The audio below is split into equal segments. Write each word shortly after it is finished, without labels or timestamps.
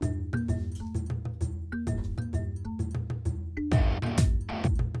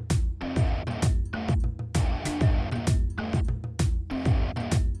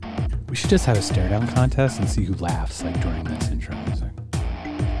just have a stare down contest and see who laughs like during this intro music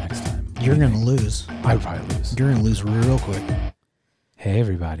next time. You're going to lose. I would probably lose. You're going to lose real quick. Hey,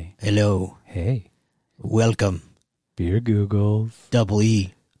 everybody. Hello. Hey. Welcome. Beer Googles. Double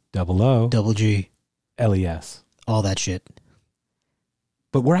E. Double O. Double G. LES. All that shit.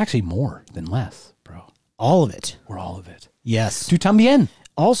 But we're actually more than less, bro. All of it. We're all of it. Yes. Tu tambien.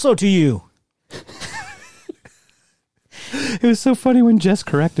 Also to you. It was so funny when Jess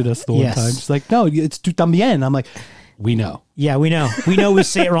corrected us the one time. She's like, no, it's tu tambien. I'm like, we know. Yeah, we know. We know we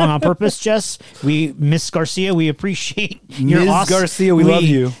say it wrong on purpose, Jess. Miss Garcia, we appreciate your Ms. Garcia, we love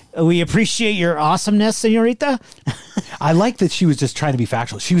you. We appreciate your awesomeness, senorita. I like that she was just trying to be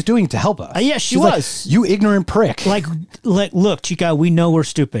factual. She was doing it to help us. Yeah, she She's was. Like, you ignorant prick. Like, look, Chica, we know we're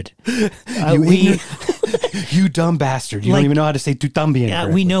stupid. You dumb bastard. You don't even know how to say tu tambien. Yeah,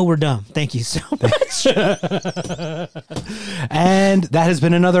 we know we're dumb. Thank you so much. And that has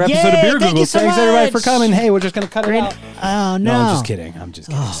been another episode of Beer Google. Thanks everybody for coming. Hey, we're just going to cut it out. Oh, no. No, I'm just kidding.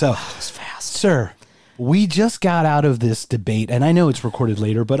 So, that was fast. Sir, we just got out of this debate, and I know it's recorded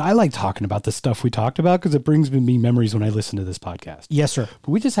later, but I like talking about the stuff we talked about because it brings me memories when I listen to this podcast. Yes, sir.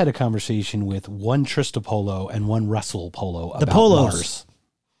 But we just had a conversation with one Trista Polo and one Russell Polo about Mars.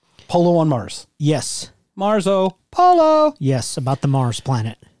 Polo on Mars. Yes. Marzo. Polo. Yes, about the Mars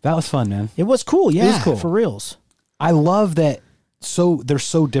planet. That was fun, man. It was cool. Yeah, it was cool. For reals. I love that. So they're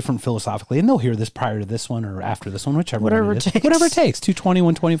so different philosophically, and they'll hear this prior to this one or after this one, whatever it takes. Whatever it takes. 220,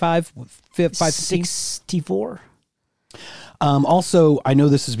 125, 564. Also, I know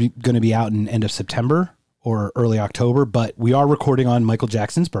this is going to be out in end of September or early October, but we are recording on Michael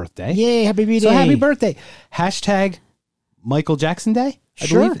Jackson's birthday. Yay, happy birthday. So happy birthday. Hashtag Michael Jackson Day, I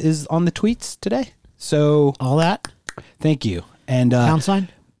believe, is on the tweets today. So all that. Thank you. And pound sign.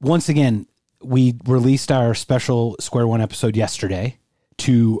 Once again, we released our special Square One episode yesterday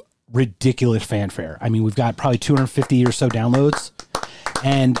to ridiculous fanfare. I mean, we've got probably 250 or so downloads,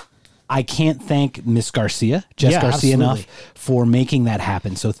 and I can't thank Miss Garcia, Jess Garcia, enough for making that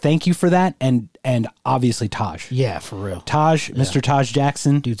happen. So thank you for that, and obviously Taj. Yeah, for real. Taj, Mr. Taj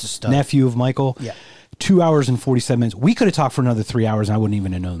Jackson, dude's a stud. Nephew of Michael. Yeah. 2 hours and 47 minutes. We could have talked for another 3 hours, and I wouldn't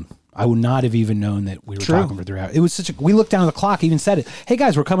even have known. I would not have even known that we were talking for 3 hours. It was we looked down at the clock, even said it. Hey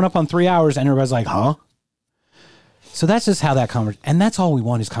guys, we're coming up on 3 hours, and everybody's like, huh? So that's just how that and that's all we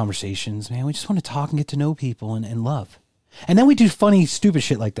want is conversations, man. We just want to talk and get to know people and love. And then we do funny, stupid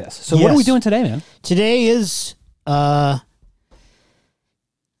shit like this. So what are we doing today, man? Today is a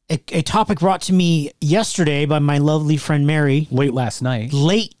topic brought to me yesterday by my lovely friend Mary. Late last night.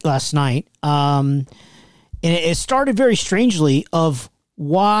 And it started very strangely of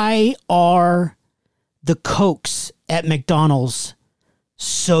why are the Cokes at McDonald's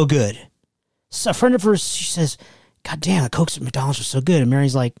so good? So a friend of hers, she says, God damn, the Cokes at McDonald's are so good. And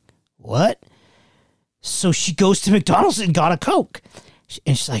Mary's like, what? So she goes to McDonald's and got a Coke.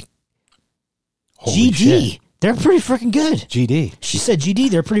 And she's like, Holy GD, shit. They're pretty freaking good. GD. She said, GD,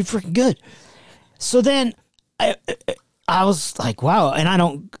 they're pretty freaking good. So then I was like, wow.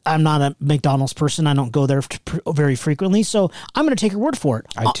 And I'm not a McDonald's person. I don't go there very frequently. So I'm going to take her word for it.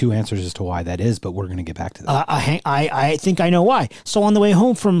 I have two answers as to why that is, but we're going to get back to that. I think I know why. So on the way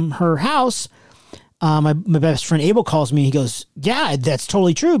home from her house, my best friend Abel calls me. He goes, yeah, that's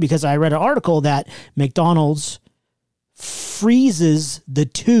totally true, because I read an article that McDonald's freezes the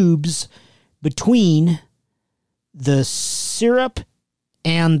tubes between the syrup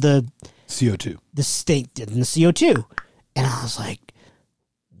and the CO2. The steak and the CO2. And I was like,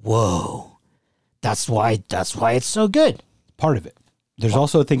 whoa, that's why it's so good. Part of it. There's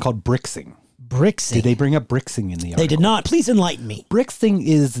also a thing called brixing. Brixing? Did they bring up brixing in the article? They did not. Please enlighten me. Brixing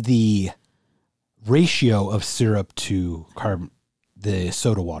is the ratio of syrup to the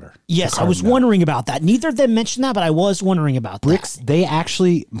soda water. Yes, I was wondering about that. Neither of them mentioned that, but I was wondering about that. They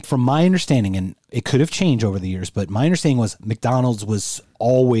actually, from my understanding, and it could have changed over the years, but my understanding was McDonald's was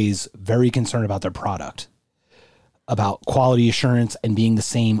always very concerned about their product, about quality assurance and being the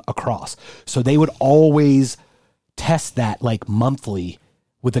same across. So they would always test that like monthly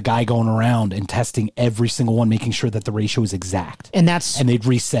with a guy going around and testing every single one, making sure that the ratio is exact. And they'd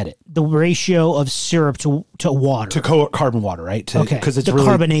reset it. The ratio of syrup to water. To carbon water, right? Because it's the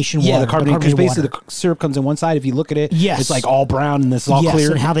carbonation water. Yeah, the carbonation. Because basically the syrup comes in one side. If you look at it, it's like all brown and this is all clear.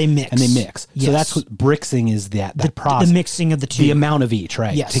 And how they mix. Yes. So that's what brixing is, that process. The mixing of the two. The amount of each,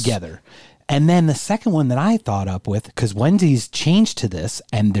 right? Yes. Together. And then the second one that I thought up with, because Wendy's changed to this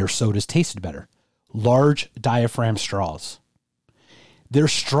and their sodas tasted better. Large diaphragm straws. Their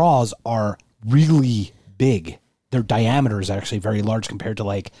straws are really big. Their diameter is actually very large compared to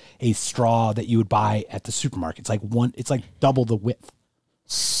like a straw that you would buy at the supermarket. It's like double the width.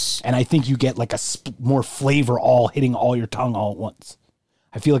 And I think you get like more flavor all hitting all your tongue all at once.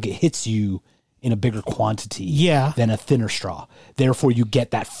 I feel like it hits you in a bigger quantity than a thinner straw. Therefore, you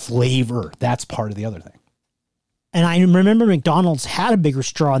get that flavor. That's part of the other thing. And I remember McDonald's had a bigger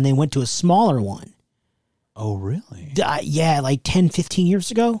straw and they went to a smaller one. Oh, really? Yeah, like 10, 15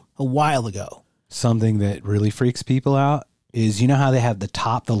 years ago, a while ago. Something that really freaks people out is, you know how they have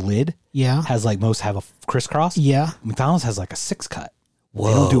the lid? Yeah. Has like most have a crisscross? Yeah. McDonald's has like a 6-cut. Whoa.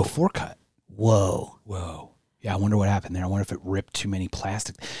 They don't do a 4-cut. Whoa. Yeah, I wonder what happened there. I wonder if it ripped too many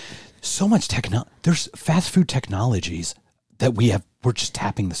plastic. So much technology. There's fast food technologies that we're just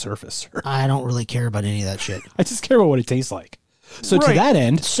tapping the surface. I don't really care about any of that shit. I just care about what it tastes like. So to that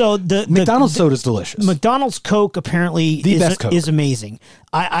end, the McDonald's soda's delicious. McDonald's Coke apparently is amazing.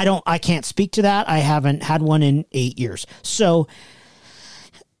 I can't speak to that. I haven't had one in 8 years. So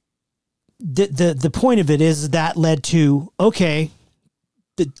the point of it is that led to, okay,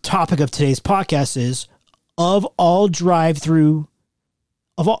 the topic of today's podcast is of all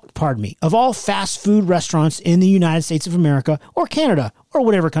fast food restaurants in the United States of America or Canada or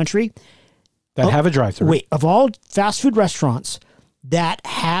whatever country that have a drive-thru. Wait, of all fast food restaurants that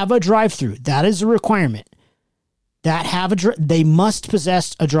have a drive-thru, that is a requirement. They must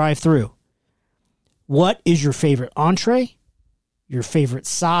possess a drive-thru. What is your favorite entree, your favorite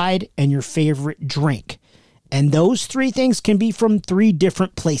side, and your favorite drink? And those 3 things can be from 3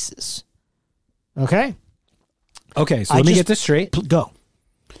 different places. Okay? Okay, so let me get this straight. Go.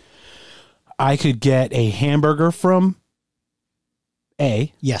 I could get a hamburger from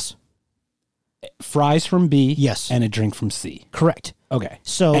A. Yes. Fries from B. Yes. And a drink from C. Correct. Okay.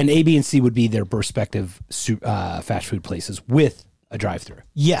 So, and A, B, and C would be their respective fast food places with a drive-thru.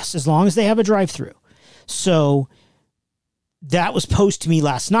 Yes, as long as they have a drive-thru. So that was posed to me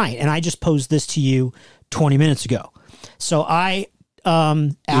last night, and I just posed this to you 20 minutes ago. So I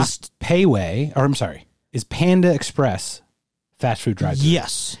asked... Is Panda Express fast food drive-thru?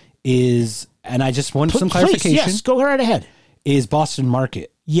 Yes. And I just want some clarification. Yes, go right ahead. Is Boston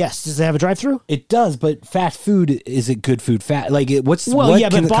Market? Yes. Does it have a drive-thru? It does, but fast food, is it good food? But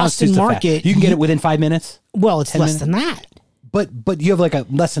Boston Market, you can get it within 5 minutes. Well, it's less than that. But you have like a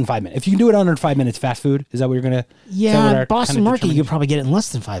less than 5 minutes. If you can do it under 5 minutes, fast food, is that what you're gonna? Yeah, Boston Market, you could probably get it in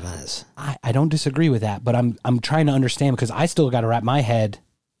less than 5 minutes. I don't disagree with that, but I'm trying to understand because I still got to wrap my head.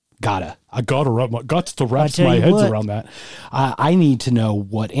 I gotta wrap my head around that. I need to know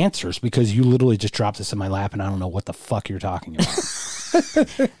what answers because you literally just dropped this in my lap and I don't know what the fuck you're talking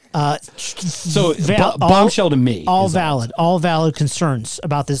about. So bombshell to me. All valid concerns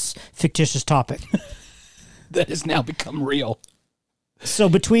about this fictitious topic that has now become real. So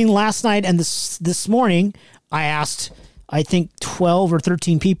between last night and this morning, I asked, I think 12 or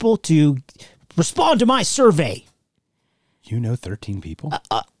 13 people to respond to my survey. You know 13 people?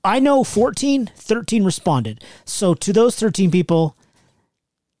 I know 14. 13 responded. So to those 13 people,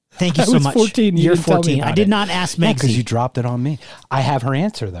 thank you so much. 14. You're 14. I did not ask Megsy. Because you dropped it on me. I have her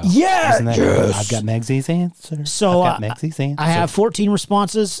answer, though. Yeah. Yes. I've got Megsy's answer. So I have 14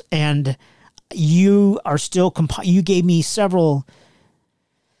 responses, and you are still you gave me several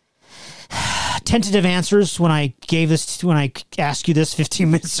tentative answers when I asked you this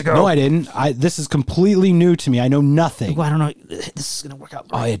 15 minutes ago. No, I didn't. This is completely new to me. I know nothing. Well, I don't know. This is going to work out.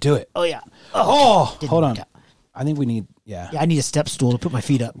 Right. Oh, yeah, do it. Oh, yeah. Hold on. I think we need, Yeah, I need a step stool to put my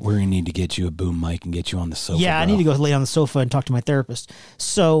feet up. We're going to need to get you a boom mic and get you on the sofa. Yeah, I need to go lay on the sofa and talk to my therapist.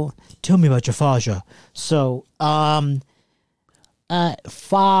 So, tell me about your fascia. So, father.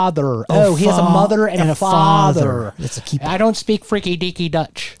 He has a mother and a father. That's a keeper. I don't speak freaky deaky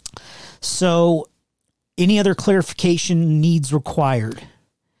Dutch. So, any other clarification needs required?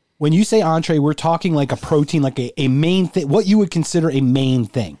 When you say entree, we're talking like a protein, like a main thing. What you would consider a main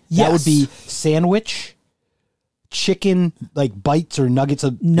thing? Yes. That would be sandwich, chicken, like bites or nuggets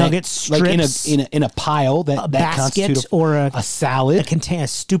of strips, like in a pile that basket or a salad, a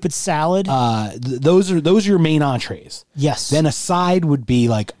stupid salad. Those are your main entrees. Yes. Then a side would be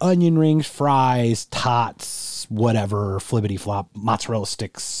like onion rings, fries, tots, whatever, flippity flop, mozzarella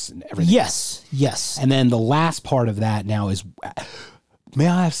sticks, and everything. Yes. And then the last part of that now is, may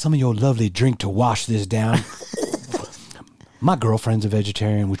I have some of your lovely drink to wash this down? My girlfriend's a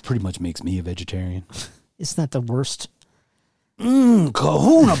vegetarian, which pretty much makes me a vegetarian. Isn't that the worst?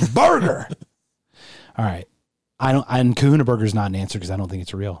 Kahuna Burger. All right. And Kahuna Burger is not an answer because I don't think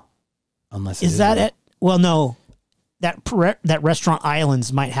it's real. Unless is that it? Well, no. That Restaurant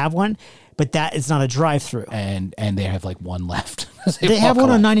Islands might have one, but that is not a drive-through. And they have like one left. They have one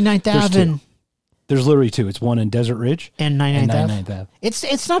on 99th Ave. There's literally two. It's one in Desert Ridge and 99th Ave. 99th Ave.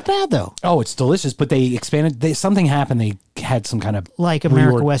 It's not bad though. Oh, it's delicious, but they expanded. Something happened. They had some kind of Like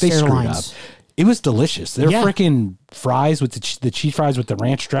America West they screwed Airlines. up. It was delicious. Their Yeah. freaking fries with the cheese fries with the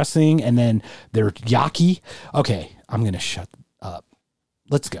ranch dressing, and then their yaki. Okay, I'm gonna shut up.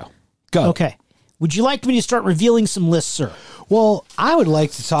 Let's go. Go. Okay. Would you like me to start revealing some lists, sir? Well, I would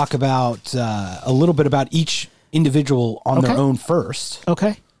like to talk about a little bit about each individual on their Okay. own first.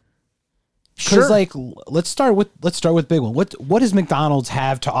 Okay. Because, like, let's start with big one. What does McDonald's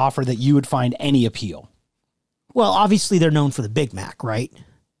have to offer that you would find any appeal? Well, obviously they're known for the Big Mac, right?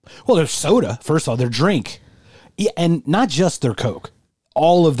 Well, their soda, first of all, their drink, yeah, and not just their Coke.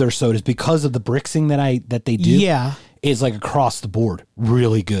 All of their sodas, because of the brixing that they do, Yeah. is like across the board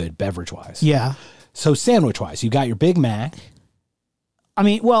really good beverage wise. Yeah. So sandwich wise, you got your Big Mac. I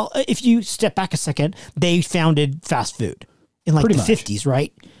mean, well, if you step back a second, they founded fast food in like Pretty the much. 50s,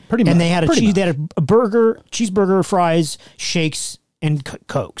 right? Pretty much. And they had Pretty much. they had a burger, cheeseburger, fries, shakes, and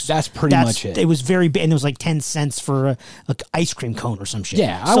Cokes. That's pretty much it. It was very big, and it was like 10 cents for a ice cream cone or some shit.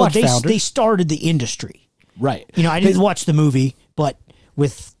 Yeah, I watched Founder. They started the industry. Right. You know, I didn't watch the movie, but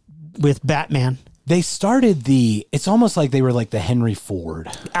with Batman, They started it's almost like they were like the Henry Ford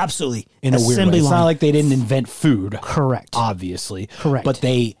absolutely in a weird way. Assembly It's line. not like they didn't invent food. Correct. Obviously. Correct. But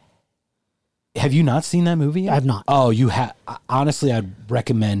have you not seen that movie yet? I've not. Oh, you have. Honestly, I'd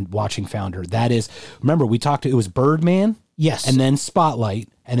recommend watching Founder. That is, remember we talked it was Birdman. Yes. And then Spotlight,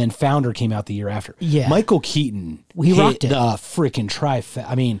 and then Founder came out the year after. Yeah. Michael Keaton He rocked it. the freaking trifecta.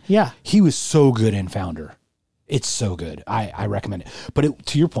 I mean, Yeah. he was so good in Founder. It's so good. I recommend it. But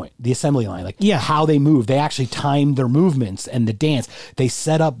to your point, the assembly line, like Yeah. how they move, they actually timed their movements and the dance. They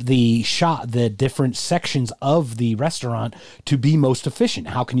set up the different sections of the restaurant to be most efficient.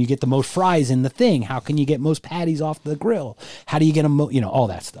 How can you get the most fries in the thing? How can you get most patties off the grill? How do you get them, all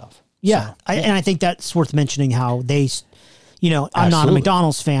that stuff. Yeah. So, And I think that's worth mentioning how they, I'm not a Absolutely.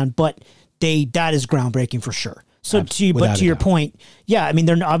 McDonald's fan, but that is groundbreaking for sure. So without to a your doubt. point, yeah, I mean,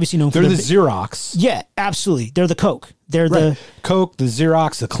 they're obviously known they're for the Xerox. yeah, absolutely. They're the Coke. They're Right. the Coke, the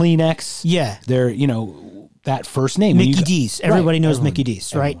Xerox, the Kleenex. Yeah. They're, that first name. When Mickey you- D's. Everybody Right. knows Everyone- Mickey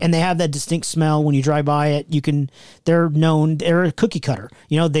D's, right? everyone. And they have that distinct smell when you drive by it. They're a cookie cutter.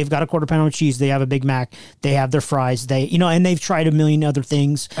 They've got a quarter pounder with cheese. They have a Big Mac. They have their fries. And they've tried a million other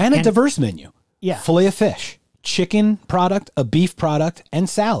things. And a diverse menu. Yeah. Filet of fish, chicken product, a beef product, and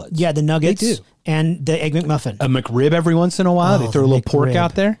salads. Yeah, the nuggets They do. and the Egg McMuffin. A McRib every once in a while. They Oh, throw a the little pork McRib.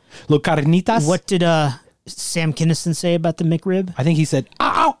 out there. Little carnitas. What did Sam Kinison say about the McRib? I think he said,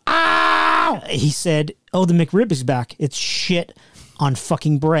 ow, ow. He said, "Oh, the McRib is back. It's shit on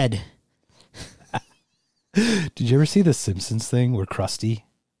fucking bread." Did you ever see the Simpsons thing where Krusty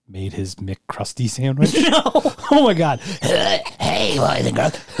made his McCrusty sandwich? No. Oh my God. Hey, boys and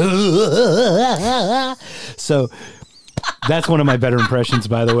girls. So that's one of my better impressions,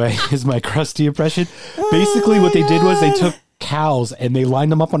 by the way, is my Krusty impression. Basically, what they did was they took cows and they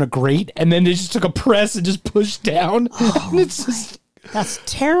lined them up on a grate, and then they just took a press and just pushed down. And it's just That's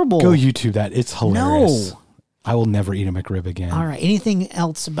terrible. go YouTube that. It's hilarious. No. I will never eat a McRib again. All right. Anything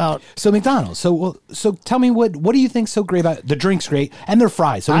else about? So McDonald's. So tell me what do you think's so great about the drink's great and their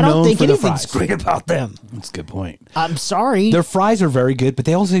fries? They're I don't known think for their anything's fries. great about them. That's a good point. I'm sorry. Their fries are very good, but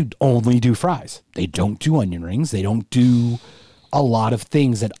they also only do fries. They don't do onion rings. They don't do a lot of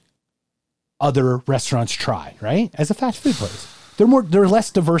things that other restaurants try, right? As a fast food place. They're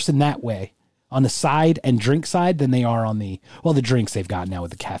less diverse in that way on the side and drink side than they are on the drinks they've got now with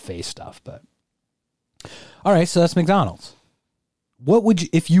the cafe stuff, but all right, so that's McDonald's. What would you,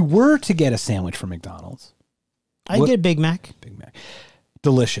 if you were to get a sandwich from McDonald's? I'd get a Big Mac. Big Mac.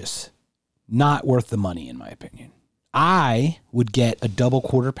 Delicious. Not worth the money, in my opinion. I would get a double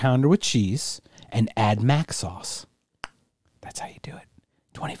quarter pounder with cheese and add Mac sauce. That's how you do it.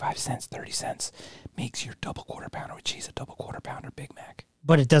 25 cents, 30 cents makes your double quarter pounder with cheese a double quarter pounder Big Mac.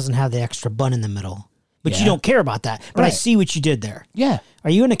 But it doesn't have the extra bun in the middle. But Yeah. you don't care about that. But I Right. see what you did there. Yeah. Are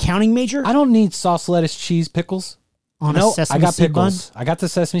you an accounting major? I don't need sauce, lettuce, cheese, pickles. On No, a sesame I got seed bun? pickles. I got the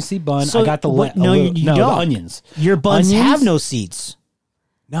sesame seed bun. So I got the what- no, you the don't. onions. Your buns Onions? have no seeds.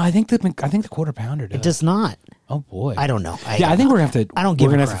 No, I think the quarter pounder does. It does not. Oh boy. I don't know. I don't think know. we're gonna have to. I don't give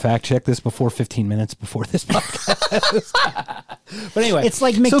We're gonna a have to crap. fact check this before 15 minutes before this podcast. But anyway, It's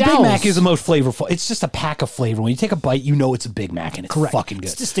like So Big McDowell's. Mac is the most flavorful. It's just a pack of flavor. When you take a bite, you know it's a Big Mac, and it's fucking good.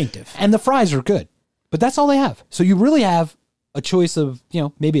 It's distinctive. And the fries are good, but that's all they have. So you really have a choice of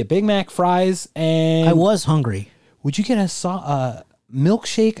maybe a Big Mac, fries, and I was hungry. would you get a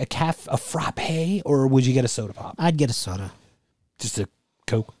milkshake, a frappe, or would you get a soda pop? I'd get a soda. Just a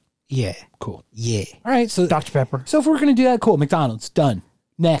Coke. Yeah. Cool. Yeah. All right, so Dr. Pepper. So if we're gonna do that, cool. McDonald's done.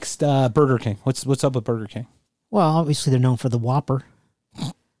 Next, Burger King. What's up with Burger King? Well, obviously they're known for the Whopper.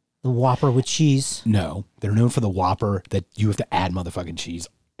 The Whopper with cheese. No, they're known for the Whopper that you have to add motherfucking cheese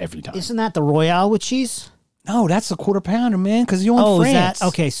every time. Isn't that the Royale with cheese? No, that's the quarter pounder, man, because you want France. Is that?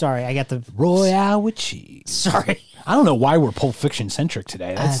 Okay, sorry. I got the... Royale with cheese. Sorry. I don't know why we're Pulp Fiction centric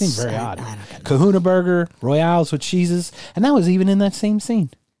today. That seems very odd. I don't know. Kahuna Burger, Royales with cheeses, and that was even in that same scene.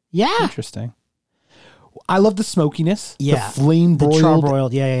 Yeah. Interesting. I love the smokiness. Yeah. The flame broiled. The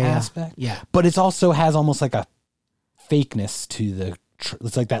charbroiled. Yeah. Aspect. Yeah. But it also has almost like a fakeness to the...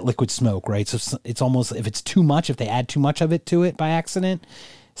 It's like that liquid smoke, right? So it's almost, if it's too much, if they add too much of it to it by accident,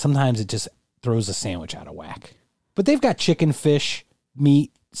 sometimes it just throws a sandwich out of whack. But they've got chicken, fish,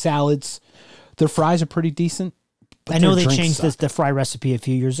 meat, salads. Their fries are pretty decent. I know they changed the fry recipe a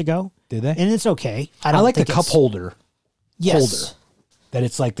few years ago. Did they? And it's okay. I like the cup holder. Yes. Holder. That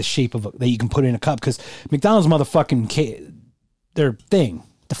it's like the shape of that you can put in a cup, because McDonald's motherfucking their thing.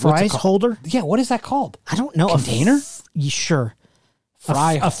 The fries holder? Yeah, what is that called? I don't know. Container? Sure.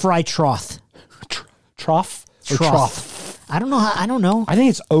 A fry trough. Trough? Trough. I don't know. I don't know. I think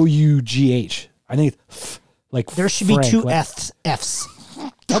it's OUGH. I think it's like there should be two F's.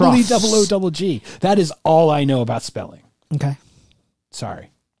 G. That is all I know about spelling. Okay. Sorry.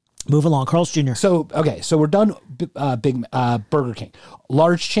 Move along. Carl's Jr. So we're done. Burger King.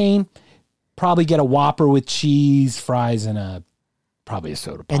 Large chain. Probably get a Whopper with cheese, fries, and probably a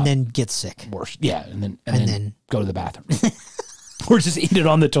soda pop. And then get sick. Worse. Yeah. And then go to the bathroom. Or just eat it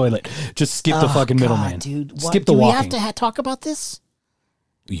on the toilet. Just skip the fucking middleman. Dude. Skip the walking. Do we have to talk about this?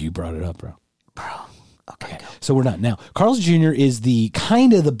 You brought it up, bro. Okay. So we're done. Now, Carl's Jr. is the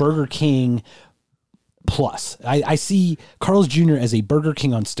kind of the Burger King plus. I see Carl's Jr. as a Burger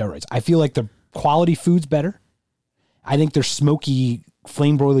King on steroids. I feel like the quality food's better. I think their smoky,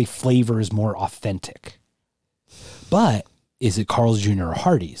 flame broily flavor is more authentic. But is it Carl's Jr. or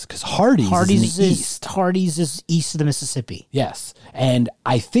Hardee's? Because Hardee's is in the east. Hardee's is east of the Mississippi. Yes. And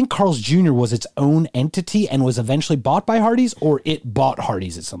I think Carl's Jr. was its own entity and was eventually bought by Hardee's, or it bought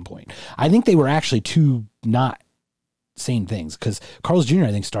Hardee's at some point. I think they were actually two not same things, because Carl's Jr.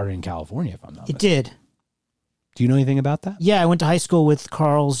 I think started in California, if I'm not mistaken. It did. Do you know anything about that? Yeah, I went to high school with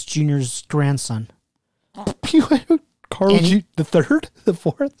Carl's Jr.'s grandson. Carl the third? The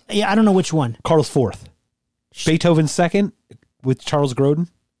fourth? Yeah, I don't know which one. Carl's fourth. Beethoven's second with Charles Grodin?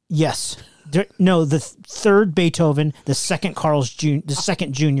 Yes. The third Beethoven, the second Carl's Jr., the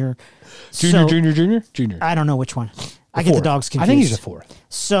second Junior. Junior? I don't know which one. I get the dogs confused. I think he's a fourth.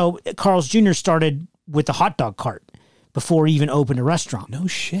 So Carl's Jr. started with the hot dog cart before he even opened a restaurant. No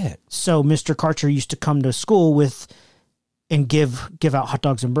shit. So Mr. Karcher used to come to school and give out hot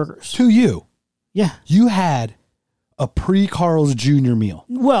dogs and burgers. To you? Yeah. You had a pre-Carl's Jr. meal.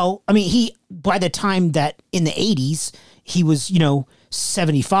 Well, I mean, by the time that in the 80s, he was,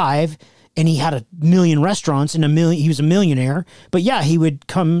 75 and he had a million restaurants and he was a millionaire. But yeah, he would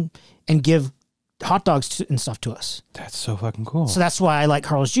come and give hot dogs and stuff to us. That's so fucking cool. So that's why I like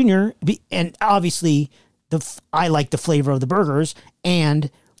Carl's Jr. And obviously I like the flavor of the burgers. And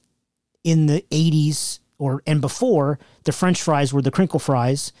in the 80s and before, the French fries were the crinkle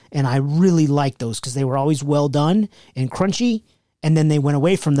fries, and I really liked those because they were always well done and crunchy. And then they went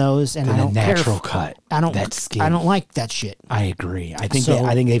away from those, and I don't natural cut. I don't like that shit. I agree. I think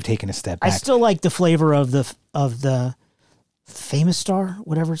they've taken a step back. I still like the flavor of the Famous Star,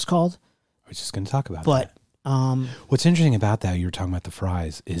 whatever it's called. I was just going to talk about that. But what's interesting about that, you were talking about the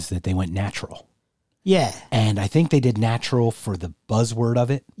fries, is that they went natural. Yeah. And I think they did natural for the buzzword of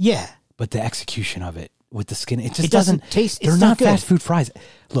it. Yeah. But the execution of it with the skin, it just doesn't taste. They're not fast food fries.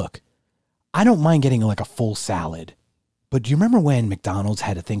 Look, I don't mind getting like a full salad, but do you remember when McDonald's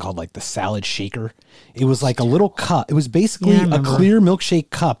had a thing called like the salad shaker? It was like a little cup. It was basically a clear milkshake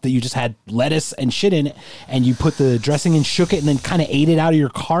cup that you just had lettuce and shit in it, and you put the dressing and shook it, and then kind of ate it out of your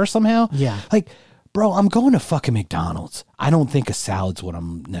car somehow. Yeah. Like, bro, I'm going to fucking McDonald's. I don't think a salad's what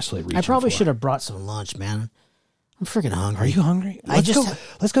I'm necessarily reaching for. I probably should have brought some lunch, man. I'm freaking hungry. Are you hungry?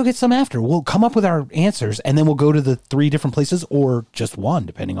 Let's go get some after. We'll come up with our answers, and then we'll go to the 3 different places, or just one,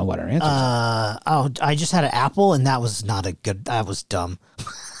 depending on what our answers are. I just had an apple, and that was not a good. That was dumb.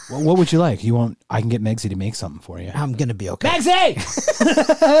 Well, what would you like? I can get Megsy to make something for you. I'm gonna be okay. Megsy!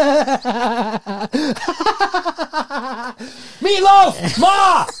 Meatloaf!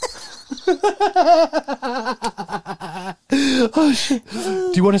 Ma! Oh shit!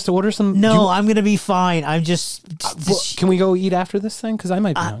 Do you want us to order some? No, I'm gonna be fine. I'm just. Can we go eat after this thing? Because I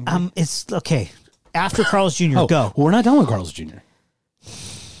might be hungry. It's okay. After Carl's Jr. Go. Well, we're not done with Carl's Jr.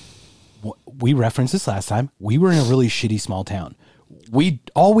 We referenced this last time. We were in a really shitty small town.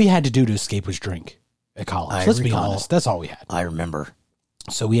 All we had to do to escape was drink at college. Let's be honest. That's all we had. I remember.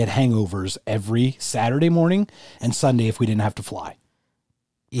 So we had hangovers every Saturday morning and Sunday if we didn't have to fly.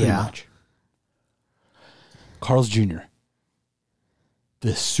 Pretty much. Carl's Jr.,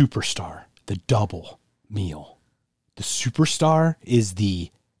 the superstar, the double meal. The superstar is the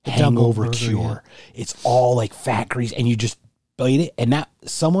hangover burger, cure. Yeah. It's all like fat grease, and you just bite it. And that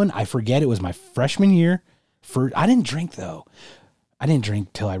someone, I forget, it was my freshman year. I didn't drink though. I didn't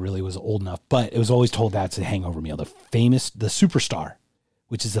drink till I really was old enough, but it was always told that's a hangover meal. The superstar,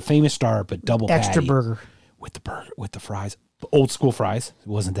 which is the famous star, but double extra patty burger with the fries, old school fries. It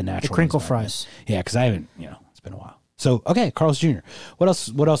wasn't the natural. The crinkle fries. Yeah, because I haven't. It's been a while. So okay, Carl's Jr. What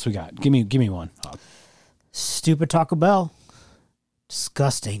else we got? Give me one. Stupid Taco Bell.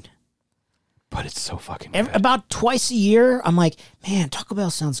 Disgusting. But it's so fucking good. About twice a year, I'm like, man, Taco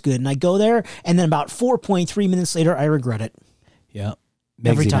Bell sounds good. And I go there, and then about 4.3 minutes later, I regret it. Yeah.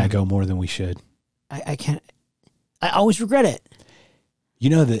 Every time. I go more than we should. I can't. I always regret it. You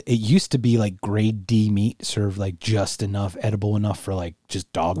know that it used to be like grade D meat served like just enough, edible enough for like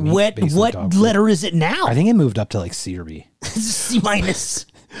just dog meat. What letter is it now? I think it moved up to like C or B. C minus.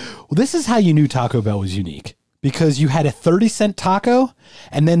 Well, this is how you knew Taco Bell was unique. Because you had a 30-cent taco,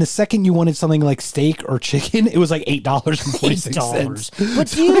 and then the second you wanted something like steak or chicken, it was like $8.46. But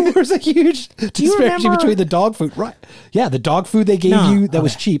there was a huge disparity between the dog food. Right. Yeah, the dog food they gave you that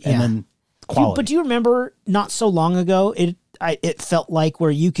was cheap, and then quality. But do you remember not so long ago, it felt like where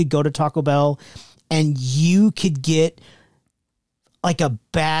you could go to Taco Bell and you could get like a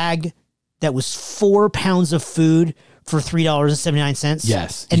bag that was 4 pounds of food for $3.79?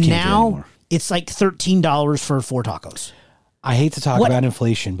 Yes. And now it's like $13 for 4 tacos. I hate to talk about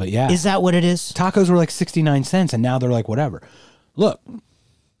inflation, but yeah. Is that what it is? Tacos were like 69 cents, and now they're like whatever. Look,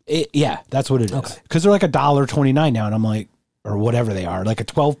 that's what it is. Because they're like $1.29 now, and I'm like, or whatever they are. Like a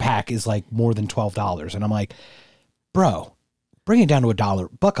 12-pack is like more than $12. And I'm like, bro, bring it down to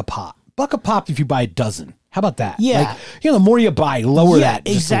 $1. Buck a pop. Buck a pop if you buy a dozen. How about that? Yeah. Like, the more you buy, lower that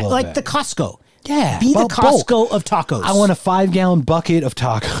just exactly. a little like bit. the Costco. Yeah. Be the Costco of tacos. I want a 5-gallon bucket of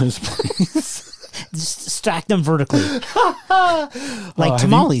tacos, please. Just stack them vertically. Like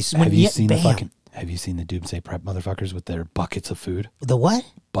tamales. Have you seen the Doomsday Prep motherfuckers with their buckets of food? The what?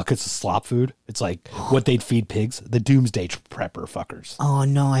 Buckets of slop food. It's like what they'd feed pigs. The Doomsday Prepper fuckers. Oh,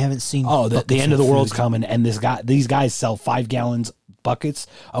 no, I haven't seen. Oh, the end of the world's coming, and these guys sell 5 gallons buckets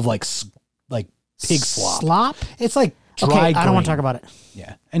of like pig slop. Slop? It's like dry I don't want to talk about it.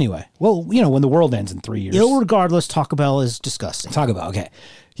 Yeah. Anyway, well, when the world ends in 3 years. Irregardless, Taco Bell is disgusting. Taco Bell, okay.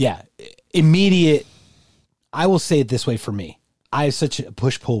 Yeah. Immediate, I will say it this way for me. I have such a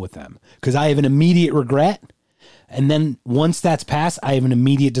push-pull with them because I have an immediate regret, and then once that's passed, I have an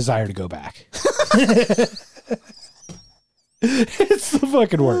immediate desire to go back. It's the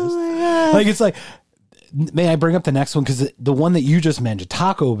fucking worst. Oh, like, it's like, may I bring up the next one? Because the one that you just mentioned,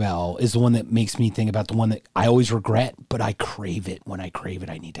 Taco Bell, is the one that makes me think about the one that I always regret, but I crave it. When I crave it,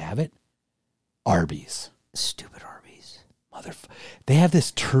 I need to have it. Arby's. Stupid Arby's. They have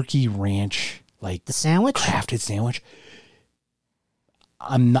this turkey ranch, like the sandwich, crafted sandwich.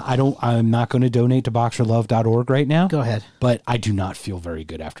 I'm not going to donate to boxerlove.org right now. Go ahead. But I do not feel very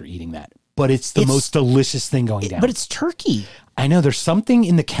good after eating that. But it's the most delicious thing going down. But it's turkey. I know there's something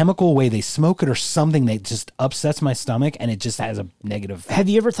in the chemical way they smoke it or something that just upsets my stomach, and it just has a negative. Have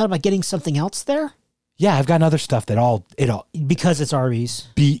you ever thought about getting something else there? Yeah, I've gotten other stuff that because it's Arby's.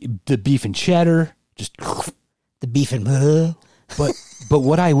 The beef and cheddar, just the beef and but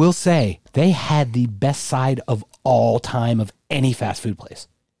what I will say, they had the best side of all time of any fast food place.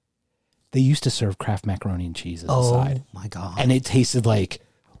 They used to serve Kraft macaroni and cheese as a side. Oh my god! And it tasted like,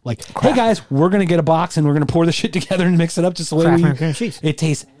 hey guys, we're gonna get a box and we're gonna pour the shit together and mix it up just the way Kraft macaroni and cheese. It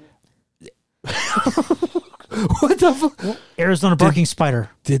tastes. What the fuck? Arizona barking spider.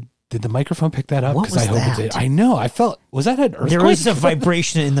 Did the microphone pick that up? What was I hope that? it did. I know. I felt. Was that an earthquake? There is a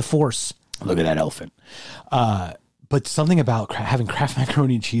vibration in the force. Look at that elephant. But something about having Kraft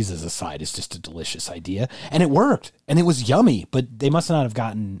macaroni and cheese as a side is just a delicious idea, and it worked, and it was yummy. But they must not have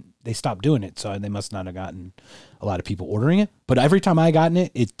gotten. They stopped doing it, so they must not have gotten a lot of people ordering it. But every time I gotten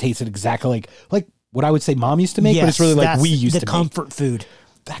it, it tasted exactly like what I would say Mom used to make. But it's really like we used to make. The comfort food.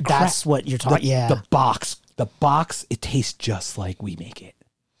 That's what you're talking. Yeah, the box. It tastes just like we make it.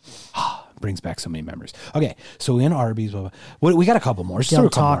 Brings back so many memories. Okay, so in Arby's, we got a couple more. Del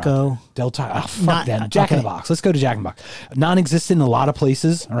Taco. Del Taco. Oh, fuck them. Jack in the Box. Let's go to Jack in the Box. Non-existent in a lot of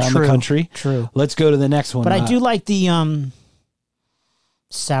places around the country. True. Let's go to the next one. But I do like the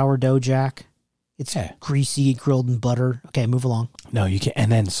sourdough Jack. It's greasy, grilled in butter. Okay, move along. No, you can't.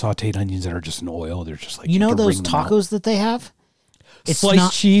 And then sauteed onions that are just in oil. They're just like those tacos that they have. It's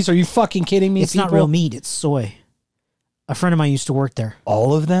sliced cheese. Are you fucking kidding me? It's not real meat. It's soy. A friend of mine used to work there.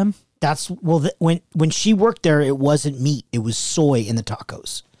 All of them? When she worked there, it wasn't meat. It was soy in the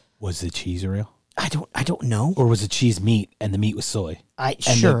tacos. Was the cheese real? I don't know. Or was the cheese meat and the meat was soy?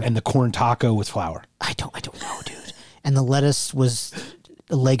 And the corn taco was flour. I don't know, dude. And the lettuce was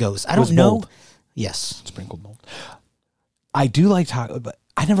Legos. I don't know. Mold. Yes. Sprinkled mold. I do like taco, but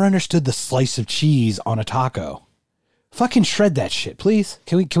I never understood the slice of cheese on a taco. Fucking shred that shit, please.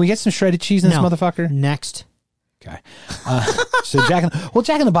 Can we get some shredded cheese in this motherfucker? Next. Okay. So Jack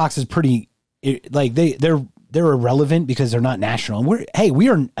in the Box is pretty like they're irrelevant because they're not national. And we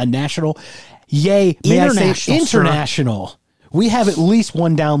are a national. Yay, may I say international. Sir. We have at least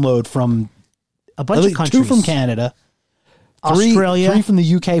one download from a bunch of countries. 2 from Canada, Australia, 3 from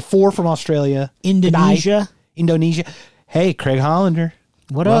the UK, 4 from Australia, Indonesia. Hey, Craig Hollander.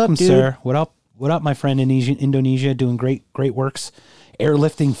 Welcome, dude? Sir. What up, my friend Indonesia, doing great works.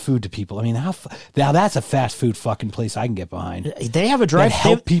 Airlifting food to people. I mean, now that's a fast food fucking place I can get behind. They have a drive.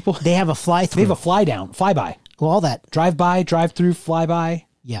 Help people. They have a fly through. They have a fly by. Well, all that drive by, drive through, fly by.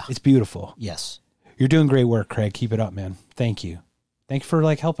 Yeah, it's beautiful. Yes, you're doing great work, Craig. Keep it up, man. Thank you for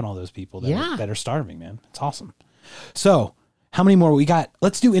like helping all those people that are starving, man. It's awesome. So, how many more we got?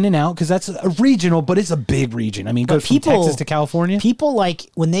 Let's do In-N-Out because that's a regional, but it's a big region. I mean, goes from Texas to California. People like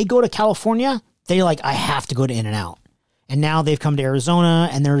when they go to California, they like I have to go to In-N-Out. And now they've come to Arizona,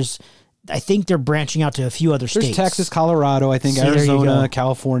 and I think they're branching out to a few other states. There's Texas, Colorado, I think Arizona,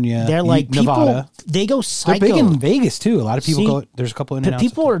 California, they're like Nevada. People, they go psycho. They're big in Vegas too. A lot of people go. There's a couple In-N-Outs.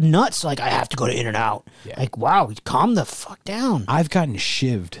 People are nuts. Like I have to go to In-N-Out. Yeah. Like wow, calm the fuck down. I've gotten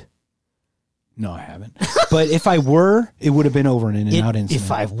shivved. No, I haven't. But if I were, it would have been over an In-N-Out incident.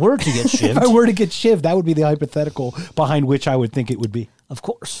 If I were to get shivved, if I were to get shivved, that would be the hypothetical behind which I would think it would be. Of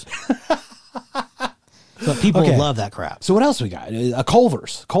course. But people love that crap. So what else we got?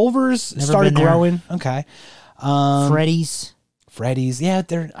 Culver's. Culver's Never started growing. Okay. Freddy's. Yeah,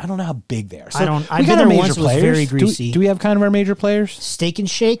 I don't know how big they are. So I've been there once. It was very greasy. Do we have kind of our major players? Steak and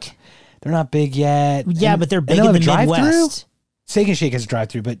Shake. They're not big yet. Yeah, but they're big in the Midwest. Steak and Shake has a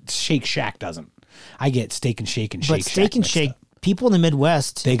drive-through, but Shake Shack doesn't. I get Steak and Shake and Shake Shack. But Steak and Shake, people in the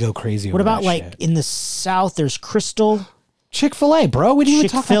Midwest, they go crazy. What about like in the South? There's Crystal. Chick-fil-A, bro. We didn't even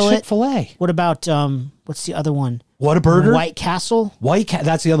talk about Chick-fil-A. What about what's the other one? Whataburger? White Castle?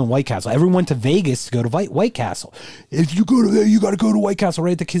 That's the other one, White Castle. Everyone went to Vegas to go to White Castle. If you go to there, you got to go to White Castle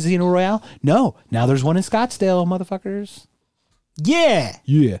right at the Casino Royale. No. Now there's one in Scottsdale, motherfuckers. Yeah.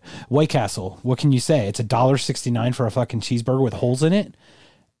 Yeah. White Castle. What can you say? It's $1.69 for a fucking cheeseburger with holes in it.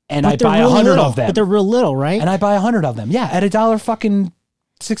 And I buy 100 of them. But they're real little, right? And I buy 100 of them. Yeah, at $1.69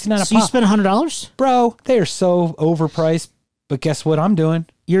 a pop. So you spend $100? Bro, they are so overpriced. But guess what I'm doing?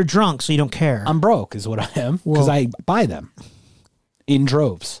 You're drunk, so you don't care. I'm broke is what I am because I buy them in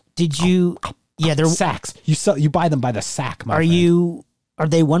droves. Did you? Yeah, they're sacks. You buy them by the sack. Are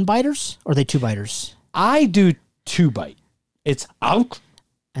they 1-biters or are they 2-biters? I do 2-bite. It's out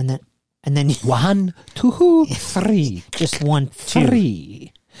and then 1, 2, 3. Just 1, 2,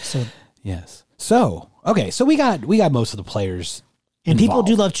 3. So yes. So okay. So we got most of the players, and involved.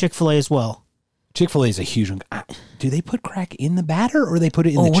 People do love Chick-fil-A as well. Chick-fil-A is a huge one. Do they put crack in the batter or they put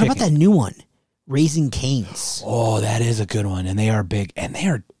it in the chicken? What about that new one? Raising Cane's. Oh, that is a good one. And they are big. And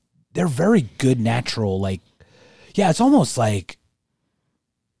they're very good natural. Like, yeah, it's almost like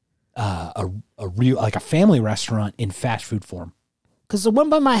a real, like a family restaurant in fast food form. Because the one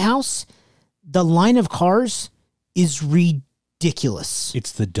by my house, the line of cars is ridiculous.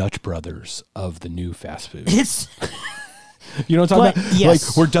 It's the Dutch Brothers of the new fast food. It's... You know what I'm talking about? Yes.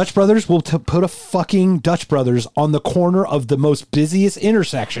 Like, we're Dutch Brothers. We'll put a fucking Dutch Brothers on the corner of the most busiest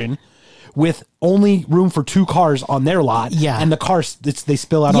intersection with only room for 2 cars on their lot. Yeah. And the cars, they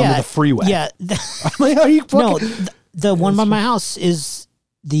spill out onto the freeway. Yeah. I'm like, are you fucking... No, the one by my house is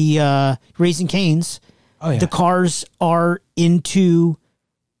the Raising Cane's. Oh, yeah. The cars are into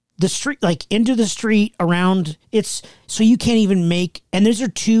the street, like into the street around. It's so you can't even make, and those are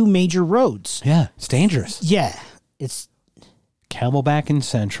 2 major roads. Yeah. It's dangerous. Yeah. It's... Camelback and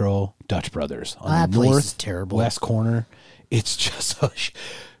Central, Dutch Brothers on the northwest corner. It's just a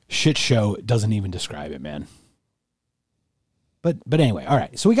shit show. It doesn't even describe it, man. But anyway, all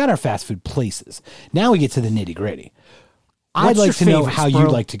right. So we got our fast food places. Now we get to the nitty gritty. I'd like to know how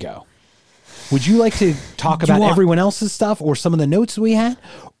you'd like to go. Would you like to talk about everyone else's stuff or some of the notes we had,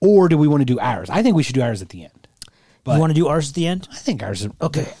 or do we want to do ours? I think we should do ours at the end. But you want to do ours at the end? I think ours is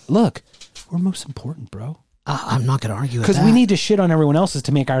okay. Look, we're most important, bro. I'm not going to argue with that. Because we need to shit on everyone else's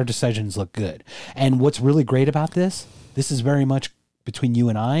to make our decisions look good. And what's really great about this is very much between you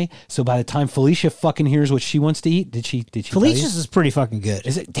and I. So by the time Felicia fucking hears what she wants to eat, did she Felicia's is pretty fucking good.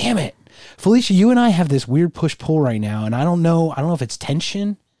 Is it? Damn it. Felicia, you and I have this weird push-pull right now, and I don't know if it's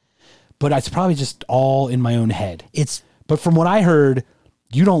tension, but it's probably just all in my own head. But from what I heard,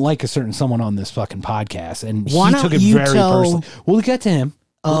 you don't like a certain someone on this fucking podcast, and he took it very personally. We'll get to him.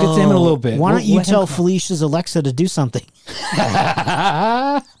 We'll get to him in a little bit. Why don't you tell Felicia's Alexa to do something?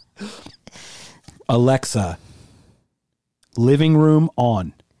 Alexa, living room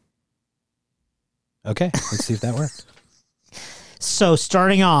on. Okay, let's see if that works. So,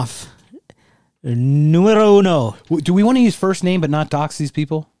 starting off, numero uno. Do we want to use first name but not dox these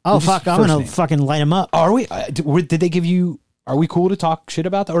people? Oh, fuck, I'm going to fucking light them up. Oh, are we? Did they give you... Are we cool to talk shit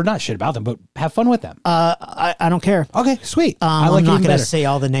about them? Or not shit about them, but have fun with them? I don't care. Okay, sweet. I'm not going to say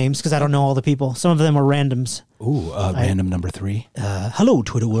all the names because I don't know all the people. Some of them are randoms. Ooh, random number 3. Hello,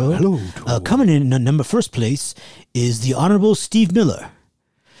 Twitter world. Hello, Twitter world. Coming in at first place is the Honorable Steve Miller,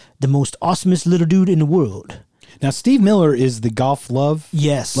 the most awesomest little dude in the world. Now, Steve Miller is the Golf Love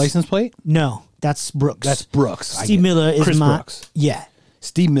license plate? No, that's Brooks. That's Brooks. Steve Miller is Chris my... Brooks. Yeah.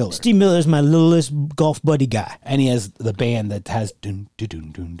 Steve Miller. Steve Miller is my littlest golf buddy guy. And he has the band that has dun dun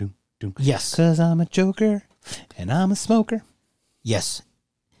dun dun dun dun. Yes. 'Cause I'm a joker and I'm a smoker. Yes.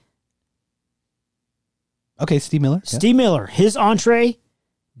 Okay, Steve Miller. Steve Miller. His entree,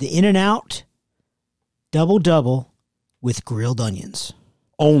 the In-N-Out double with grilled onions.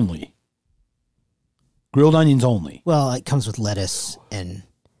 Only. Grilled onions only. Well, it comes with lettuce and...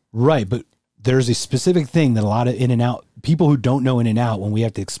 Right, but there's a specific thing that a lot of In-N-Out, people who don't know In-N-Out, when we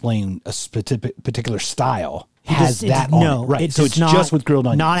have to explain a particular style, has that on it. Right, so it's just with grilled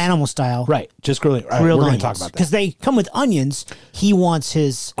onions. Not animal style. Right, just grilled onions. Grilled We're onions. going to talk about that. Because they come with onions. He wants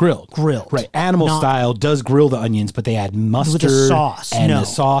his... Grilled. Grilled. Right, animal style does grill the onions, but they add mustard. With the sauce. And the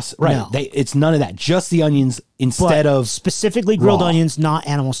sauce. Right, No. It's none of that. Just the onions instead of... Specifically grilled raw. onions, not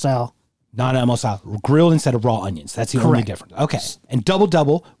animal style. Not animal style. Grilled instead of raw onions. That's the only difference. Okay. And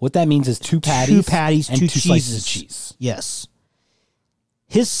double, what that means is 2 patties. 2 patties, and 2 slices of cheese. Yes.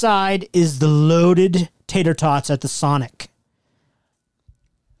 His side is the loaded tater tots at the Sonic.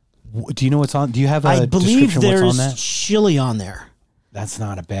 Do you know what's on? Do you have a I believe description what's on there's that? chili on there. That's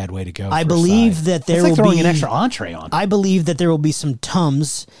not a bad way to go. I believe that there will will throwing be an extra entree on. I believe that there will be some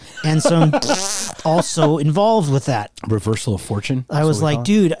Tums and some also involved with that. Reversal of fortune. I was like,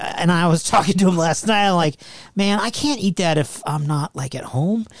 dude, and I was talking to him last night. I'm like, man, I can't eat that if I'm not like at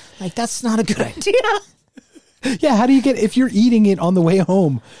home. Like, that's not a good idea. Yeah, how do you get, if you're eating it on the way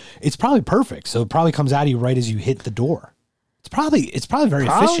home, it's probably perfect. So it probably comes out of you right as you hit the door. It's probably very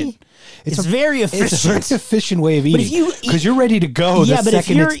efficient. It's very efficient. It's a very efficient way of eating because you're ready to go. Yeah, the but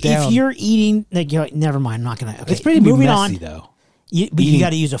second it's down. if you're eating, like, never mind. I'm not gonna. Okay, it's pretty moving messy on. Though. But you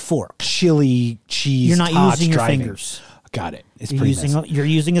got to use a fork. Chili, cheese. You're not tots, using your driving. fingers. Got it. It's pretty messy. You're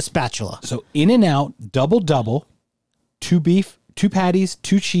using a spatula. So In-N-Out, double, 2 beef, 2 patties,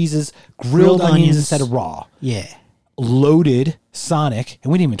 2 cheeses, grilled onions instead of raw. Yeah. Loaded Sonic,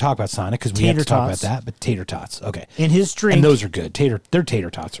 and we didn't even talk about Sonic because we have to talk about tots. that. But tater tots, okay. And his drink, and those are good. Their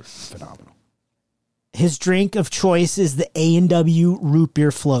tater tots are phenomenal. His drink of choice is the A&W root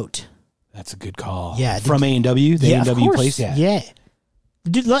beer float. That's a good call. Yeah, from A&W, the A&W place. Yeah.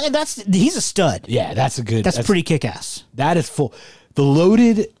 Dude, he's a stud. Yeah, that's a good. That's pretty kick ass. That is full. The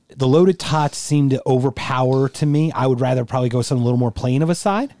loaded tots seem to overpower to me. I would rather probably go something a little more plain of a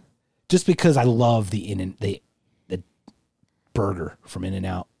side, just because I love the burger from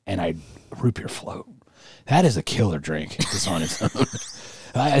In-N-Out and root beer float. That is a killer drink just on its own.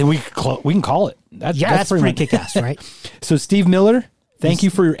 And we can call it. That's pretty kick ass, right? So Steve Miller, thank you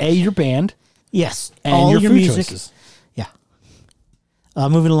for your band. Yes, and all your food music. Choices. Yeah.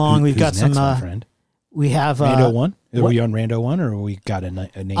 Moving along, we've got some. Friend? We have Rando 1. Are we on Rando 1, or we got a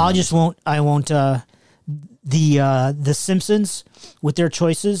name? I won't. The Simpsons with their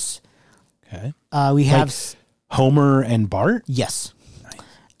choices. Okay. We have Homer and Bart. Yes.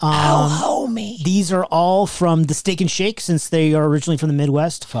 Homie. These are all from the Steak and Shake, since they are originally from the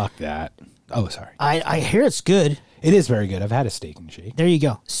Midwest. Fuck that. Oh, sorry. I hear it's good. It is very good. I've had a Steak and Shake. There you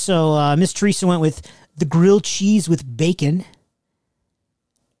go. So Miss Teresa went with the grilled cheese with bacon.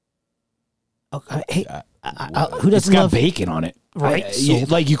 Okay, hey, who doesn't got love bacon on it? Right.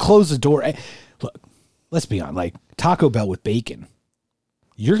 You close the door. Look, let's be honest. Like Taco Bell with bacon,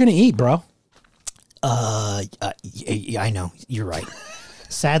 you're gonna eat, bro. I know you're right.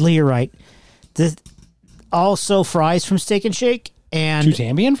 Sadly, you're right. Also, fries from Steak and Shake and 2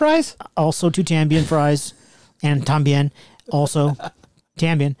 Tambien fries. Also 2 Tambien fries and Tambien. Also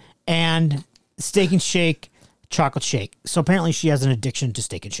Tambien and Steak and Shake chocolate shake. So apparently, she has an addiction to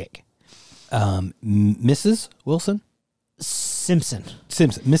Steak and Shake. Mrs. Wilson? Simpson.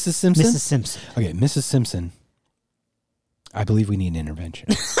 Mrs. Simpson? Mrs. Simpson. Okay, Mrs. Simpson. I believe we need an intervention.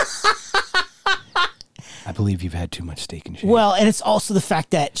 I believe you've had too much Steak and Shake. Well, and it's also the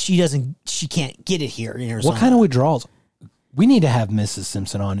fact that she can't get it here in Arizona. What kind of withdrawals? We need to have Mrs.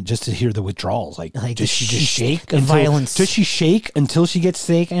 Simpson on just to hear the withdrawals. Like does she just shake? The violence. Does she shake until she gets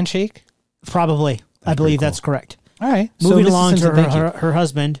Steak and Shake? Probably. I believe that's correct. All right. Moving so along Simpson, to her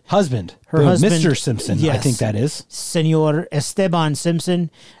husband. Her husband, Mr. Simpson, yes. I think that is. Senor Esteban Simpson.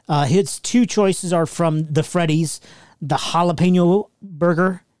 His two choices are from the Freddy's, the jalapeno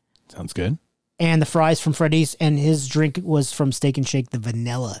burger. Sounds good. And the fries from Freddy's. And his drink was from Steak and Shake, the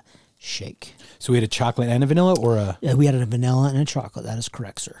vanilla shake. So we had a chocolate and a vanilla or a... Yeah, we had a vanilla and a chocolate. That is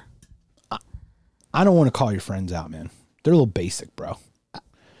correct, sir. I don't want to call your friends out, man. They're a little basic, bro.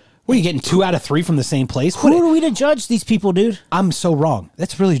 What are you getting 2 out of 3 from the same place? Who are we to judge these people, dude? I'm so wrong.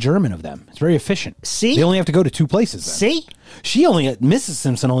 That's really German of them. It's very efficient. See? They only have to go to 2 places then. See? Mrs.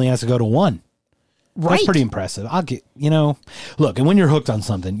 Simpson only has to go to 1. Right. That's pretty impressive. I'll get, look, and when you're hooked on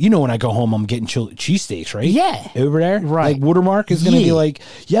something, when I go home, I'm getting cheesesteaks, right? Yeah. Over there? Right. Like Watermark is going to be like,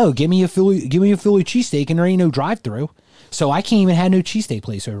 yo, give me a Philly cheesesteak, and there ain't no drive-through. So I can't even have no cheesesteak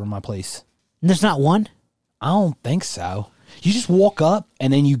place over my place. And there's not one? I don't think so. You just walk up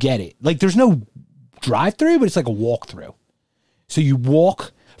and then you get it. Like there's no drive-through, but it's like a walk-through. So you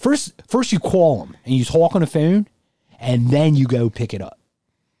walk first you call them and you talk on the phone, and then you go pick it up.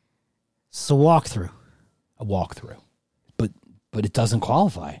 It's a walkthrough. A walkthrough, but it doesn't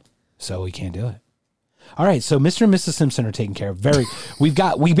qualify, so we can't do it. All right, so Mr. and Mrs. Simpson are taken care of. We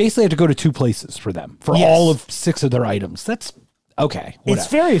basically have to go to 2 places for them for all of 6 of their items. That's okay.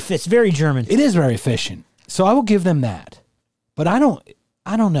 Whatever. It's very German. It is very efficient. So I will give them that. But I don't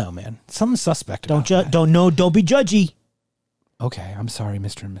know, man. Something's suspect about that. Don't be judgy. Okay, I'm sorry,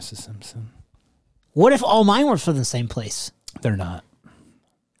 Mr. and Mrs. Simpson. What if all mine were from the same place? They're not.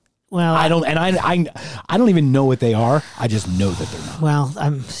 Well, I don't even know what they are. I just know that they're not. Well,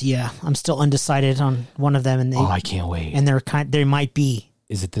 I'm still undecided on one of them, and I can't wait. And they might be.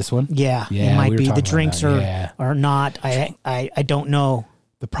 Is it this one? Yeah, it might be. The drinks are not. I don't know.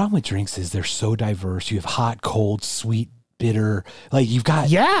 The problem with drinks is they're so diverse. You have hot, cold, sweet, bitter. Like you've got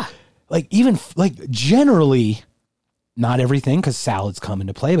like even like generally, not everything because salads come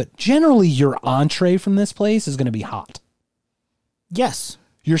into play, but generally your entree from this place is going to be hot. Yes.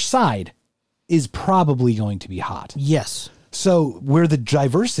 Your side is probably going to be hot. Yes. So where the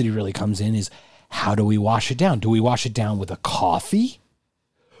diversity really comes in is how do we wash it down? Do we wash it down with a coffee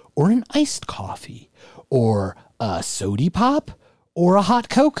or an iced coffee or a soda pop or a hot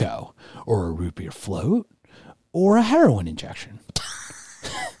cocoa or a root beer float or a heroin injection?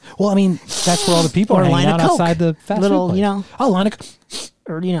 Well, I mean, that's where all the people are hanging out outside the fast food place. Oh, line of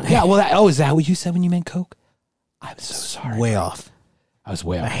or Yeah, well, is that what you said when you meant Coke? I'm so sorry. Way off. I was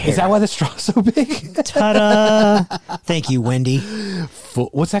way off. Is that why the straw's so big? Ta-da! Thank you, Wendy.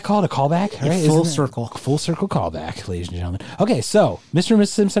 What's that called? A callback? Right? Full circle. Full circle callback, ladies and gentlemen. Okay, so Mr. and Mrs.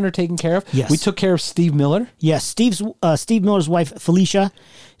 Simpson are taken care of. Yes. We took care of Steve Miller. Yes, Steve Miller's wife, Felicia.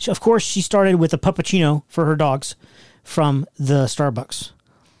 Of course, she started with a puppuccino for her dogs from the Starbucks.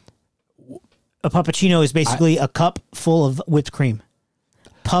 A puppuccino is basically a cup full of whipped cream.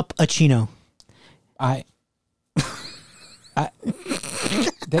 Puppuccino.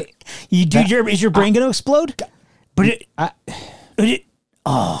 Is your brain going to explode?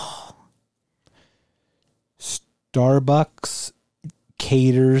 Starbucks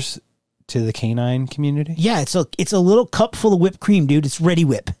caters to the canine community. Yeah, it's a little cup full of whipped cream, dude. It's Ready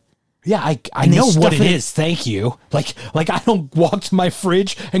Whip. Yeah, I know what it is. Thank you. Like I don't walk to my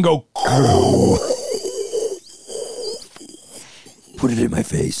fridge and go, put it in my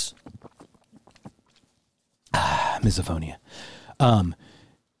face. Misophonia.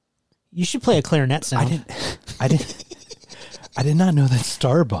 You should play a clarinet sound. I did not know that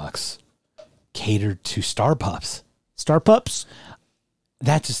Starbucks catered to Starpups. Starpups?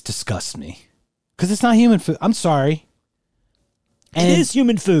 That just disgusts me. Because it's not human food. I'm sorry. And it is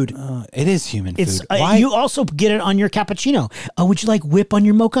human food. It is human food. You also get it on your cappuccino. Would you like whip on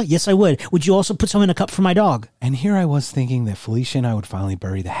your mocha? Yes, I would. Would you also put some in a cup for my dog? And here I was thinking that Felicia and I would finally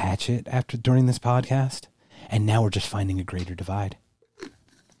bury the hatchet during this podcast. And now we're just finding a greater divide.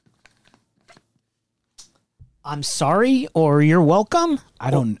 I'm sorry, or you're welcome.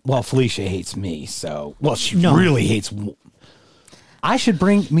 Well, Felicia hates me, so... Well, she really hates... I should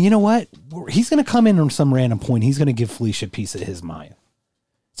bring... You know what? He's going to come in on some random point. He's going to give Felicia a piece of his mind.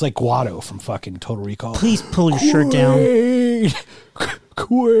 It's like Guado from fucking Total Recall. Please pull your shirt down. Quaid.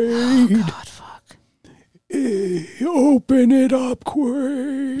 Oh, God, fuck. Open it up,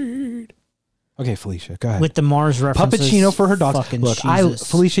 Quaid. Okay, Felicia, go ahead. With the Mars references. Puppuccino for her dogs. Look, Jesus.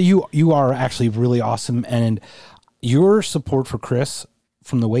 Felicia, you are actually really awesome, and your support for Chris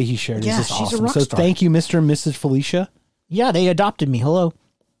from the way he shared Yeah, is just she's a awesome. rock So star. thank you, Mr. and Mrs. Felicia. Yeah, they adopted me. Hello.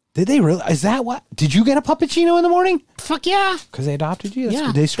 Did they really? Is that what? Did you get a puppuccino in the morning? Fuck yeah. Because they adopted you? That's Yeah.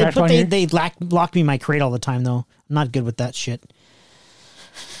 good. They scratched on they, you? they locked me in my crate all the time, though. I'm not good with that shit.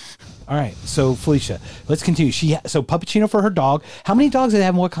 All right. So, Felicia, let's continue. So, puppuccino for her dog. How many dogs do they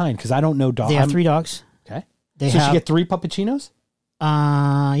have and what kind? Because I don't know dogs. They have 3 dogs. Okay. They so, have, she get 3 puppuccinos?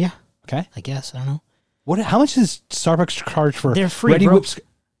 Yeah. Okay. I guess. I don't know. How much does Starbucks charge for They're free, ready bro. whips?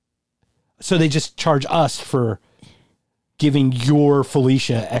 So, they just charge us for giving your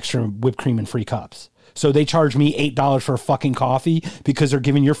Felicia extra whipped cream and free cups. So, they charge me $8 for a fucking coffee because they're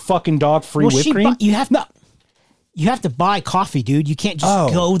giving your fucking dog free whipped cream? You have to buy coffee, dude. You can't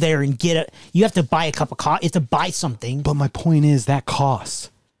just go there and get it. You have to buy a cup of coffee. You have to buy something. But my point is that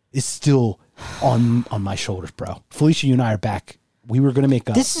cost is still on my shoulders, bro. Felicia, you and I are back. We were going to make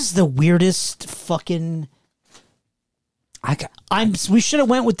up. This is the weirdest fucking... We should have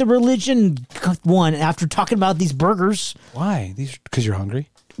went with the religion one after talking about these burgers. Why? Because you're hungry?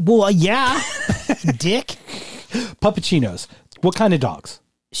 Well, yeah. Dick. Puppuccinos. What kind of dogs?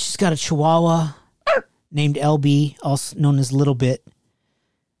 She's got a Chihuahua named LB, also known as Little Bit.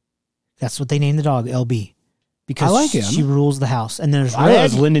 That's what they named the dog, LB. Because I like him. She rules the house. And there's I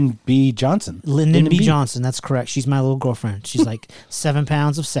was Lyndon B. Johnson. Lyndon B. Johnson, that's correct. She's my little girlfriend. She's like 7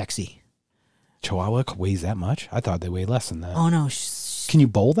 pounds of sexy. Chihuahua weighs that much? I thought they weighed less than that. Oh, no. Can you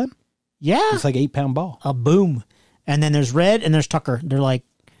bowl them? Yeah. It's like 8-pound ball. A boom. And then there's Red and there's Tucker. They're like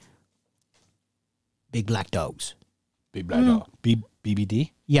big black dogs. Big black dog.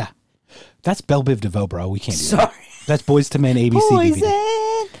 BBD? Yeah. That's Belle Biv DeVoe, bro. We can't do Sorry. that. That's Boys to Men, ABC, Poison.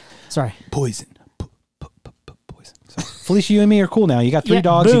 BBD. Sorry. Poison. Poison. Sorry. Felicia, you and me are cool now. You got 3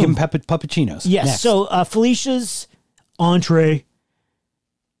 dogs. Boom. You give them puppuccinos. Yes. Next. So Felicia's entree,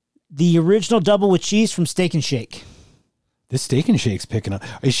 the original double with cheese from Steak and Shake. This Steak and Shake's picking up.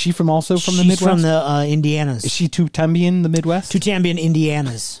 Is she from the She's Midwest? from the Indianas. Is she Tutambian, the Midwest? Tutambian,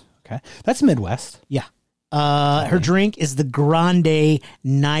 Indianas. Okay. That's Midwest. Yeah. Her drink is the Grande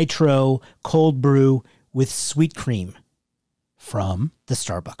Nitro cold brew with sweet cream. From? The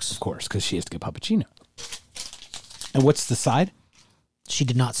Starbucks. Of course, because she has to get puppuccino. And what's the side? She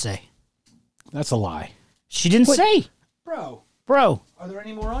did not say. That's a lie. She didn't say. Bro. Are there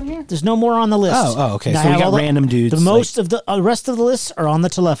any more on here? There's no more on the list. Oh, okay. Now, So I we have got random dudes. The most of the rest of the lists are on the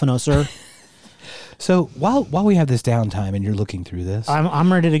telefono, sir. So while we have this downtime and you're looking through this,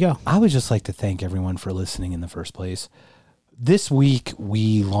 I'm ready to go. I would just like to thank everyone for listening in the first place. This week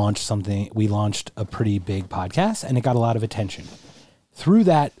we launched a pretty big podcast and it got a lot of attention. Through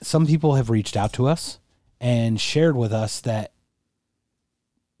that, some people have reached out to us and shared with us that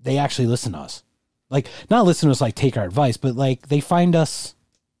they actually listen to us. Like, not listen to us like take our advice, but like they find us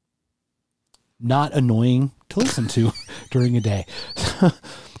not annoying to listen to during a day.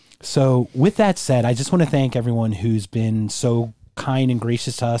 So with that said, I just want to thank everyone who's been so kind and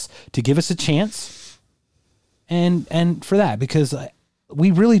gracious to us to give us a chance. And for that, because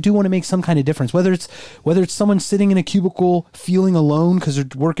we really do want to make some kind of difference, whether it's someone sitting in a cubicle feeling alone because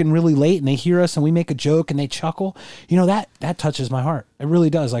they're working really late and they hear us and we make a joke and they chuckle, that touches my heart. It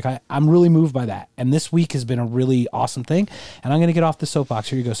really does. Like I'm really moved by that. And this week has been a really awesome thing. And I'm going to get off the soapbox.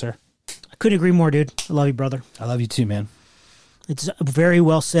 Here you go, sir. I couldn't agree more, dude. I love you, brother. I love you too, man. It's very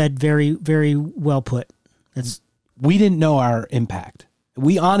well said. Very, very well put. We didn't know our impact.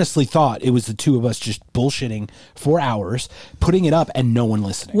 We honestly thought it was the two of us just bullshitting for hours, putting it up, and no one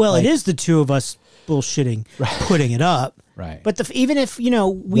listening. Well, it is the two of us bullshitting, putting it up. Right. But even if,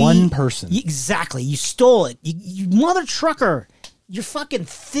 one person. Exactly. You stole it. You mother trucker. You're fucking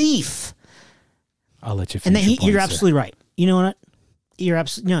thief. I'll let you finish. And then your point, you're sir. absolutely right. You know what? You're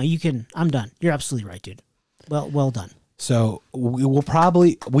absolutely, no, you can, I'm done. You're absolutely right, dude. Well done. So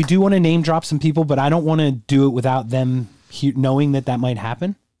we do want to name drop some people, but I don't want to do it without them knowing that might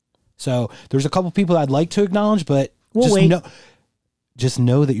happen. So there's a couple people I'd like to acknowledge, but just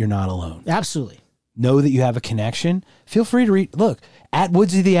know that you're not alone. Absolutely. Know that you have a connection. Feel free to look at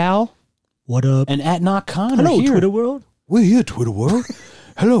Woodsy the Owl. What up? And at Knock Con. Hello, here. Twitter world. We're here, Twitter world.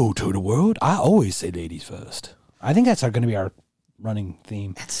 Hello, Twitter world. I always say ladies first. I think that's going to be our running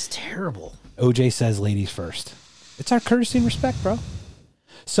theme. That's terrible. OJ says ladies first. It's our courtesy and respect, bro.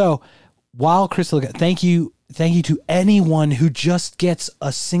 So while Chris, thank you to anyone who just gets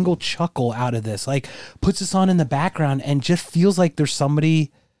a single chuckle out of this, like puts this on in the background and just feels like there's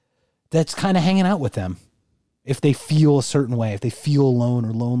somebody that's kind of hanging out with them. If they feel a certain way, if they feel alone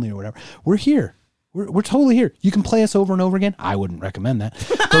or lonely or whatever, we're here. We're totally here. You can play us over and over again. I wouldn't recommend that,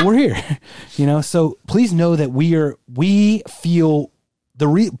 but we're here. So please know that we feel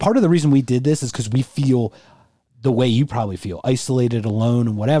part of the reason we did this is because we feel the way you probably feel, isolated, alone,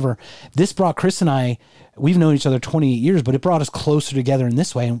 and whatever. This brought Chris and I, we've known each other 28 years, but it brought us closer together in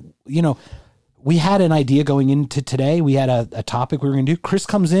this way. And, you know, we had an idea going into today. We had a topic we were going to do. Chris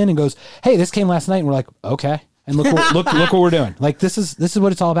comes in and goes, hey, this came last night. And we're like, okay. And look what we're doing. Like, this is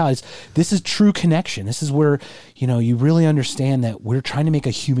what it's all about. This is true connection. This is where, you know, you really understand that we're trying to make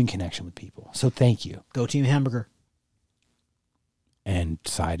a human connection with people. So thank you. Go Team Hamburger. And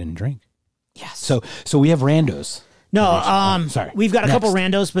side and drink. Yes. So we have randos. No, sorry. We've got a Next. couple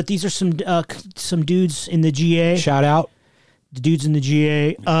randos, but these are some dudes in the GA. Shout out. The dudes in the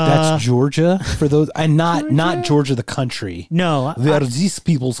GA. That's Georgia for those, and not Georgia the country. No, where these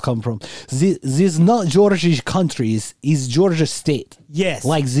peoples come from. This not Georgia country is Georgia State. Yes,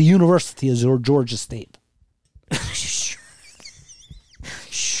 like the university is Georgia State.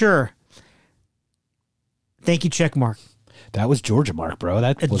 Sure. Thank you, Checkmark. That was Georgia Mark, bro.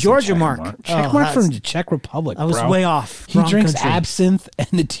 That was Georgia Mark. Check Mark from the Czech Republic. I was bro. way off. He Wrong drinks country. absinthe and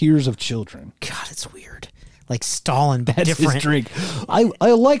the tears of children. God, it's weird. Like Stalin, but That's different. his drink. I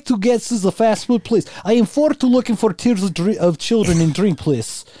like to get this is a fast food place. I am forward to looking for tears of children in drink,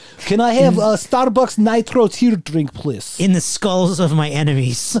 please. Can I have a Starbucks Nitro tear drink, please? In the skulls of my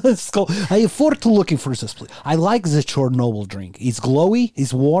enemies. I am forward to looking for this place. I like the Chernobyl drink. It's glowy.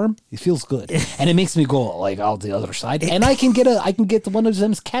 It's warm. It feels good, and it makes me go like out the other side. And I can get one of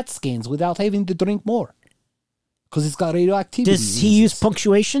them CAT scans without having to drink more, because it's got radioactivity. Does he use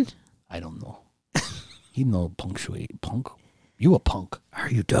punctuation? I don't know. He no punctuate. Punk? You a punk. Are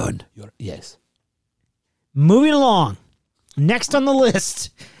you done? Yes. Moving along. Next on the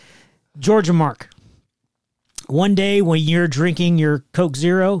list, Georgia Mark. One day when you're drinking your Coke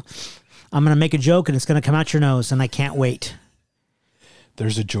Zero, I'm going to make a joke and it's going to come out your nose, and I can't wait.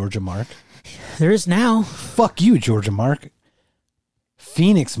 There's a Georgia Mark. There is now. Fuck you, Georgia Mark.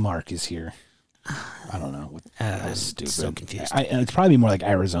 Phoenix Mark is here. I don't know. That was stupid. So confused. It's probably more like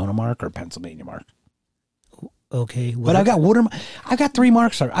Arizona Mark or Pennsylvania Mark. Okay. But I've got water. I've got 3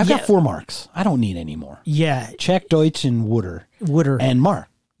 marks. I've got 4 marks. I don't need any more. Yeah. Czech, Deutsch, and Wooder. Wooder. And Mark.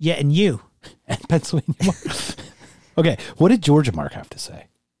 Yeah, and you. And Pennsylvania Mark. Okay, what did Georgia Mark have to say?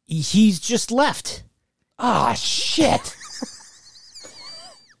 He's just left. Ah, shit.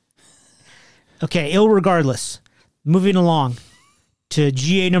 Okay, irregardless. Moving along to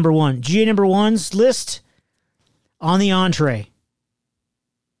GA number 1. GA number 1's list on the entree.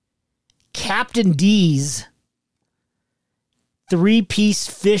 Captain D's 3-piece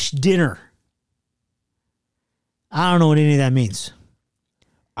fish dinner. I don't know what any of that means.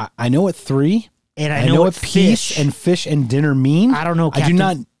 I know what 3. And I know what piece and fish and dinner mean. I don't know. I do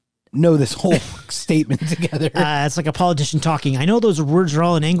not know this whole statement together. It's like a politician talking. I know those words are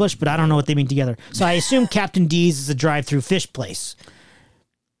all in English, but I don't know what they mean together. So I assume Captain D's is a drive-through fish place.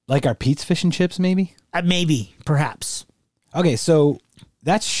 Like our Pete's Fish and Chips, maybe? Maybe, perhaps. Okay, so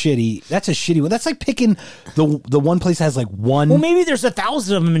that's shitty. That's a shitty one. That's like picking the one place that has like one. Well, maybe there's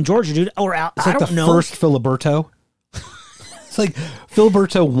 1,000 of them in Georgia, dude. Or out. It's like I don't the know. first Filiberto. It's like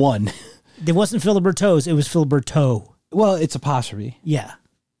Filiberto 1. It wasn't Filiberto's. It was Filiberto. Well, it's apostrophe, Yeah.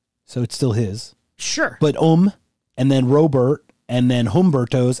 so it's still his. Sure. But and then Robert, and then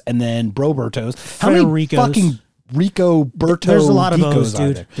Humberto's, and then Broberto's. How many Federico's. fucking Rico Berto? There's a lot of Ricos those, are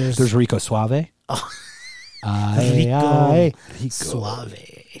dude. there? There's Rico Suave. Oh. Rico Suave.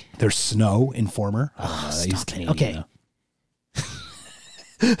 There's Snow Informer. I don't know. He's Stop it. Canadian, Okay. though.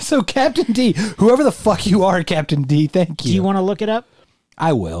 So Captain D, whoever the fuck you are, Captain D, thank you. Do you want to look it up?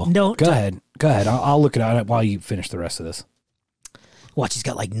 I will. No, Go ahead. I'll look it up while you finish the rest of this. Watch, he's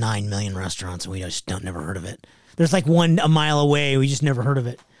got like 9 million restaurants and we just never heard of it. There's like one a mile away. We just never heard of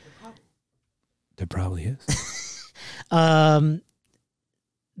it. There probably is.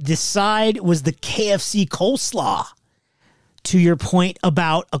 This side was the KFC coleslaw. To your point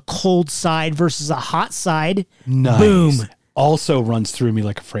about a cold side versus a hot side. Nice. Boom. Also runs through me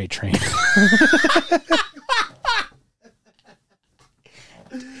like a freight train.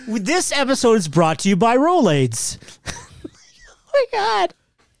 This episode is brought to you by Rolaids. Oh my God.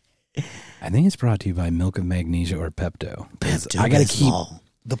 I think it's brought to you by Milk of Magnesia or Pepto. Pepto I gotta keep. Bismol.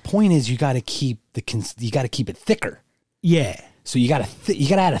 The point is, you got to keep you got to keep it thicker. Yeah. So you got to you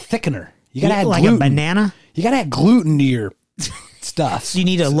got to add a thickener. You got to add like gluten. a banana. You got to add gluten to your stuff. So you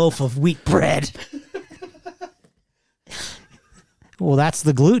need a loaf of wheat bread. Well, that's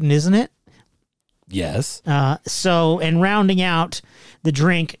the gluten, isn't it? Yes. And rounding out the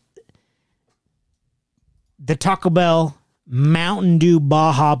drink, the Taco Bell Mountain Dew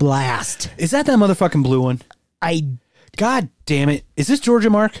Baja Blast. Is that motherfucking blue one? God damn it. Is this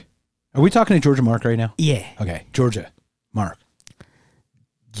Georgia Mark? Are we talking to Georgia Mark right now? Yeah. Okay. Georgia Mark.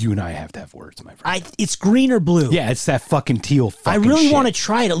 You and I have to have words, my friend. It's green or blue. Yeah, it's that fucking teal fucking I really shit. want to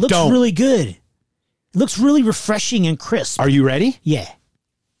try it. It looks really good. It looks really refreshing and crisp. Are you ready? Yeah.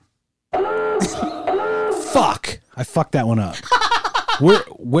 Fuck. I fucked that one up.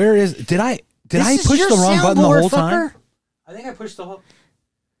 Where is... Did I push the wrong button the whole time? I think I pushed the whole...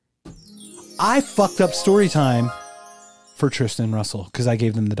 I fucked up story time for Tristan and Russell because I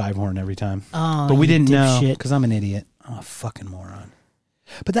gave them the dive horn every time. Oh, but we didn't know shit. because I'm an idiot. I'm a fucking moron.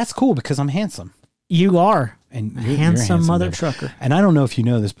 But that's cool because I'm handsome. You are. And you're handsome mother baby. trucker. And I don't know if you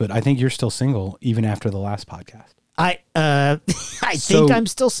know this, but I think you're still single even after the last podcast. I think I'm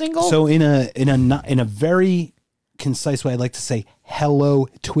still single. So in a very concise way, I'd like to say, hello,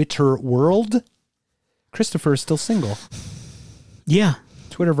 Twitter world. Christopher is still single. Yeah.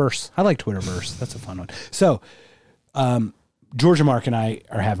 Twitterverse. I like Twitterverse. That's a fun one. So, Georgia Mark and I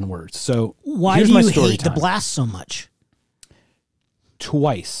are having words. So why here's do my you story hate time. the blast so much?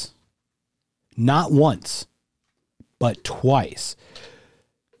 Twice. Not once, but twice.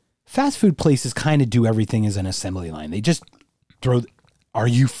 Fast food places kind of do everything as an assembly line. They just throw... Are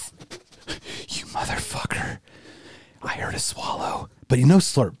you... You motherfucker. I heard a swallow. But no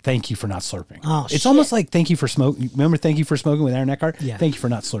slurp. Thank you for not slurping. Oh, it's almost like thank you for smoking. Remember thank you for smoking with Aaron Eckhart? Yeah. Thank you for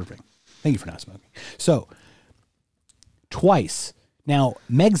not slurping. Thank you for not smoking. So, twice. Now,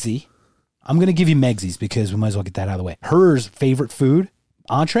 Megsy, I'm going to give you Megsy's because we might as well get that out of the way. Hers favorite food,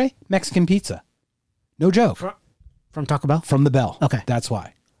 entree, Mexican pizza. No joke. From Taco Bell? From the Bell. Okay. That's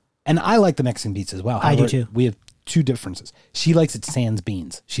why. And I like the Mexican pizza as well. I do However, too. We have two differences. She likes it sans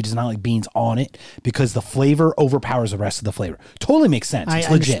beans. She does not like beans on it because the flavor overpowers the rest of the flavor. Totally makes sense. It's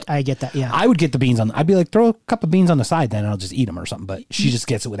legit. I get that, yeah. I would get the beans on. I'd be like, throw a cup of beans on the side then and I'll just eat them or something. But she just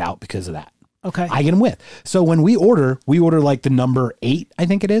gets it without because of that. Okay. I get them with. So when we order like the number 8, I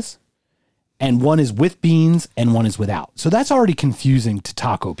think it is. And one is with beans and one is without. So that's already confusing to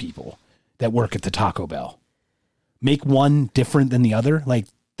taco people that work at the Taco Bell. Make one different than the other. Like,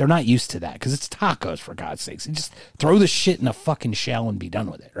 they're not used to that because it's tacos, for God's sakes. You just throw the shit in a fucking shell and be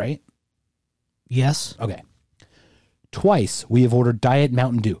done with it, right? Yes. Okay. Twice we have ordered Diet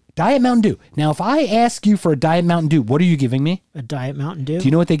Mountain Dew. Diet Mountain Dew. Now, if I ask you for a Diet Mountain Dew, what are you giving me? A Diet Mountain Dew? Do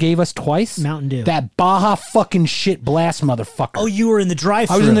you know what they gave us twice? Mountain Dew. That Baja fucking shit blast motherfucker. Oh, you were in the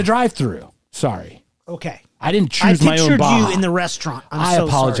drive-thru. I was in the drive-thru. Sorry. Okay. I didn't choose my own pictured Baja. you in the restaurant. I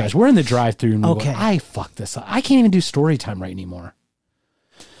apologize. We're in the drive-thru. And Okay. I fucked this up. I can't even do story time right anymore.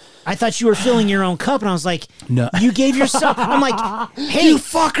 I thought you were filling your own cup, and I was like, No. You gave yourself... I'm like, hey, You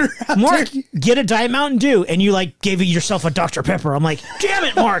fucker. Mark, get a Diet Mountain Dew. And you, like, gave yourself a Dr. Pepper. I'm like, damn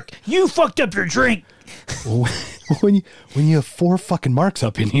it, Mark. You fucked up your drink. when you have 4 fucking Marks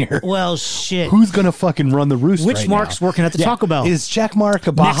up in here. Well, shit. Who's going to fucking run the roost Which right Mark's now? working at the Taco Bell? Is Jack Mark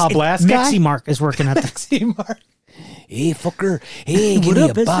a Baja Blast guy? Mexi Mark is working at the... Mexi Mark. Hey, fucker. Hey, give What me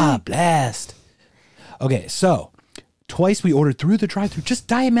up, a Baja Izzy? Blast. Okay, so twice we ordered through the drive-thru just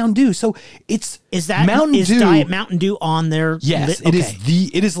Diet Mountain Dew. So it's Mountain Dew. Diet Mountain Dew on their... Yes,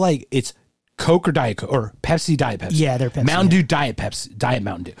 it is like it's Coke or Diet Coke or Pepsi, Diet Pepsi. Yeah, they're Pepsi, Mountain yeah. Dew, Diet Pepsi, Diet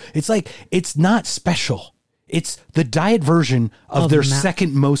Mountain Dew. It's like, it's not special. It's the diet version of their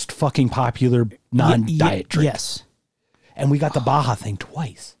second most fucking popular non-diet drink. Yes. And we got the Baja thing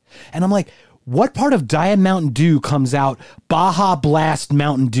twice. And I'm like, what part of Diet Mountain Dew comes out Baja Blast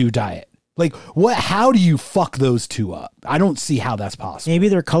Mountain Dew Diet? Like, what? How do you fuck those two up? I don't see how that's possible. Maybe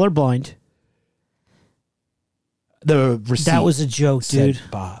they're colorblind. The receipt That was a joke, said dude.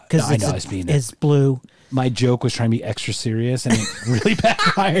 Baja. Because I know I was being it's blue. My joke was trying to be extra serious and it really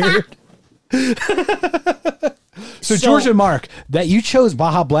backfired. So George and Mark, that you chose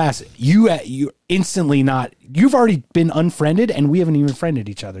Baja Blast, you instantly not. You've already been unfriended, and we haven't even friended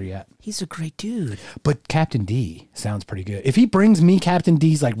each other yet. He's a great dude. But Captain D sounds pretty good. If he brings me Captain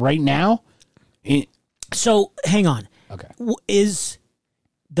D's like right now, So hang on. okay. Is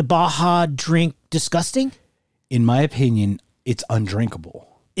the Baja drink disgusting? In my opinion, it's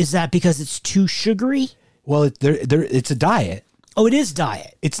undrinkable. Is that because it's too sugary? Well, it's a diet. Oh, it is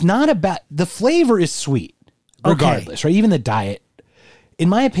diet. It's not about the flavor is sweet, regardless, right? Even the diet. In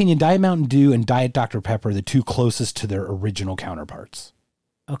my opinion, Diet Mountain Dew and Diet Dr. Pepper are the two closest to their original counterparts.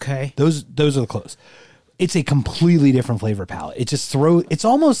 Okay. Those are the close. It's a completely different flavor palette. It just it's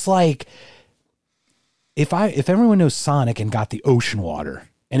almost like if everyone knows Sonic and got the ocean water,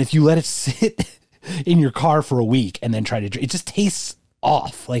 and if you let it sit in your car for a week and then try to drink, it just tastes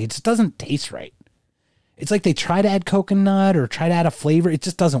off. Like it just doesn't taste right. It's like they try to add coconut or try to add a flavor. It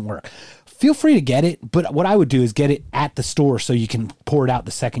just doesn't work. Feel free to get it, but what I would do is get it at the store so you can pour it out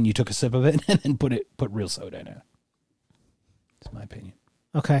the second you took a sip of it and then put real soda in it. That's my opinion.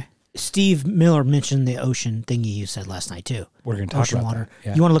 Okay. Steve Miller mentioned the ocean thingy you said last night too. We're going to talk ocean about water. that.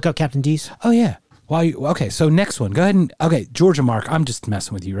 Yeah. You want to look up Captain D's? Oh, yeah. Okay, so next one. Go ahead and... Okay, Georgia Mark. I'm just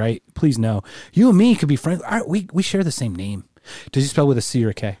messing with you, right? Please know. You and me could be friends. All right, we share the same name. Does he spell with a C or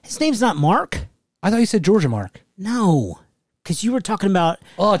a K? His name's not Mark. I thought you said Georgia Mark. No, because you were talking about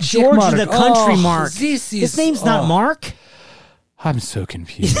Chick Georgia Mark. the country Oh, Mark. His name's not Mark. I'm so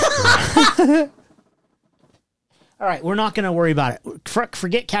confused. All right, we're not going to worry about it.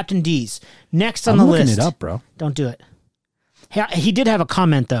 Forget Captain D's. Next on I'm the looking list. it up, bro. Don't do it. He did have a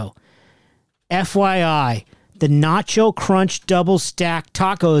comment, though. FYI, the Nacho Crunch double stack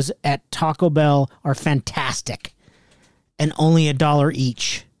tacos at Taco Bell are fantastic and only $1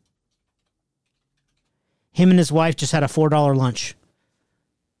 each. Him and his wife just had a $4 lunch.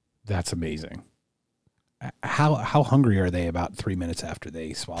 That's amazing. How hungry are they about 3 minutes after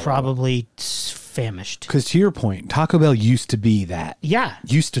they swallow? Probably famished. Because to your point, Taco Bell used to be that. Yeah.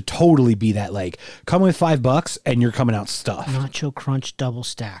 Used to totally be that, like, come with $5 and you're coming out stuffed. Nacho Crunch double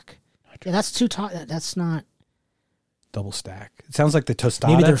stack. Yeah, that's too that's not... Double stack. It sounds like the tostada.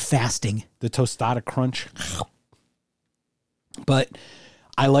 Maybe they're fasting. The tostada crunch. But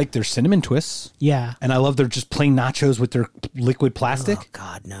I like their cinnamon twists. Yeah. And I love their just plain nachos with their liquid plastic. Oh,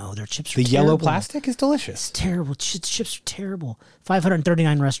 God, no. Their chips are The terrible. yellow plastic is delicious. It's terrible. Chips are terrible.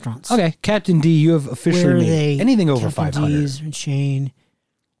 539 restaurants. Okay, Captain D, you have officially Where are made they? anything over Captain 500. D's and Shane.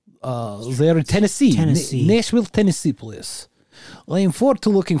 They're in Tennessee. Tennessee. Nashville, Tennessee, please. I am forward to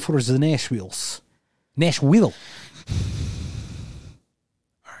looking for the Nashville.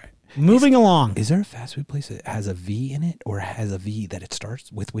 Moving along. Is there a fast food place that has a V in it or has a V that it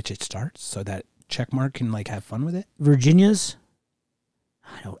starts with which it starts so that checkmark can like have fun with it? Virginia's?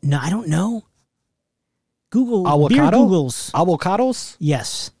 I don't know. Google. Avocado? Beer Googles. Avocados?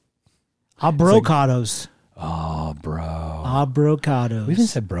 Yes. Abrocados. Oh, bro. Abrocados. We haven't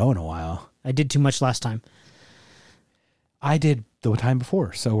said bro in a while. I did too much last time. I did the time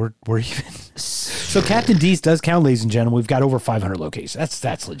before, so we're even. So Captain D's does count, ladies and gentlemen. We've got over 500 locations.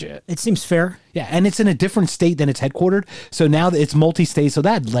 That's legit. It seems fair. Yeah, and it's in a different state than it's headquartered. So now that it's multi-state, so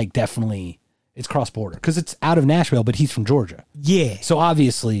that like definitely it's cross-border because it's out of Nashville, but he's from Georgia. Yeah. So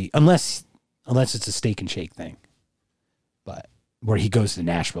obviously, unless it's a steak and shake thing, but where he goes to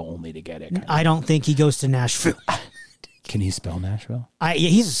Nashville only to get it. I don't think he goes to Nashville. Can he spell Nashville? Yeah,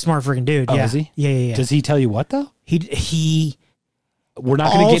 he's a smart freaking dude. Oh, yeah. is he? Yeah. Does he tell you what though? He We're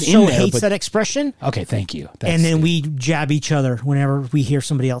not going to get in also there. hates But, that expression. okay, thank you. And then we jab each other whenever we hear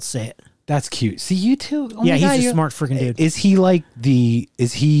somebody else say it. That's cute. See, you too. Oh Yeah, my God, he's a smart freaking dude. Is he like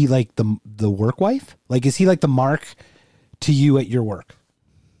the work wife? Like, is he like the Mark to you at your work?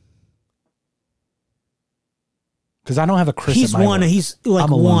 Because I don't have a Chris. He's at my one. work. He's like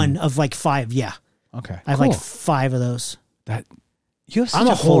I'm alone. one of like 5. Yeah, Okay, I have cool. like 5 of those. That you have such I'm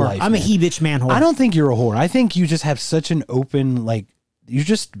a full whore. life, I'm a man. he bitch man whore. I don't think you're a whore. I think you just have such an open, like, you're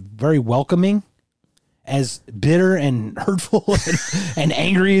just very welcoming, as bitter and hurtful and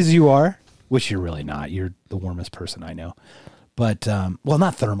angry as you are, which you're really not. You're the warmest person I know. But, well,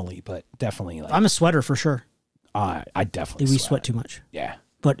 not thermally, but definitely. Like, I'm a sweater for sure. I definitely We sweat too much. Yeah.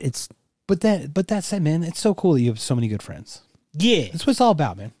 But it's But that said, man, it's so cool that you have so many good friends. yeah. That's what it's all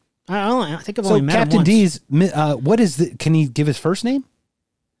about, man. I think I've So only met him Captain once. D's, what is the, can he give his first name?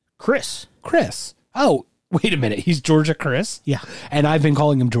 Chris. Chris. Oh, wait a minute. He's Georgia Chris? Yeah. And I've been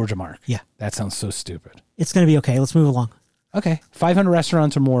calling him Georgia Mark. Yeah. That sounds so stupid. It's gonna be okay. Let's move along. Okay. 500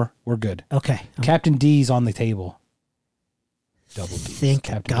 restaurants or more. We're good. Okay. Captain D's on the table. Double D's. Thank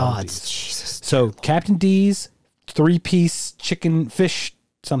Captain Double God. D's. Jesus. So Captain D's, 3-piece chicken fish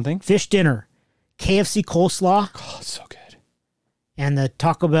something. Fish dinner, KFC coleslaw, Oh, it's so good. and the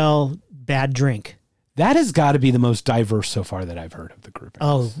Taco Bell bad drink. That has got to be the most diverse so far that I've heard of the group.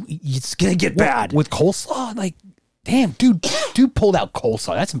 Oh, it's gonna get bad. With coleslaw? Like, damn, dude pulled out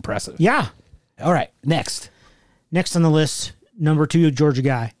coleslaw. That's impressive. Yeah. All right, next. Next on the list, number 2, Georgia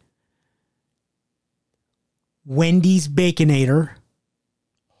guy. Wendy's Baconator,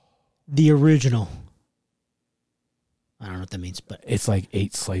 the original. I don't know what that means, but It's like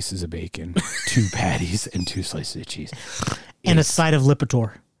 8 slices of bacon, 2 patties, and 2 slices of cheese. and a side of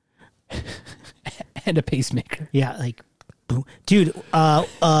Lipitor. And a pacemaker. Yeah, like, boom. Dude, is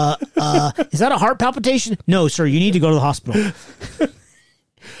that a heart palpitation? No, sir, you need to go to the hospital.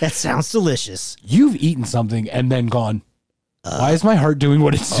 That sounds delicious. You've eaten something and then gone, why is my heart doing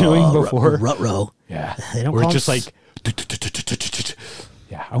what it's doing before? Rut-row. Yeah. They don't Or call it's just us- like,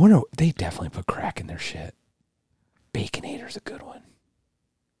 yeah, I wonder, they definitely put crack in their shit. Baconator's a good one.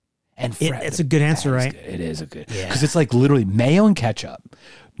 And it's a good answer, right? Good. It is a good, Yeah. because it's like literally mayo and ketchup.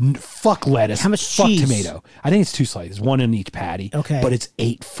 Fuck lettuce. How much fuck cheese? tomato. I think it's 2 slices, 1 in each patty. Okay. But it's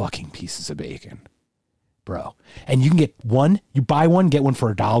 8 fucking pieces of bacon, bro. And you can get one. You buy one, get one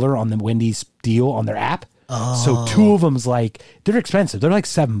for $1 on the Wendy's deal on their app. Oh. So 2 of them's like, they're expensive. They're like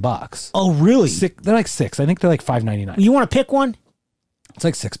 $7. Oh, really? They're like 6. I think they're like $5.99. You want to pick one? It's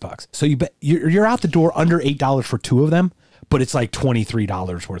like $6. So you bet you're out the door under $8 for 2 of them, but it's like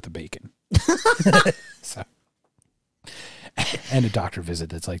 $23 worth of bacon. So, and a doctor visit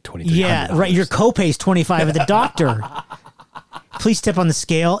that's like $2,300. Yeah, right. Your copay's $25 at the doctor. Please step on the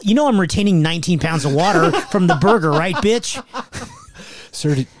scale. You know I'm retaining 19 pounds of water from the burger, right, bitch?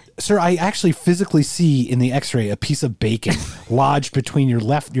 Sir, I actually physically see in the X-ray a piece of bacon lodged between your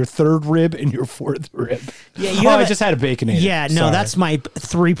 3rd rib and your 4th rib. Yeah, I just had a Baconator. Yeah, no, Sorry. that's my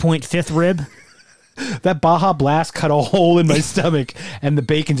 3.5 rib. That Baja Blast cut a hole in my stomach, and the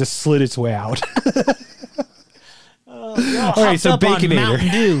bacon just slid its way out. All right, so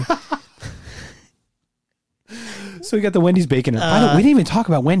Baconator. So we got the Wendy's Baconator. By the way, we didn't even talk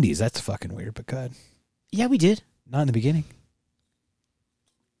about Wendy's. That's fucking weird, but good. Yeah, we did. Not in the beginning.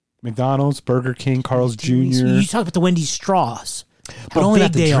 McDonald's, Burger King, Carl's Jr. You talked about the Wendy's straws. But only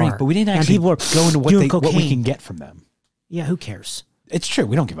about the drink, but we didn't actually go into what we can get from them. Yeah, who cares? It's true.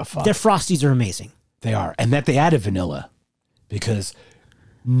 We don't give a fuck. Their Frosties are amazing. They are. And that they added vanilla, because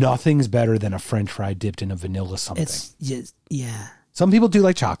nothing's better than a French fry dipped in a vanilla something. It's just, yeah. Some people do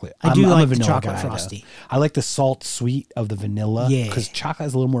like chocolate. I'm a like the vanilla chocolate guy, Frosty. though. I like the salt sweet of the vanilla. Yeah. Because chocolate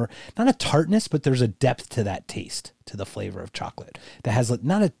has a little more, not a tartness, but there's a depth to that taste, to the flavor of chocolate. That has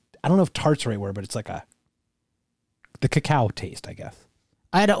not a, I don't know if tart's the right word, but it's like the cacao taste, I guess.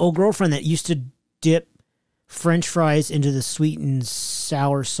 I had an old girlfriend that used to dip French fries into the sweet and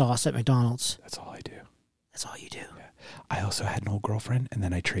sour sauce at McDonald's. That's all I do. That's all you do. Yeah. I also had an old girlfriend, and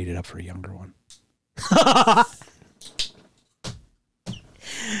then I traded up for a younger one.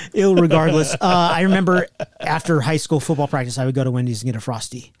 Regardless, I remember after high school football practice, I would go to Wendy's and get a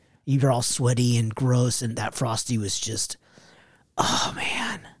Frosty. You're all sweaty and gross, and that Frosty was just, oh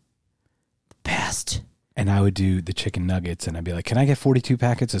man, best. And I would do the chicken nuggets, and I'd be like, "Can I get 42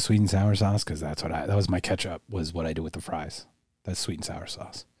 packets of sweet and sour sauce?" Because that was my ketchup. Was what I do with the fries. That's sweet and sour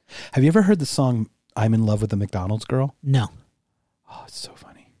sauce. Have you ever heard the song "I'm in Love with a McDonald's Girl"? No. Oh, it's so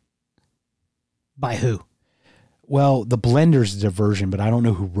funny. By who? Well, the Blenders did a version, but I don't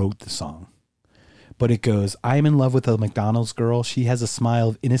know who wrote the song. But it goes, "I'm in love with a McDonald's girl. She has a smile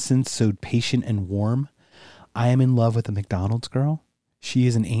of innocence, so patient and warm. I am in love with a McDonald's girl. She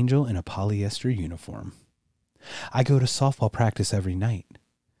is an angel in a polyester uniform. I go to softball practice every night,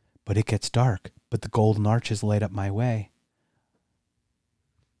 but it gets dark, but the golden arches light up my way.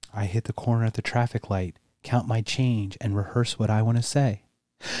 I hit the corner at the traffic light, count my change, and rehearse what I want to say.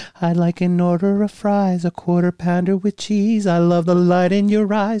 I'd like an order of fries, a quarter pounder with cheese. I love the light in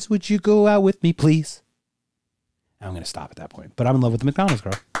your eyes. Would you go out with me, please?" I'm going to stop at that point, but I'm in love with the McDonald's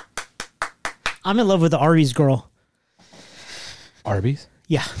girl. I'm in love with the Arby's girl. Arby's?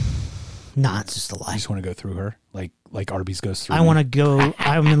 Yeah. Nah, it's just a lie. You just want to go through her? Like Arby's goes through I want to go.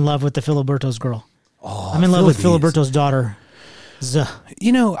 I'm in love with the Filiberto's girl. Oh, I'm in love with Filiberto's daughter.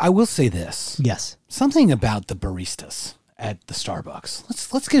 You know, I will say this. Yes. Something about the baristas at the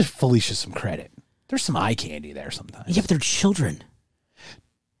Starbucks. Let's give Felicia some credit. There's some eye candy there sometimes. Yeah, but they're children.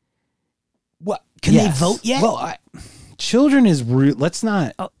 What? Can they vote yet? Well, children is let's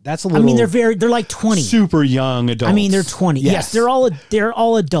not. That's a little. I mean, they're like 20. Super young adults. I mean, they're 20. Yes, they're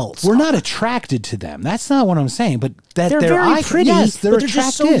all adults. We're not attracted to them. That's not what I'm saying. But that they're very pretty. Yes, they're but they're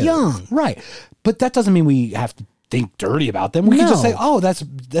attractive. just so young. Right. But that doesn't mean we have to think dirty about them. We can just say, "Oh, that's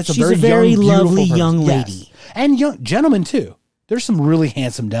She's a very young, lovely beautiful young person." lady." Yes. And young gentlemen too. There's some really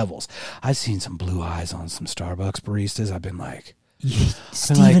handsome devils. I've seen some blue eyes on some Starbucks baristas. I've been like,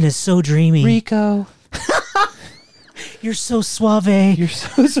 Steven is so dreamy. Rico, you're so suave. you're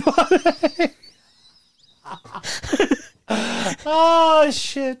so suave. Oh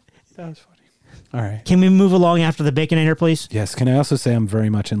shit, that was funny. All right. Can we move along after the Baconator, please? Yes. Can I also say I'm very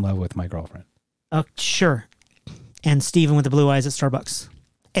much in love with my girlfriend? Sure. And Steven with the blue eyes at Starbucks.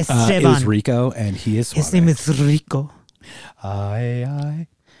 It Esteban. was Rico, and he is suave. His name is Rico. Aye.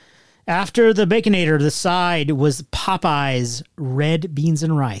 After the Baconator, the side was Popeye's red beans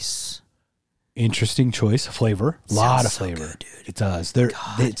and rice. Interesting choice. Flavor. A lot of flavor. Good, dude. It does.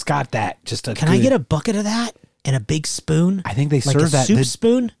 It's got that. Just a Can I get a bucket of that and a big spoon? I think they like serve a that. soup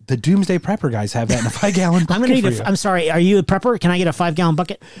spoon? The Doomsday Prepper guys have that in a 5-gallon bucket. I'm gonna need for you. I'm sorry. Are you a prepper? Can I get a 5-gallon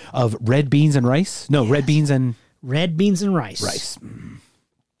bucket of red beans and rice? No, red beans and rice.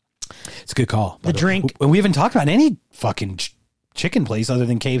 It's a good call. The drink. We haven't talked about any fucking chicken place other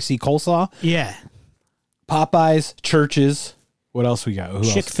than KFC coleslaw. Yeah. Popeyes, Churches. What else we got? Who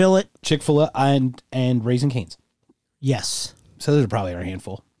else? Chick-fil-A. Chick-fil-A and Raising Cane's. Yes. So those are probably our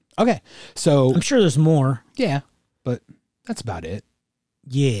handful. Okay. So I'm sure there's more. yeah, but that's about it.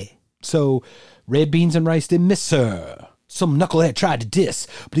 Yeah. So red beans and rice didn't miss her. Some knucklehead tried to diss,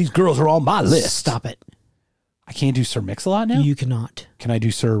 but these girls are on my list. Stop it. I can't do Sir Mix a lot now? You cannot. Can I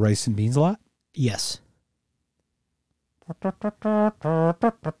do Sir Rice and Beans a lot? Yes.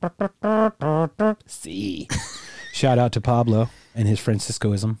 See. Shout out to Pablo and his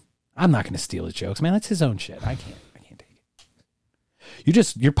Franciscoism. I'm not going to steal his jokes, man. That's his own shit. I can't take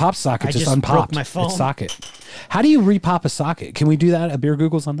it. Your pop socket just unpopped. Broke my phone. Its socket. How do you repop a socket? Can we do that? A beer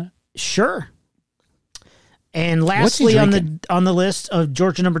Googles on that? Sure. And lastly on the list of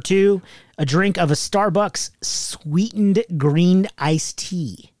Georgia number 2, a drink of a Starbucks sweetened green iced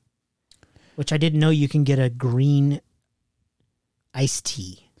tea, which I didn't know you can get a green iced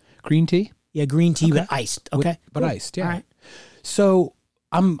tea. Green tea? Yeah, green tea but iced. Okay. But iced, yeah. All right. So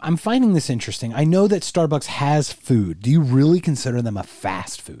I'm finding this interesting. I know that Starbucks has food. Do you really consider them a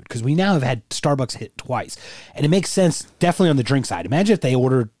fast food? Because we now have had Starbucks hit twice. And it makes sense definitely on the drink side. Imagine if they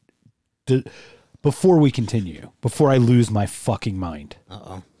ordered... Before we continue, before I lose my fucking mind,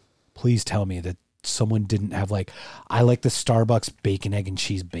 please tell me that someone didn't have I like the Starbucks bacon, egg, and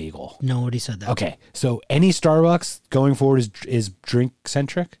cheese bagel. Nobody said that. Okay, so any Starbucks going forward is drink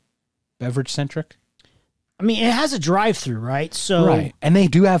centric, beverage centric. I mean, it has a drive-through, right? So right, and they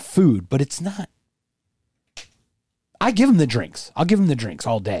do have food, but it's not. I give them the drinks. I'll give them the drinks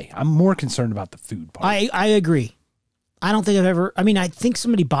all day. I'm more concerned about the food part. I agree. I don't think I've ever. I mean, I think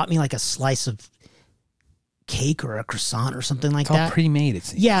somebody bought me a slice of cake or a croissant or something like it's all that. pre-made, it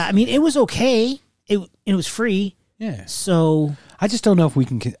seems. Yeah, I mean, it was okay. It was free. Yeah. So I just don't know if we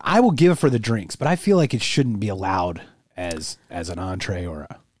can. I will give for the drinks, but I feel like it shouldn't be allowed as an entree or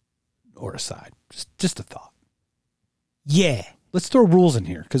a side. Just a thought. Yeah. Let's throw rules in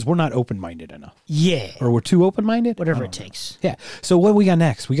here because we're not open-minded enough. Yeah. Or we're too open-minded. Whatever it takes. Yeah. So what we got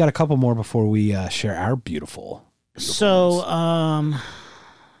next? We got a couple more before we share our beautiful. So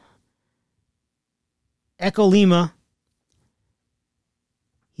Echo Lima.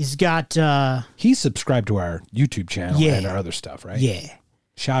 He's got he's subscribed to our YouTube channel and our other stuff, right? Yeah.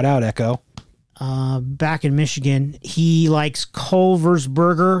 Shout out, Echo. Back in Michigan. He likes Culver's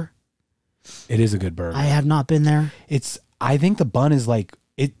Burger. It is a good burger. I have not been there. I think the bun is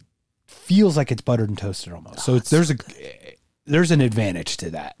it feels like it's buttered and toasted almost. So there's an advantage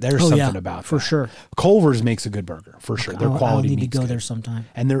to that. There's something about for that. sure. Culver's makes a good burger for sure. Their quality I'll need meat's to go good. there sometime.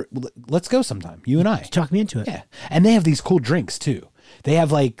 And let's go sometime. You and I. Talk me into it. Yeah. And they have these cool drinks too. They have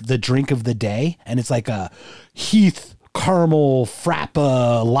the drink of the day, and it's like a Heath caramel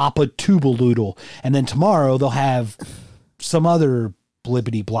frappa lapa tubaldoodle. And then tomorrow they'll have some other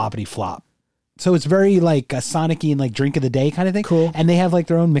blippity bloppity flop. So it's very a Sonic-y and drink of the day kind of thing. Cool. And they have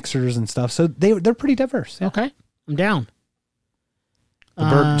their own mixers and stuff. So they're pretty diverse. Yeah. Okay. I'm down.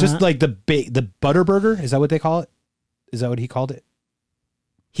 Just the butter burger. Is that what they call it? Is that what he called it?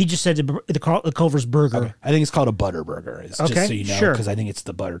 He just said the Culver's Burger. Okay. I think it's called a butter burger. It's just so you know, sure. because I think it's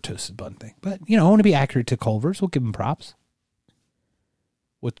the butter toasted bun thing. But I want to be accurate to Culver's. We'll give him props.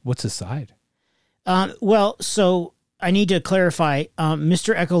 What's his side? Well, so I need to clarify.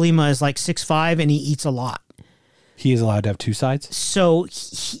 Mr. Echo Lima is 6'5" and he eats a lot. He is allowed to have two sides? So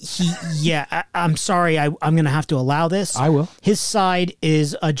I'm sorry. I'm going to have to allow this. I will. His side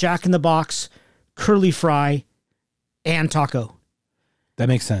is a Jack in the Box, curly fry, and taco. That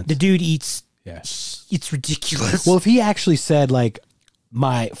makes sense. The dude eats. Yeah. It's ridiculous. Well, if he actually said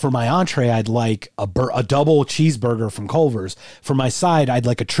for my entree, I'd like a double cheeseburger from Culver's. For my side, I'd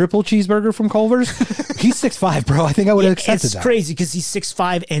like a triple cheeseburger from Culver's. He's 6'5", bro. I think I would have accepted that. It's crazy because he's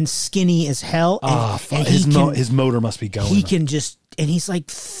 6'5" and skinny as hell. And his motor must be going. He can just, and he's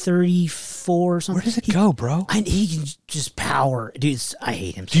 34 or something. Where does it go, bro? He can just power. Dude, I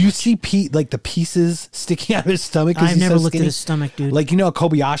hate him so Do you much. see the pieces sticking out of his stomach? I've never looked at his stomach, dude.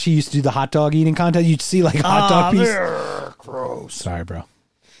 Kobayashi used to do the hot dog eating contest? You'd see hot dog piece. Gross. Sorry, bro.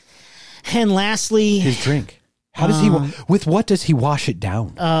 And lastly, his drink. How does he? With what does he wash it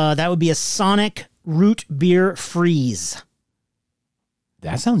down? That would be a Sonic root beer freeze.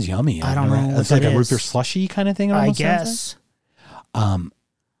 That sounds yummy. I don't know. It's like a root beer slushy kind of thing. I guess.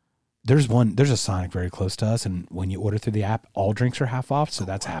 There's a Sonic very close to us, and when you order through the app, all drinks are half off. So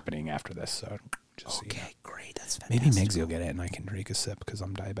that's happening after this. So just okay, great. That's fantastic. Maybe Megsy will get it, and I can drink a sip because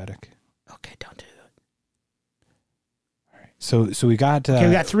I'm diabetic. Okay, don't do it. So we got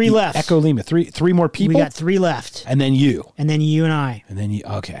we got 3 left. Echo Lima, three more people. We got 3 left, and then you, and I, and then you.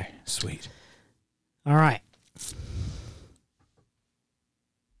 Okay, sweet. All right.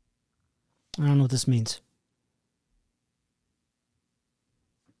 I don't know what this means.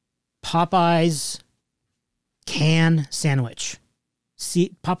 Popeyes can sandwich.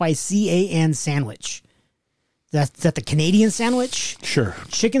 Popeyes CAN sandwich. That's that the Canadian sandwich? Sure.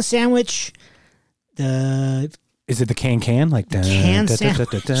 Chicken sandwich. Is it the can? Like can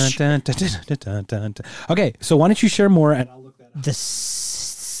sandwich. Okay, so why don't you share more and I'll look that up.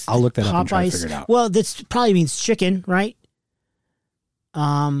 I'll look that up and try to figure it out. Well, this probably means chicken, right?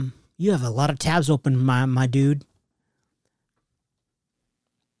 You have a lot of tabs open, my dude.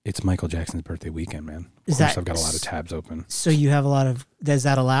 It's Michael Jackson's birthday weekend, man. Of course, I've got a lot of tabs open. So you have a lot of. Is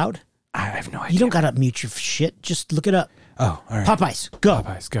that allowed? I have no idea. You don't gotta mute your shit. Just look it up. Oh, all right. Popeyes, go.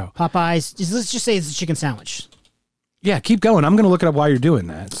 Popeyes, go. Popeyes. Let's just say it's a chicken sandwich. Yeah, keep going. I'm going to look it up while you're doing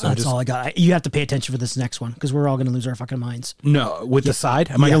that. So that's all I got. You have to pay attention for this next one because we're all going to lose our fucking minds. No, with the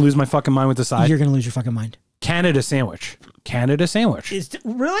side? Am I going to lose my fucking mind with the side? You're going to lose your fucking mind. Canada sandwich. Canada sandwich.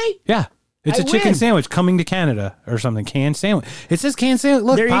 Really? Yeah. It's a chicken sandwich coming to Canada or something. Canned sandwich. It says canned sandwich.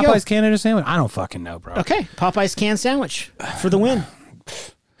 Look, Popeye's Canada sandwich. I don't fucking know, bro. Okay. Popeyes canned sandwich for the win.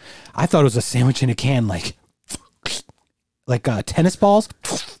 I thought it was a sandwich in a can like tennis balls.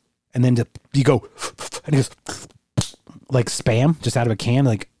 And then you go, and it goes like Spam just out of a can,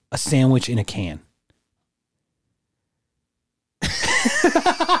 like a sandwich in a can.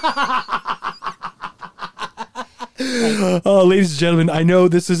 Oh, ladies and gentlemen, I know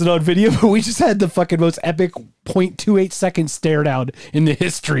this isn't on video, but we just had the fucking most epic 0.28 second stare down in the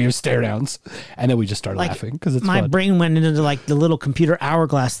history of stare downs. And then we just started laughing because it's my fun. brain went into like the little computer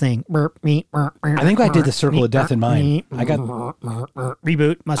hourglass thing. I think I did the circle of death in mine. I got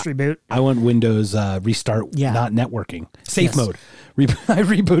reboot, must reboot. I went Windows restart, not networking. Safe mode. I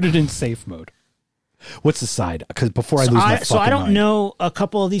rebooted in safe mode. What's the side? Because before I lose my fucking I don't mind. know a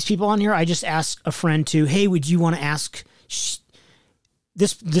couple of these people on here. I just asked a friend hey, would you want to ask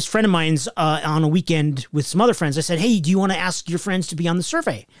this friend of mine's on a weekend with some other friends? I said, hey, do you want to ask your friends to be on the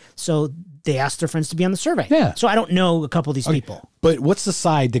survey? So they asked their friends to be on the survey. Yeah. So I don't know a couple of these people. But what's the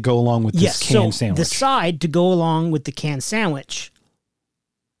side to go along with this canned sandwich? The side to go along with the canned sandwich.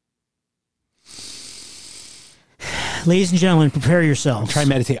 Ladies and gentlemen, prepare yourselves. Try and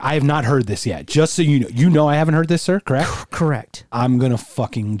meditate. I have not heard this yet. Just so you know. You know I haven't heard this, sir, correct? Correct. I'm going to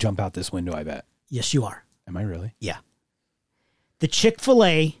fucking jump out this window, I bet. Yes, you are. Am I really? Yeah. The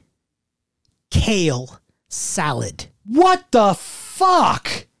Chick-fil-A kale salad. What the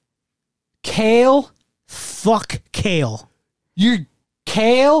fuck? Kale? Fuck kale. You're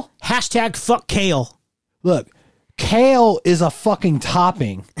kale? Hashtag fuck kale. Look, kale is a fucking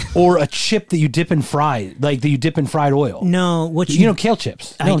topping or a chip that you dip in fried oil. No, you know kale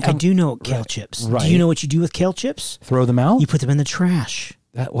chips. I do know kale chips. Right. Do you know what you do with kale chips? Throw them out? You put them in the trash.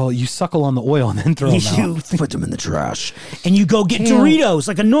 You suckle on the oil and then throw them out. You put them in the trash. And you go get Doritos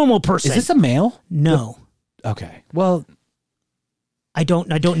like a normal person. Is this a male? No. Okay. Well, I don't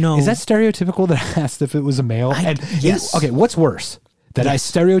know. Is that stereotypical that I asked if it was a male? Yes. Okay, what's worse? That I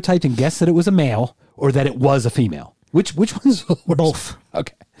stereotyped and guessed that it was a male or that it was a female? Which one's worse? Both.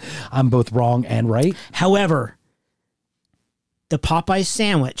 Okay. I'm both wrong and right. However, the Popeye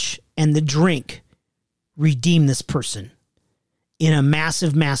sandwich and the drink redeem this person in a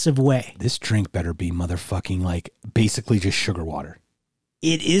massive, massive way. This drink better be motherfucking like basically just sugar water.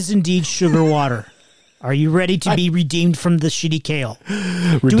 It is indeed sugar water. Are you ready to be redeemed from the shitty kale?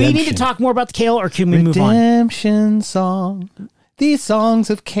 Redemption. Do we need to talk more about the kale or can we move on? Redemption song. These songs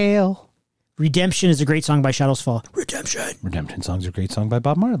of kale. Redemption is a great song by Shadows Fall. Redemption songs are a great song by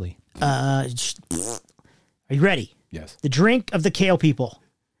Bob Marley. Are you ready? Yes. The drink of the kale people.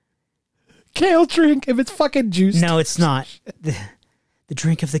 Kale drink if it's fucking juiced. No, it's not. The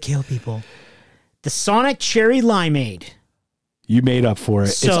drink of the kale people. The Sonic Cherry Limeade. You made up for it.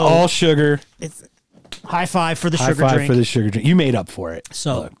 So, it's all sugar. It's high five for the sugar drink. High five for the sugar drink. You made up for it.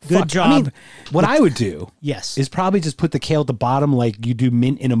 So good job. I mean, what I would do is probably just put the kale at the bottom like you do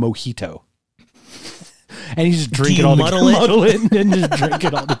mint in a mojito. And you just drink it all together. Muddle it and just drink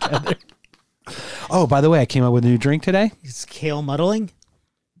it all together. Oh, by the way, I came up with a new drink today. It's kale muddling?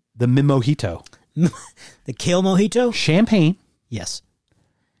 The mojito. The kale mojito? Champagne. Yes.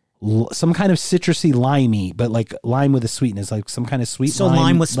 Some kind of citrusy limey, but like lime with a sweetness, like some kind of sweet lime. So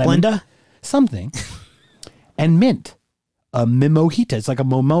lime with Splenda? Lemon, something. And mint. A mimojito. It's like a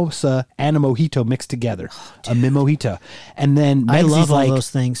mimosa and a mojito mixed together. Oh, a mimojito. And then I love all those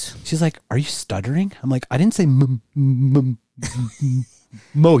things. She's like, are you stuttering? I'm like, I didn't say mojito.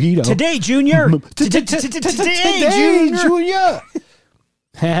 Today, Junior. Today, Junior.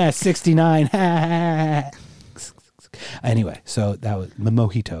 69. Anyway, so that was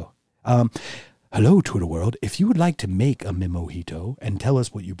mojito. Hello, Twitter world. If you would like to make a mimojito and tell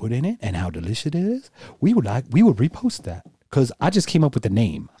us what you put in it and how delicious it is, we would repost that. Because I just came up with the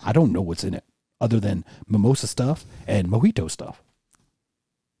name. I don't know what's in it other than mimosa stuff and mojito stuff.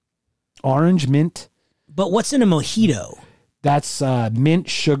 Orange, mint. But what's in a mojito? That's mint,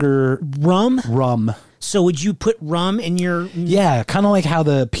 sugar, rum. So would you put rum in your? Yeah, kind of like how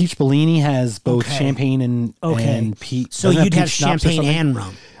the peach Bellini has both champagne and peach. So you'd have champagne and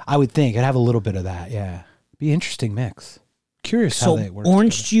rum. I would think I'd have a little bit of that. Yeah, be an interesting mix. Curious how they work.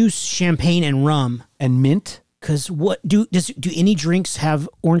 Orange together. Juice, champagne, and rum and mint. Because what do any drinks have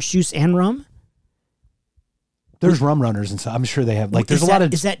orange juice and rum? There's rum runners and stuff. I'm sure they have. Like, there's a lot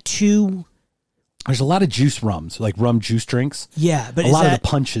of. Is that too? There's a lot of juice rums, like rum juice drinks. Yeah, but a lot of the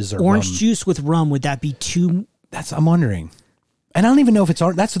punches are orange rum. Juice with rum. Would that be too? I'm wondering. And I don't even know if it's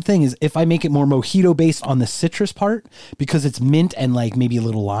that's the thing is if I make it more mojito based on the citrus part because it's mint and like maybe a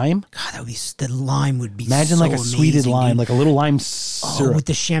little lime. God, that would be the lime would be. Imagine so like a sweeted amazing, lime, dude. like a little lime syrup with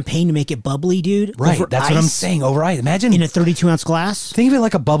the champagne to make it bubbly, dude. Right, over that's ice, what I'm saying. Over ice. Imagine in a 32-ounce glass. Think of it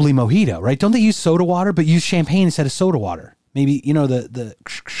like a bubbly mojito, right? Don't they use soda water, but use champagne instead of soda water? Maybe the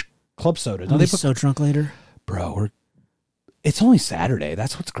club soda. Don't I'll they be so drunk later, bro? It's only Saturday.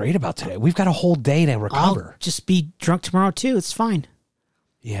 That's what's great about today. We've got a whole day to recover. I'll just be drunk tomorrow too. It's fine.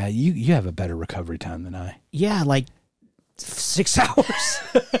 Yeah, you have a better recovery time than I. Yeah, like 6 hours.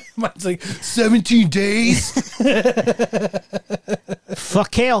 Mine's like 17 days. Fuck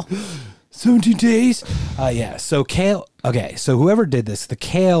Kale. 17 days. Yeah. So Kale. Okay. So whoever did this, the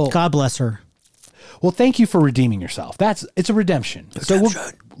Kale. God bless her. Well, thank you for redeeming yourself. It's a redemption. So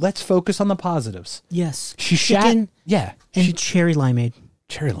let's focus on the positives. Yes. She chicken. Yeah. And cherry limeade.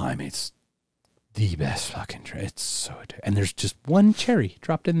 Cherry limeade's the best fucking cherry. It's so and there's just one cherry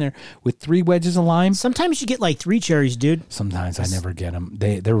dropped in there with 3 wedges of lime. Sometimes you get like 3 cherries, dude. Sometimes I never get them.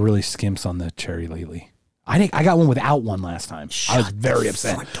 They're really skimps on the cherry lately. I got one without one last time. I was very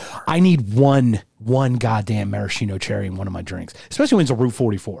upset. I need one goddamn maraschino cherry in one of my drinks, especially when it's a Route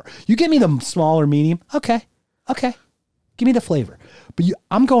 44. You give me the small or medium, okay. Give me the flavor. But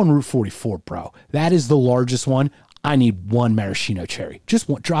I'm going Route 44, bro. That is the largest one. I need one maraschino cherry. Just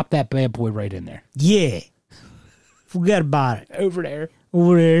drop that bad boy right in there. Yeah. Forget about it. Over there.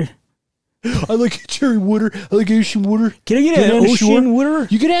 I like cherry water. I like ocean water. Can I get an ocean water?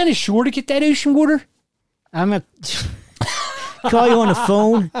 You get down to shore to get that ocean water? I'm a call you on the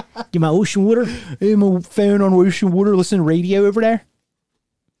phone. Get my ocean water. I'm a phone on ocean water. Listen to radio over there.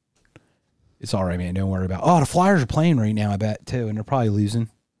 It's all right, man. Don't worry about. Oh, the Flyers are playing right now. I bet too, and they're probably losing.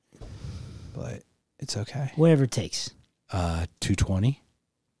 But it's okay. Whatever it takes. 220.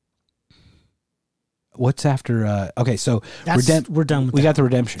 What's after? Okay, so we're done with we that. got the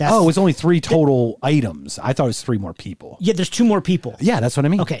redemption. It was only 3 total items. I thought it was 3 more people. Yeah, there's 2 more people. Yeah, that's what I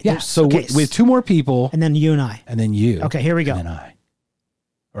mean. Okay. Yeah. So with 2 more people, and then you and I, and then you. Okay, here we go. And then I,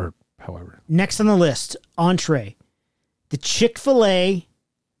 or however. Next on the list, entree, the Chick-fil-A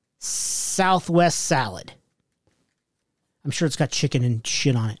Southwest salad. I'm sure it's got chicken and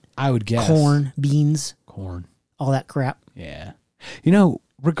shit on it. I would guess. Corn, beans, all that crap. Yeah. You know,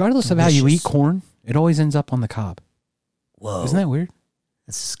 regardless of how you eat corn, it always ends up on the cob. Whoa. Isn't that weird?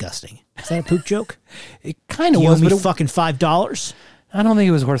 That's disgusting. Is that a poop joke? It kind of was. But fucking $5. I don't think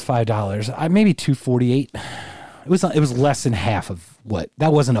it was worth $5. Maybe $2.48. It was less than half of what.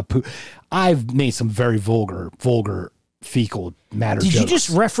 That wasn't a poop. I've made some very vulgar fecal matter jokes. Did you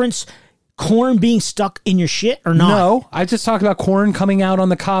just reference corn being stuck in your shit or not? No, I just talked about corn coming out on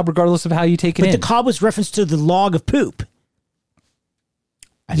the cob regardless of how you take it in. But the cob was referenced to the log of poop.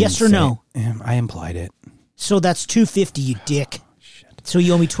 Yes or no? I implied it. So that's $2.50, you dick. Oh, shit. So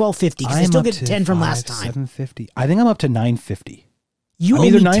you owe me $12.50 because I still get 10 from last time. $7.50. I think I'm up to $9.50. You owe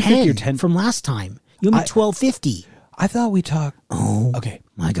me 10 or 10 from last time. You owe me $12.50. I thought we talked. Oh, okay.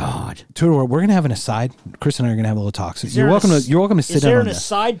 My God. We're going to have an aside. Chris and I are going to have a little talk. So you're welcome to sit down on this. Is there an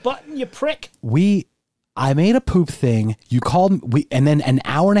aside button, you prick? I made a poop thing. You called me, and then an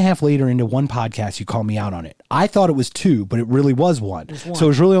hour and a half later into one podcast, you called me out on it. I thought it was 2, but it really was 1. So it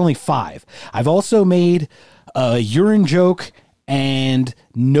was really only 5. I've also made a urine joke and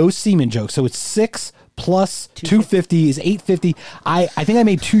no semen joke. So it's 6 plus 250 is 850. I think I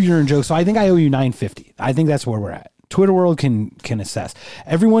made 2 urine jokes, so I think I owe you 950. I think that's where we're at. Twitter world can assess.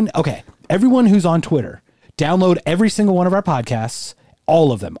 Everyone who's on Twitter, download every single one of our podcasts.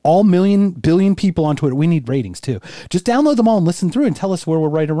 All of them, all billion people on Twitter. We need ratings too. Just download them all and listen through and tell us where we're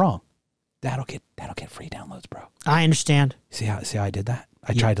right or wrong. That'll get free downloads, bro. I understand. See how I did that?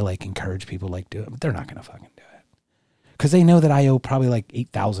 I tried to encourage people do it, but they're not gonna fucking do it. because they know that I owe probably like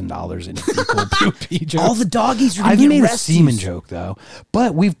 $8,000 in fecal poopy jokes. All the doggies are going I've to get made rescues. a semen joke though,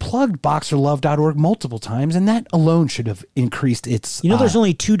 but we've plugged boxerlove.org multiple times, and that alone should have increased its. There's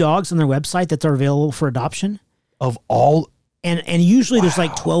only 2 dogs on their website that are available for adoption, of all, and usually there's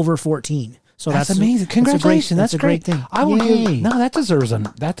like 12 or 14. So that's amazing. Congratulations, that's a great thing. I will give. No, that deserves an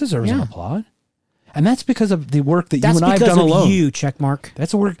applaud. And that's because of the work that you and I have done alone. You, check mark.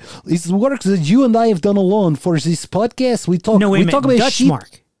 That's work. It's work that you and I have done alone for this podcast. We talk. No, wait a minute. Talk about Dutch sheep.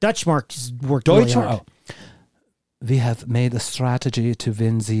 mark. Dutch mark has worked really hard. Oh. We have made a strategy to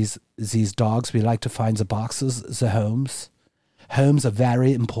win these dogs. We like to find the boxes, the homes. Homes are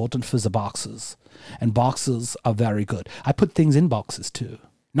very important for the boxes, and boxes are very good. I put things in boxes too,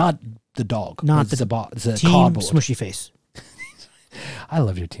 not the dog, not the team cardboard. Smushy Face. I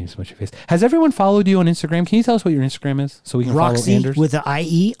love your team Smushy Face. Has everyone followed you on Instagram? Can you tell us what your Instagram is so we can follow Anders? With the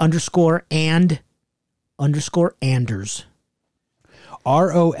IE _and _Anders.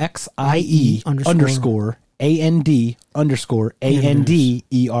 ROXIE _AND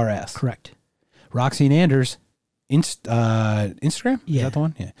 _ANDERS. Correct. Roxy and Anders. Instagram? Yeah. Is that the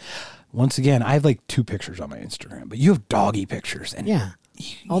one? Yeah. Once again, I have like 2 pictures on my Instagram, but you have doggy pictures. And yeah.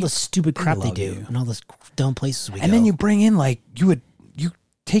 All the stupid crap they do and all the dumb places we go. And then you bring in like, you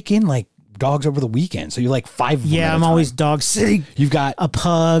take in like dogs over the weekend. So you're like 5 of them. Yeah, I'm always dog sitting. You've got a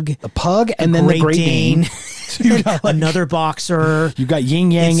pug, and then the Great Dane. So you got like, another boxer. You got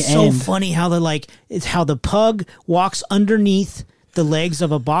yin yang. It's so funny how it's how the pug walks underneath the legs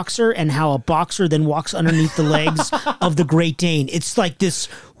of a boxer and how a boxer then walks underneath the legs of the Great Dane. It's like this.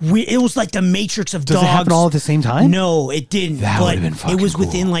 It was like the Matrix of dogs. Does it happen all at the same time? No, it didn't. That would have been fucking It was cool.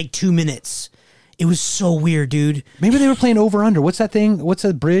 within like 2 minutes. It was so weird, dude. Maybe they were playing over under. What's that thing? What's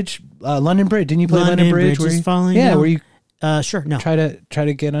a bridge? London Bridge. Didn't you play London Bridge? Where you, down. Where you sure, no. try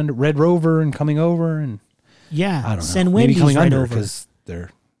to get under Red Rover and coming over and yeah, I don't know. Send Maybe Wendy's coming right under over because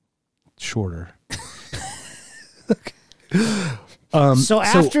they're shorter. So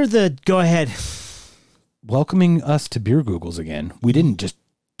after the go ahead, welcoming us to Beer Googles again. We didn't just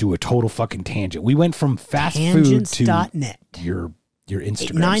do a total fucking tangent. We went from fast food to Tangents.net. your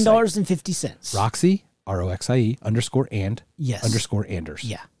Instagram $9.50. Roxy ROXIE _and yes _Anders.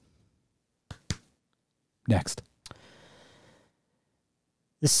 Yeah. Next.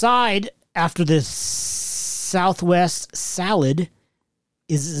 The side after the Southwest salad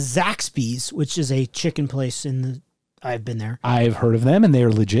is Zaxby's, which is a chicken place I've been there. I've heard of them and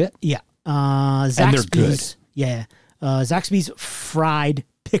they're legit. Yeah. Zaxby's. And they're good. Yeah. Zaxby's fried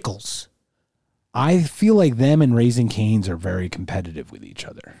pickles. I feel like them and Raising Cane's are very competitive with each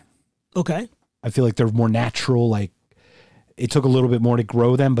other. Okay. I feel like they're more natural. Like it took a little bit more to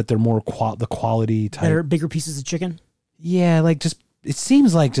grow them, but they're more the quality type. Better, bigger pieces of chicken. Yeah, like just it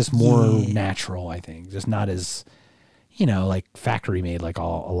seems like just more natural. I think just not as like factory made like a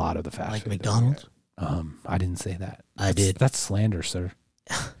lot of the fast like food. McDonald's. I didn't say that. I did. That's slander, sir.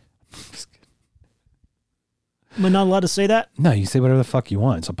 Am I not allowed to say that? No, you say whatever the fuck you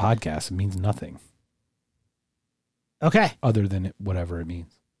want. It's a podcast. It means nothing. Okay. Other than whatever it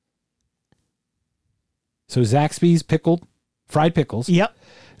means. So Zaxby's fried pickles. Yep.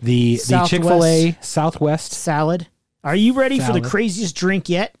 The Chick-fil-A Southwest salad. Are you ready for the craziest drink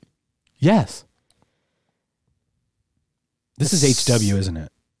yet? Yes. This is HW, isn't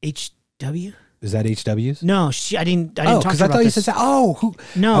it? HW? Is that HW's? No, I didn't talk to her about because I thought you said, who?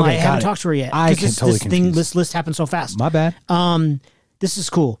 No, okay, I haven't talked to her yet. I can totally confused. This list happened so fast. My bad. This is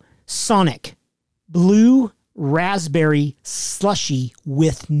cool. Sonic blue raspberry slushy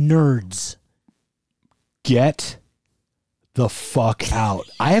with nerds. Get the fuck out.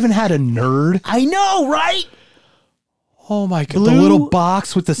 I haven't had a nerd. I know, right? Oh my God. The little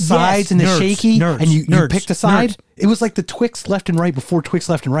box with the sides and the shaky. And you pick the side. It was like the Twix left and right before Twix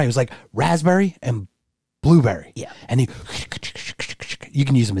left and right. It was like raspberry and blueberry. Yeah. And you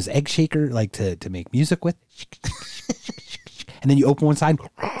can use them as egg shaker, like to make music with. And then you open one side.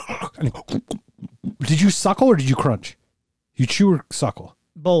 Did you suckle or did you crunch? You chew or suckle?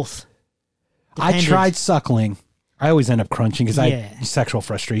 Both. Depended. I tried suckling. I always end up crunching because I sexual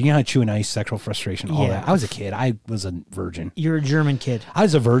frustration. You know how chewing ice, sexual frustration, all that. I was a kid. I was a virgin. You're a German kid. I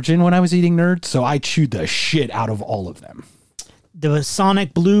was a virgin when I was eating nerds, so I chewed the shit out of all of them. The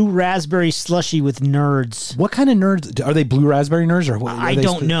Sonic blue raspberry slushy with nerds. What kind of nerds? Are they blue raspberry nerds or what? I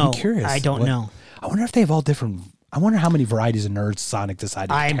don't know. I'm curious. I don't know. I wonder if they have all different. I wonder how many varieties of nerds Sonic decided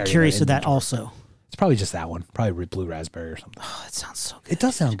to carry. I'm curious of that also. It's probably just that one. Probably blue raspberry or something. Oh, that sounds so good. It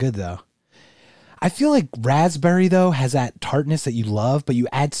does sound good though. I feel like raspberry though has that tartness that you love, but you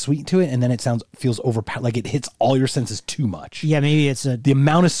add sweet to it, and then it feels overpowered. Like it hits all your senses too much. Yeah, maybe it's the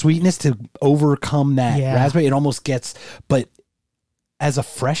amount of sweetness to overcome that raspberry. It almost gets, but as a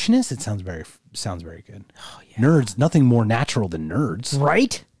freshness, it sounds very good. Oh, yeah. Nerds, nothing more natural than nerds,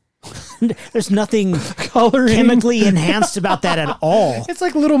 right? There's nothing chemically enhanced about that at all. It's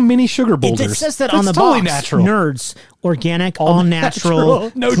like little mini sugar boulders. It says that on the box. Natural. Nerds, organic, all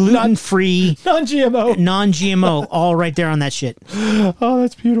natural, no, gluten-free, non-GMO, all right there on that shit. Oh,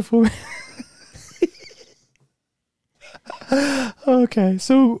 that's beautiful. Okay,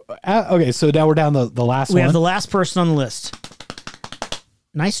 so now we're down the last one. We have the last person on the list.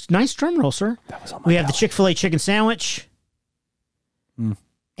 Nice drum roll, sir. That was on my We have the Chick-fil-A chicken sandwich.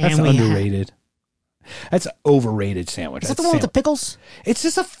 That's underrated. That's an overrated sandwich. Is that the one with the pickles? It's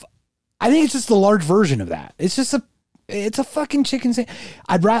just I think it's just the large version of that. It's a fucking chicken sandwich.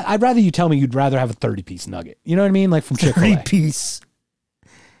 I'd rather you tell me you'd rather have a 30-piece nugget. You know what I mean? Like from Chick-fil-A. 30-piece.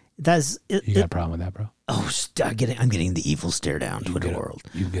 You got a problem with that, bro? Oh, I'm getting the evil stare down Twitter world.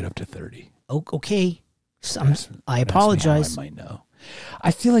 You can get up to 30. Oh, okay. I apologize. I might know. I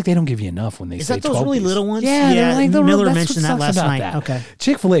feel like they don't give you enough when they say 12 Is that those really little ones? Yeah, like Miller mentioned that last night. That. Okay.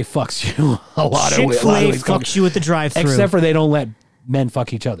 Chick-fil-A fucks you a lot. Chick-fil-A fucks you with the drive-thru. Except for they don't let men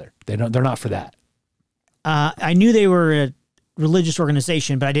fuck each other. They're not for that. I knew they were a religious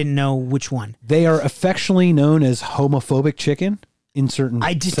organization, but I didn't know which one. They are affectionately known as homophobic chicken in certain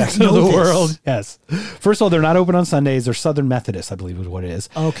sections of the world. Yes. First of all, they're not open on Sundays. They're Southern Methodist, I believe is what it is.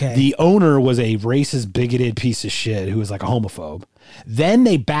 Okay. The owner was a racist, bigoted piece of shit who was like a homophobe. Then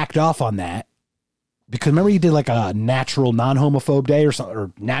they backed off on that because remember he did like a natural non-homophobe day or something,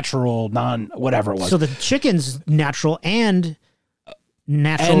 or natural whatever it was. So the chicken's natural and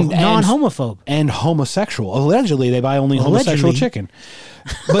non-homophobe and homosexual. Allegedly, they buy only homosexual chicken.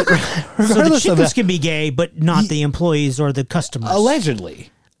 But so the chickens can be gay, but not the employees or the customers.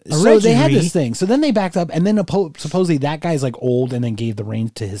 Allegedly. So they had this thing. So then they backed up, and then supposedly that guy's like old, and then gave the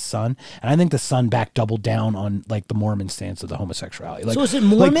reins to his son. And I think the son doubled down on like the Mormon stance of the homosexuality. Like, so is it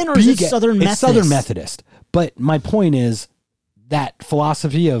Mormon or is it Southern Methodist? It's Southern Methodist. But my point is that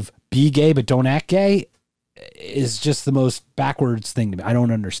philosophy of be gay but don't act gay is just the most backwards thing to me. I don't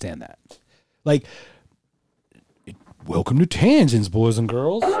understand that. Like, welcome to Tangents, boys and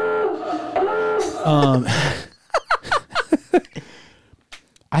girls.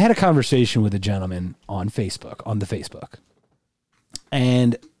 I had a conversation with a gentleman on the Facebook.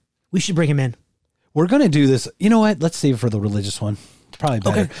 And we should bring him in. We're going to do this. You know what? Let's save it for the religious one. It's probably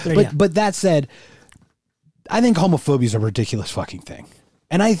better. Okay, but that said, I think homophobia is a ridiculous fucking thing.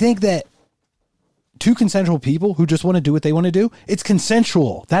 And I think that two consensual people who just want to do what they want to do, it's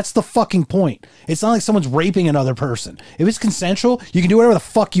consensual. That's the fucking point. It's not like someone's raping another person. If it's consensual, you can do whatever the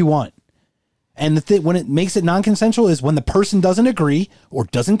fuck you want. And when it makes it non-consensual is when the person doesn't agree or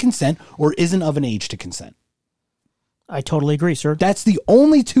doesn't consent or isn't of an age to consent. I totally agree, sir. That's the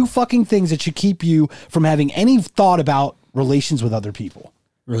only two fucking things that should keep you from having any thought about relations with other people.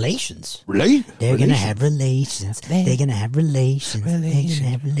 Relations? They're going to have relations. They're going to have relations. They're going to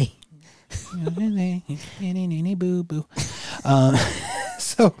have relations. Boo-boo.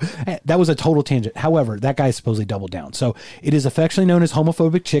 So that was a total tangent. However, that guy supposedly doubled down. So it is affectionately known as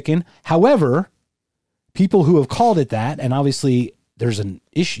homophobic chicken. However, people who have called it that, and obviously there's an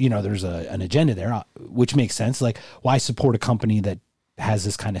issue, there's an agenda there, which makes sense. Like, why support a company that has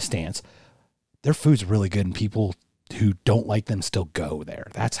this kind of stance? Their food's really good, and people who don't like them still go there.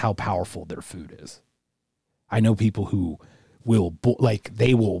 That's how powerful their food is. I know people who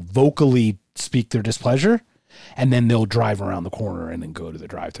they will vocally speak their displeasure, and then they'll drive around the corner and then go to the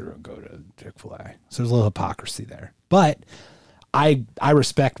drive-thru and go to Chick-fil-A. So there's a little hypocrisy there. But I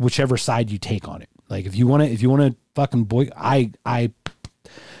respect whichever side you take on it. Like if you want to fucking I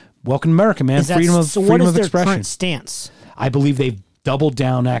welcome America, man. Freedom of expression. What is their current stance? I believe they've doubled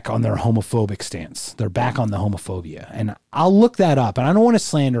down on their homophobic stance. They're back on the homophobia. And I'll look that up. And I don't want to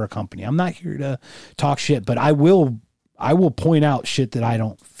slander a company. I'm not here to talk shit, but I will point out shit that I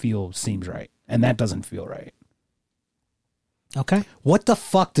don't feel seems right. And that doesn't feel right. Okay. What the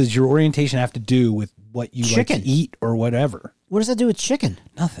fuck does your orientation have to do with what you like to eat or whatever? What does that do with chicken?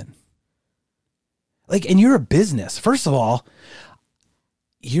 Nothing. Like, and you're a business. First of all,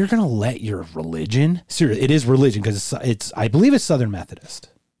 you're going to let your religion, seriously, it is religion because I believe it's Southern Methodist.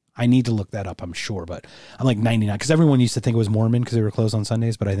 I need to look that up, I'm sure, but I'm like 99 because everyone used to think it was Mormon because they were closed on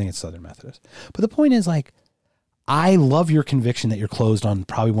Sundays, but I think it's Southern Methodist. But the point is, like, I love your conviction that you're closed on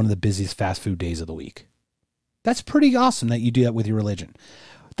probably one of the busiest fast food days of the week. That's pretty awesome that you do that with your religion.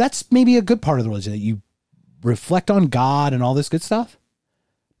 That's maybe a good part of the religion, that you reflect on God and all this good stuff.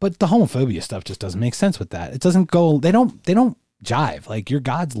 But the homophobia stuff just doesn't make sense with that. It doesn't go. They don't jive. Like, your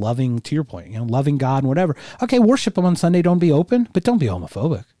God's loving, to your point, loving God and whatever. Okay, worship him on Sunday. Don't be open, but don't be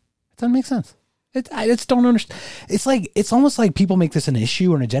homophobic. It doesn't make sense. I just don't understand. It's almost like people make this an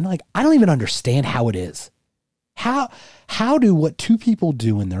issue or an agenda. Like, I don't even understand how it is. How do what two people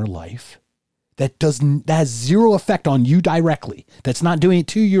do in their life that has zero effect on you directly, that's not doing it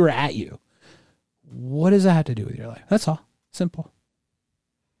to you or at you, what does that have to do with your life? That's all. Simple.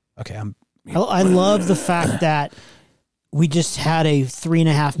 Okay, I love the fact that we just had a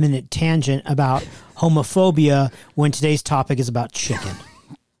 3.5 minute tangent about homophobia when today's topic is about chicken.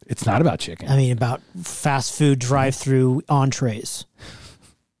 It's not about chicken. I mean, about fast food drive-through entrees.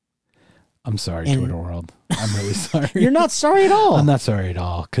 I'm sorry, Twitter world. I'm really sorry. You're not sorry at all. I'm not sorry at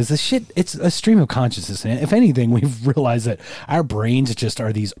all, because the shit, it's a stream of consciousness. And if anything, we've realized that our brains just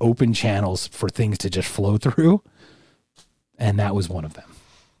are these open channels for things to just flow through. And that was one of them.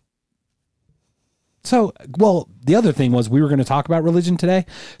 So, well, the other thing was we were going to talk about religion today.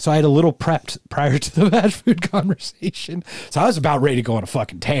 So I had a little prepped prior to the fast food conversation. So I was about ready to go on a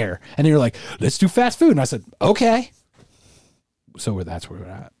fucking tear. And they were like, let's do fast food. And I said, okay. So that's where we're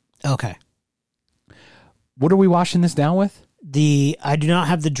at. Okay. What are we washing this down with? I do not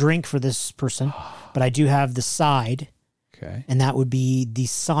have the drink for this person, but I do have the side. Okay. And that would be the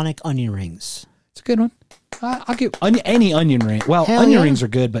Sonic onion rings. It's a good one. I'll give any onion ring. Well, Hell onion yeah. rings are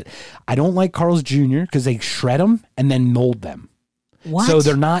good, but I don't like Carl's Jr. because they shred them and then mold them. What? So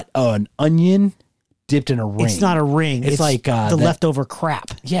they're not an onion dipped in a ring. It's not a ring. It's like the leftover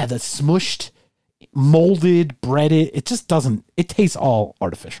crap. Yeah, the smushed, molded, breaded. It just doesn't. It tastes all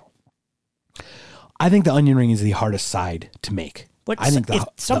artificial. I think the onion ring is the hardest side to make. But I think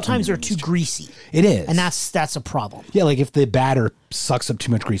sometimes the they're too greasy. It is. And that's a problem. Yeah, like if the batter sucks up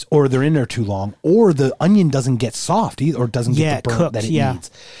too much grease, or they're in there too long, or the onion doesn't get soft either, or doesn't get the burn cooked, that it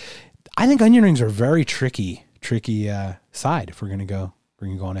needs. I think onion rings are a very tricky side. If we're gonna go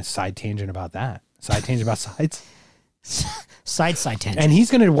on a side tangent about that. Side tangent about sides. Side tangent. And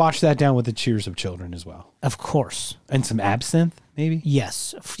he's gonna wash that down with the Cheers of Children as well. Of course. And some absinthe, maybe?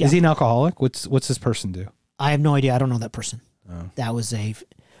 Yes. Yeah. Is he an alcoholic? What's this person do? I have no idea. I don't know that person. Oh. That was a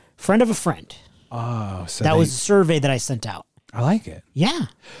friend of a friend. Oh, so that was a survey that I sent out. I like it. Yeah.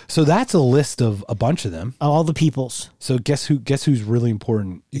 So that's a list of a bunch of them. All the peoples. So guess who's really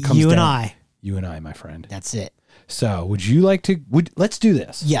important? It comes you and I. You and I, my friend. That's it. So would you like to? Let's do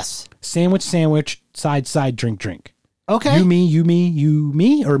this. Yes. Sandwich, side, drink. Okay. You,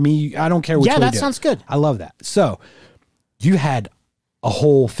 me, or me. I don't care which way. Yeah, that sounds good. I love that. So you had a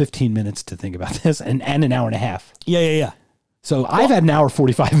whole 15 minutes to think about this, and an hour and a half. Yeah. So I've had an hour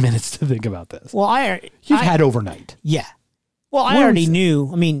 45 minutes to think about this. Well, you've had overnight. Yeah. Well, I already knew.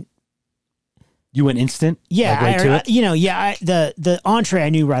 I mean, you went instant. Yeah, like right to it? The entree I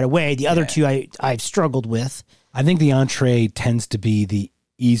knew right away. The other two I've struggled with. I think the entree tends to be the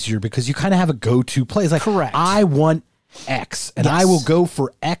easier because you kind of have a go-to place. Like, correct. I want X, and I will go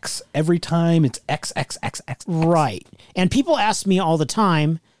for X every time. It's X. Right. And people ask me all the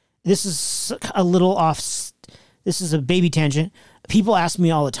time. This is a little off. This is a baby tangent. People ask me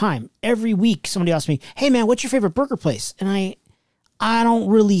all the time. Every week, somebody asks me, "Hey, man, what's your favorite burger place?" And I don't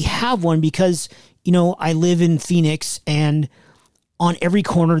really have one because, I live in Phoenix, and on every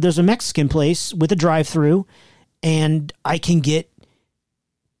corner there's a Mexican place with a drive-through, and I can get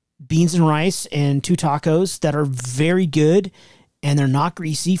beans and rice and 2 tacos that are very good, and they're not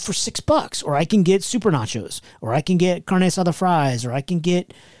greasy for $6. Or I can get super nachos, or I can get carne asada fries, or I can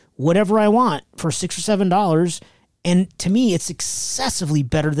get whatever I want for $6 or $7. And to me, it's excessively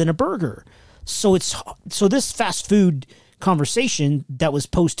better than a burger. So this fast food conversation that was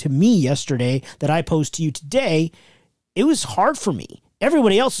posed to me yesterday, that I posed to you today, it was hard for me.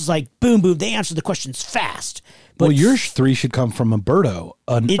 Everybody else was like, boom, boom. They answered the questions fast. But well, your 3 should come from an Urto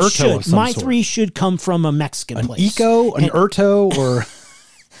of some My sort. 3 should come from a Mexican place. An Eco, an Urto, or...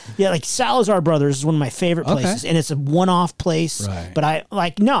 Yeah, like Salazar Brothers is one of my favorite places, and it's a one-off place. Right. But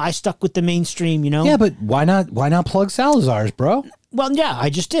I stuck with the mainstream, Yeah, but why not plug Salazar's, bro? Well, yeah, I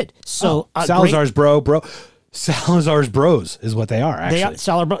just did. So Salazar's bro. Salazar's Bros is what they are, actually.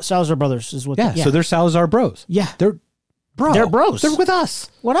 Salazar Brothers is what they are. So they're Salazar Bros. Yeah. They're bros. They're with us.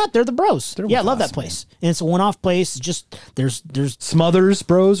 What up? They're the bros. I love that place. Man. And it's a one-off place. Just there's Smothers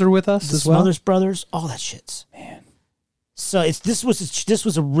Bros are with us as well. Smothers Brothers, all that shit's. Man. So this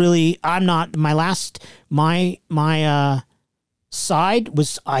was a really, I'm not, my side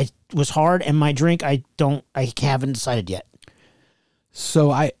was hard, and my drink I haven't decided yet. So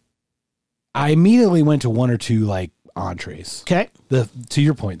I immediately went to 1 or 2 like entrees. Okay. To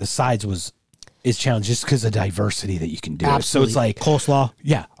your point, the sides was is challenged just because of diversity that you can do. Absolutely. So it's like coleslaw.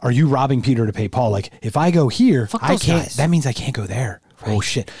 Yeah. Are you robbing Peter to pay Paul? Like if I go here, Fuck I those can't. guys. That means I can't go there. Right. Oh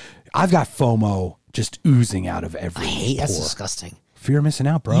shit! I've got FOMO just oozing out of every That's pore. disgusting. Fear of missing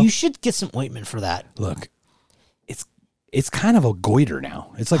out, bro. You should get some ointment for that. Look, it's kind of a goiter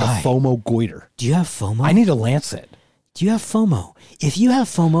now. It's like Hi. a FOMO goiter. Do you have FOMO? I need a Lancet. Do you have FOMO? If you have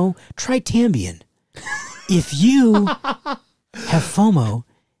FOMO, try Tambien. If you have FOMO,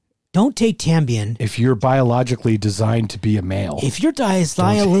 don't take Tambien. If you're biologically designed to be a male, If your diet is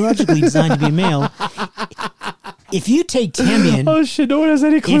biologically designed to be a male, if you take Tambien, oh shit, no one has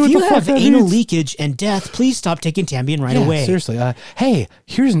any clue if what you the fuck have that anal means. leakage and death, please stop taking Tambien right Yeah, away. seriously. Hey,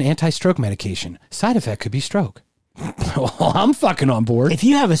 here's an anti-stroke medication. Side effect could be stroke. Well, I'm fucking on board. If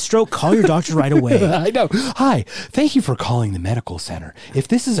you have a stroke, call your doctor right away. I know. Hi, thank you for calling the medical center. If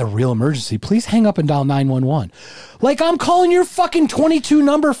this is a real emergency, please hang up and dial 911. Like I'm calling your fucking 22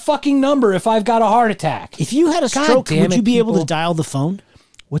 number if I've got a heart attack. If you had a God stroke, damn would it, you be able to people. dial the phone?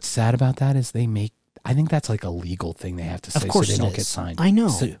 What's sad about that is I think that's like a legal thing they have to say Of course so they it don't is. get signed. I know.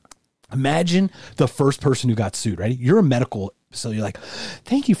 So, imagine the first person who got sued, right? You're a medical, so you're like,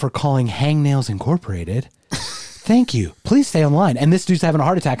 thank you for calling Hangnails Incorporated. Thank you. Please stay online. And this dude's having a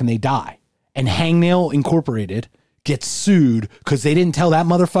heart attack and they die. And Hangnail Incorporated gets sued because they didn't tell that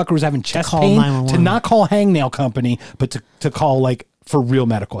motherfucker was having chest call pain 911. to not call Hangnail Company, but to call like for real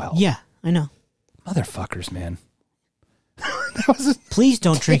medical help. Yeah, I know. Motherfuckers, man. Please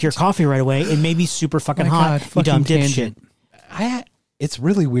don't drink your coffee right away. It may be super fucking My hot. God, You fucking dumb dipshit. tangent. It's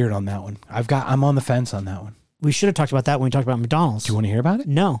really weird on that one. I'm on the fence on that one. We should have talked about that when we talked about McDonald's. Do you want to hear about it?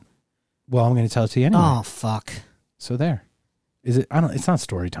 No. Well, I'm going to tell it to you anyway. Oh, fuck. So there. It's not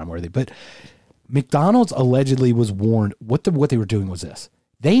story time worthy, but McDonald's allegedly was warned. What they were doing was this.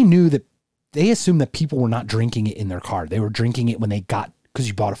 They assumed that people were not drinking it in their car. They were drinking it when they got, because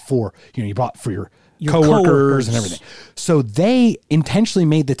you bought you bought for your coworkers and everything. So they intentionally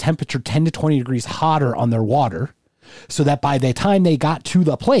made the temperature 10 to 20 degrees hotter on their water so that by the time they got to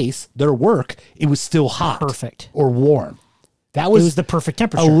the place, their work, it was still hot. Perfect. Or warm. It was the perfect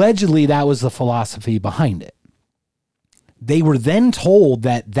temperature. Allegedly, that was the philosophy behind it. They were then told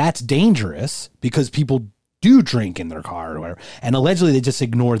that that's dangerous because people do drink in their car or whatever. And allegedly, they just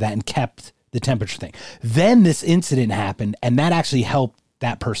ignored that and kept the temperature thing. Then this incident happened, and that actually helped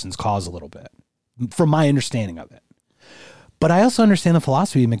that person's cause a little bit, from my understanding of it. But I also understand the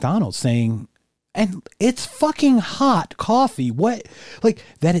philosophy of McDonald's saying, and it's fucking hot coffee. What, like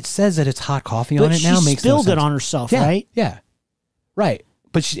that? It says that it's hot coffee on it now. She Makes no spilled it sense. on herself, Yeah, right? Yeah, right.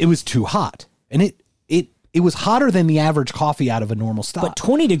 But it was too hot, and it was hotter than the average coffee out of a normal stop. But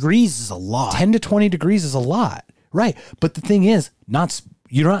 20 degrees is a lot. 10 to 20 degrees is a lot, right? But the thing is,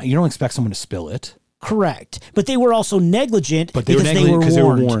 you don't expect someone to spill it. Correct. But they were also negligent But they were because negligent because they they were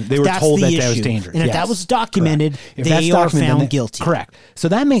were warned. warned. They were That's told the that that was issue. dangerous. And if Yes. that was documented, Correct. If they that's are documented, found then guilty. Correct. So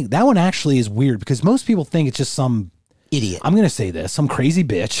that one actually is weird because most people think it's just some Idiot. I'm going to say this, some crazy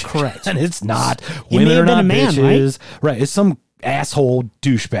bitch. Correct. And it's not. He Women may are have been not a man, bitches. Right. It's some asshole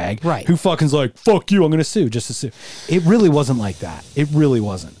douchebag. Right. Who fucking's like, fuck you, I'm going to sue just to sue. It really wasn't like that. It really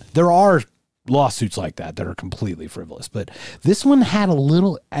wasn't. There are lawsuits like that are completely frivolous, but this one had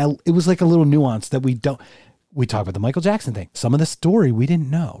it was like a little nuance that we talk about the Michael Jackson thing. Some of the story we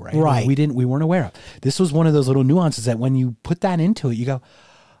didn't know, right? Right. We weren't aware of. This was one of those little nuances that when you put that into it, you go,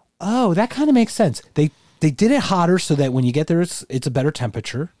 oh, that kind of makes sense. They did it hotter so that when you get there, it's a better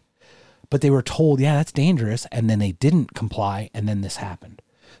temperature, but they were told, yeah, that's dangerous. And then they didn't comply. And then this happened.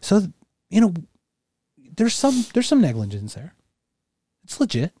 So, there's some negligence there. It's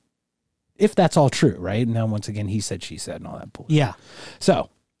legit. If that's all true, right? Now, once again, he said, she said, and all that bullshit. Yeah. So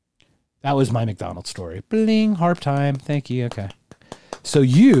that was my McDonald's story. Bling, harp time. Thank you. Okay. So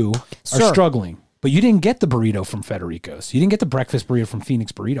you are struggling, but you didn't get the burrito from Federico's. You didn't get the breakfast burrito from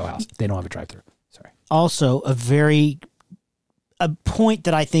Phoenix Burrito House. They don't have a drive-thru. Sorry. Also, a point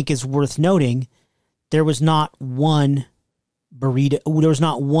that I think is worth noting, there was not one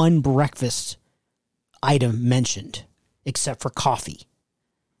breakfast item mentioned except for coffee.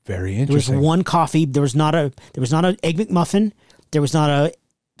 Very There was interesting. one coffee. There was not an Egg McMuffin. There was not a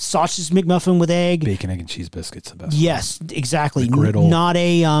sausage McMuffin with egg. Bacon, egg, and cheese biscuits, the best. Yes, exactly. McGriddle. Not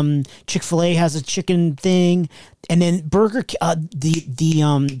a Chick-fil-A has a chicken thing, and then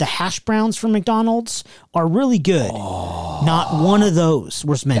the hash browns from McDonald's are really good. Oh, not one of those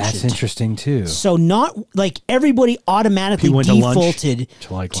was mentioned. that's interesting too. So not like everybody automatically People went to lunch defaulted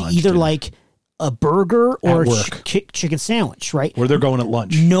to like lunch, either didn't like a burger or At a work. chicken sandwich, right? Or they're going at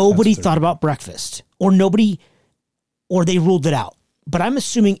lunch. Nobody That's thought about breakfast, or they ruled it out. But I'm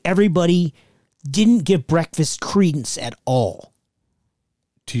assuming everybody didn't give breakfast credence at all.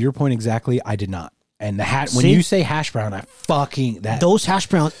 to your point exactly, I did not. And the when See? you say hash brown, I fucking those hash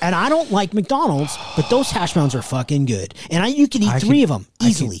browns, and I don't like McDonald's, but those hash browns are fucking good. And you can eat 3 of them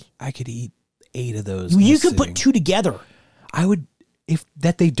easily. I could eat 8 of those. You could put 2 together. I would, if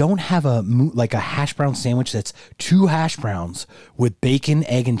that they don't have a hash brown sandwich that's 2 hash browns with bacon,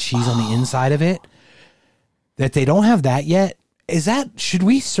 egg, and cheese on the inside of it. That they don't have that yet. Should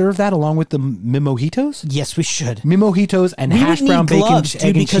we serve that along with the mimojitos? Yes, we should. Mimojitos and hash brown, bacon, gloves, egg,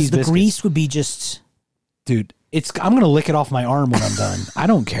 and because cheese the biscuits. grease would be just. Dude, I'm going to lick it off my arm when I'm done. I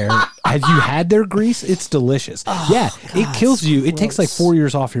don't care. Have you had their grease? It's delicious. Oh, yeah, God, it kills you. It takes like gross. 4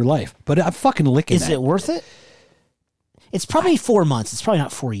 years off your life. But I'm fucking licking Is it worth it? It's probably 4 months. It's probably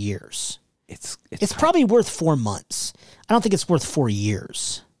not 4 years. It's probably worth 4 months. I don't think it's worth 4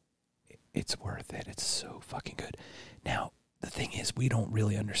 years. It's worth it. It's so fucking good. Now, the thing is, we don't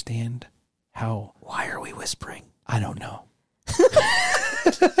really understand how. Why are we whispering? I don't know.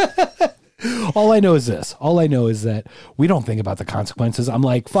 All I know is this. All I know is that we don't think about the consequences. I'm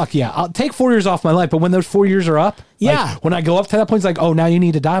like, fuck yeah, I'll take 4 years off my life. But when those 4 years are up, yeah. Like, when I go up to that point, it's like, oh, now you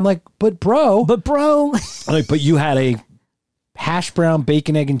need to die. I'm like, but bro. Like, but you had a hash brown,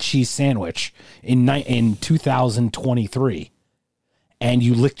 bacon, egg, and cheese sandwich in 2023, and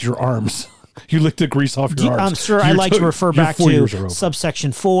you licked your arms. You licked the grease off your arms. I'm sure I like to refer back to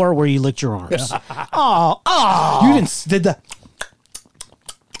subsection 4 where you licked your arms. Oh. You did the.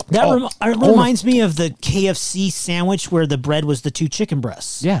 That reminds me of the KFC sandwich where the bread was the 2 chicken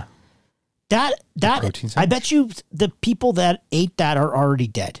breasts. Yeah. That I bet you the people that ate that are already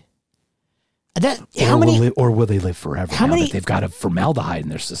dead. Will they live forever? That they've got a formaldehyde in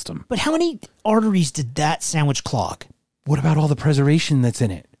their system. But how many arteries did that sandwich clog? What about all the preservation that's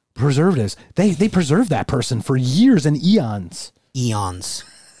in it? Preservatives. They preserve that person for years and eons. Eons.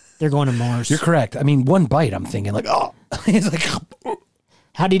 They're going to Mars. You're correct. I mean, one bite, I'm thinking like, oh, it's like.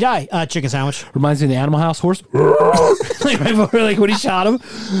 How'd he die? Chicken sandwich. Reminds me of the Animal House horse. like when he shot him.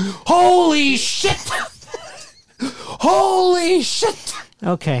 Holy shit! Holy shit!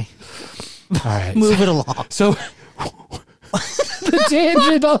 Okay. All right. Move it along. So the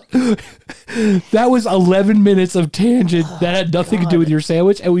tangent. That was 11 minutes of tangent that had nothing to do with your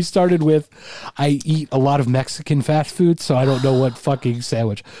sandwich. And we started with, I eat a lot of Mexican fast food, so I don't know what fucking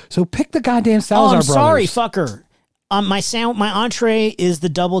sandwich. So pick the goddamn Salazar I'm sorry, brothers. fucker. My entree is the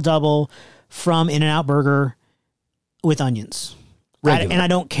double from In-N-Out Burger with onions. And I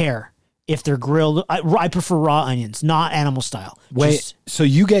don't care if they're grilled. I prefer raw onions, not animal style. Wait, so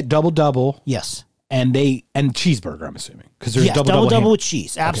you get double? Yes. And cheeseburger, I'm assuming. Because there's double with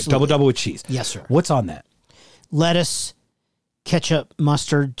cheese. Absolutely. Okay, double with cheese. Yes, sir. What's on that? Lettuce, ketchup,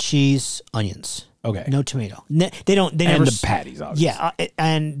 mustard, cheese, onions. Okay. No tomato. They never. The patties, obviously. Yeah,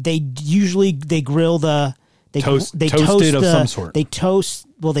 and they grill the. They toasted of some sort. They toast.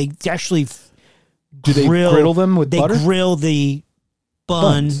 Well, they actually. Do they griddle them with butter? They grill the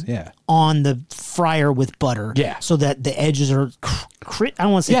bun on the fryer with butter. Yeah. So that the edges are. I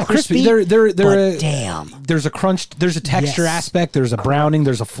don't want to say crispy. Damn. There's a crunch. There's a texture aspect. There's a browning.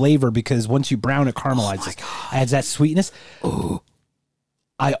 There's a flavor because once you brown it, caramelizes. Adds that sweetness. Ooh.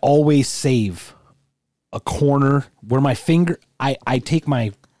 I always save a corner where my finger. I take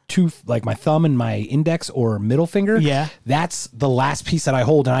my tooth, like my thumb and my index or middle finger. Yeah. That's the last piece that I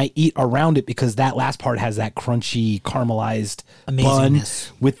hold and I eat around it because that last part has that crunchy caramelized bun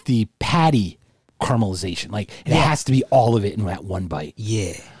with the patty caramelization. Like it has to be all of it in that one bite.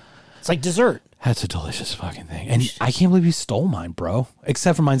 Yeah. It's like dessert. That's a delicious fucking thing. And I can't believe you stole mine, bro.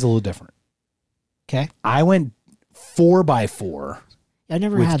 Except for mine's a little different. Okay. I went 4x4. I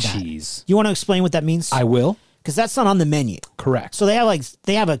never with had that. Cheese. You want to explain what that means? I will. Because that's not on the menu. Correct. So they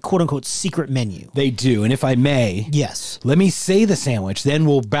have a quote unquote secret menu. They do, and if I may, yes, let me say the sandwich. Then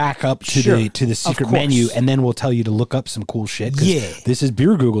we'll back up to the secret menu, and then we'll tell you to look up some cool shit. Yeah, this is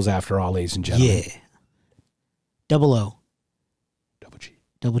Beer Googles after all, ladies and gentlemen. Yeah, double O,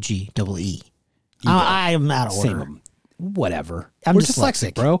 double G, double E. I'm out of order. Same, whatever. I'm We're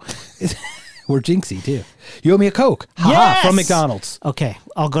dyslexic, bro. We're jinxy too. You owe me a Coke. Yes! From McDonald's. Okay,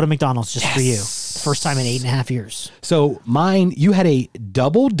 I'll go to McDonald's just for you. First time in 8.5 years. So mine, you had a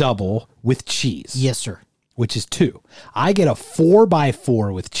double with cheese. Yes, sir. Which is 2. I get a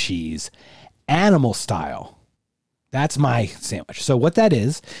 4x4 with cheese, animal style. That's my sandwich. So what that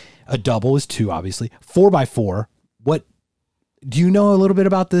is, a double is 2, obviously. 4x4. What? Do you know a little bit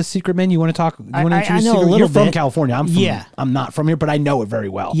about the secret menu? You want to talk? I know a little bit. You're from California. I'm not from here, but I know it very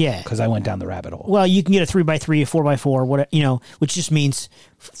well. Yeah. Because I went down the rabbit hole. Well, you can get a 3x3, a 4x4, which just means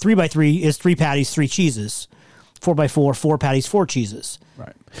 3x3 is 3 patties, 3 cheeses. 4x4, 4 patties, 4 cheeses.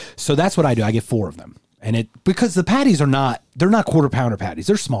 Right. So that's what I do. I get 4 of them. And because the patties they're not quarter pounder patties.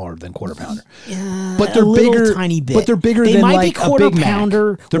 They're smaller than quarter pounder. Yeah, but they're bigger, tiny bit. But they're bigger they than might like be quarter a Big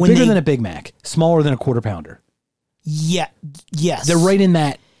pounder Mac. They're bigger than a Big Mac. Smaller than a quarter pounder. Yeah. Yes. They're right in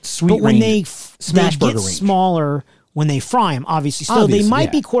that sweet But when range, smash they burger get range. smaller when they fry them, obviously. So they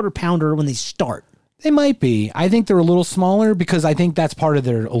might be quarter pounder when they start. They might be. I think they're a little smaller because I think that's part of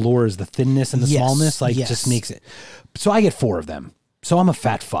their allure is the thinness and the smallness. Just makes it. So I get 4 of them. So I'm a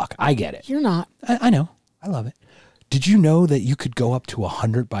fat fuck. I get it. You're not. I know. I love it. Did you know that you could go up to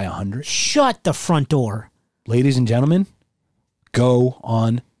 100 by 100? Shut the front door. Ladies and gentlemen, go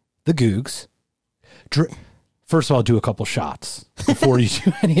on the Googs. First of all, do a couple shots before you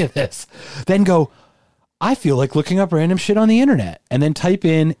do any of this. Then go, I feel like looking up random shit on the internet. And then type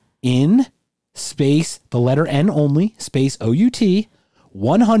in space, the letter N only, space OUT,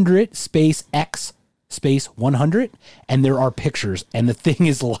 100 space X space 100. And there are pictures. And the thing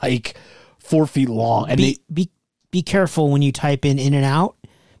is like 4 feet long. And be careful when you type in and out,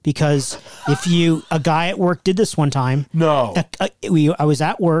 because if a guy at work did this one time. No. I was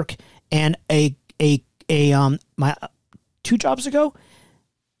at work and my 2 jobs ago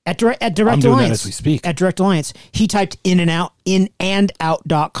at Direct I'm doing Alliance, that as we speak. at Direct Alliance, he typed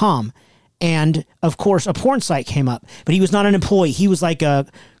inandout.com. And of course a porn site came up, but he was not an employee. He was like a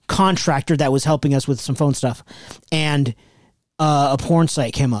contractor that was helping us with some phone stuff. And a porn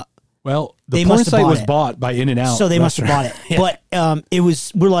site came up. Well, the porn site was bought by In-N-Out. So they must have bought it. Yeah. But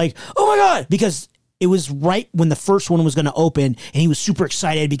we're like, oh my God, because it was right when the first one was going to open, and he was super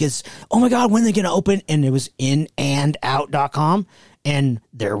excited because, oh my God, when are they going to open? And it was inandout.com, and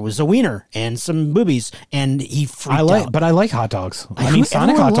there was a wiener and some boobies, and he freaked out. But I like hot dogs. I mean,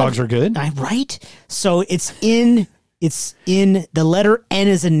 Sonic hot dogs are good. Right? So it's in the letter N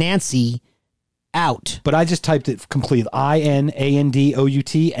as in Nancy, out. But I just typed it completely,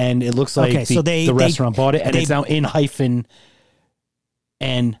 INANDOUT, and it looks like the restaurant bought it, and it's now in hyphen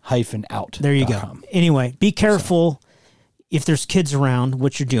N hyphen out. There you go. Anyway, be careful if there's kids around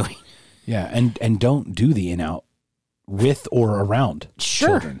what you're doing. Yeah, and don't do the in-out with or around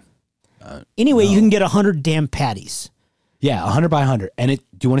children. Anyway, you can get 100 damn patties. Yeah, 100 by 100. And do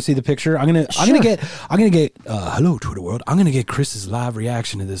you want to see the picture? I'm gonna get hello Twitter world. I'm gonna get Chris's live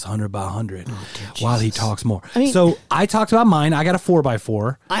reaction to this 100 by 100 while he talks more. So I talked about mine. I got a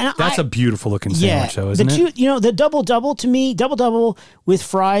 4x4. That's a beautiful looking sandwich, though, isn't it? The double to me, double with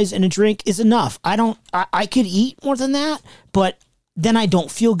fries and a drink is enough. I could eat more than that, but then I don't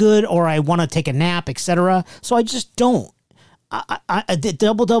feel good or I want to take a nap, etc. So I just don't. The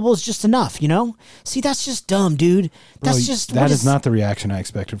double is just enough, See, that's just dumb, dude. That's that is not the reaction I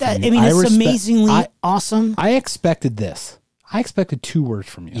expected from you. I mean, it's amazingly awesome. I expected this. I expected 2 words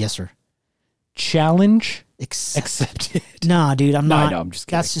from you. Yes, sir. Challenge accepted. Nah, dude, I'm not. No, I'm just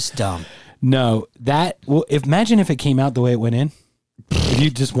kidding. That's just dumb. No, imagine if it came out the way it went in. If you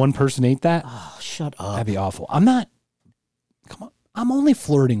just one person ate that. Oh, shut up. That'd be awful. Come on. I'm only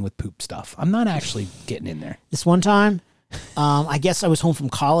flirting with poop stuff. I'm not actually getting in there. This one time, I guess I was home from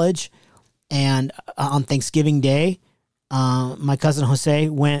college, and on Thanksgiving Day, my cousin Jose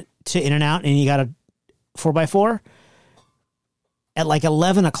went to In-N-Out, and he got a 4x4 at like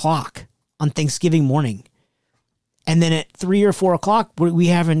 11 o'clock on Thanksgiving morning. And then at 3 or 4 o'clock, we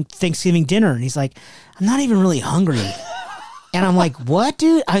having Thanksgiving dinner, and he's like, I'm not even really hungry. And I'm like, what,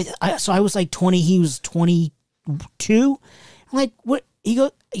 dude? So I was like 20, he was 22. I'm like, what? He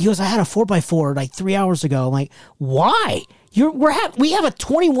goes, I had a 4x4 like 3 hours ago. I'm like, why? We have a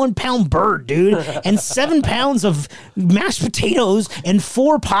 21-pound bird, dude, and 7 pounds of mashed potatoes and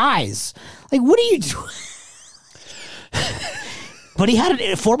 4 pies. Like, what are you doing? But he had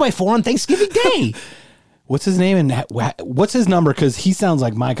a 4x4 on Thanksgiving Day. What's his name and what's his number? Because he sounds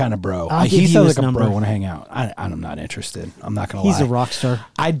like my kind of bro. He sounds like a bro want to hang out. I'm not interested. I'm not going to lie. He's a rock star.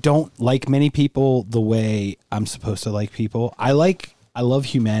 I don't like many people the way I'm supposed to like people. I love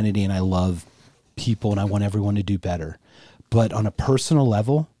humanity and I love people and I want everyone to do better. But on a personal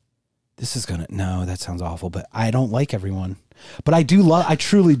level, that sounds awful, but I don't like everyone. But I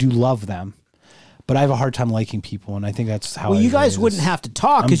truly do love them. But I have a hard time liking people, and I think that's how. Well, you guys wouldn't have to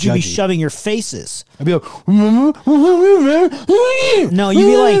talk because you'd be shoving your faces. I'd be like, no, you'd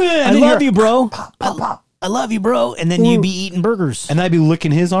be like, I love you, bro. I love you, bro. And then you'd be eating burgers. And I'd be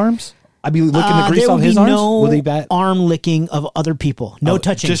licking his arms. I'd be licking the grease off his arms. Will he bat? Arm licking of other people. No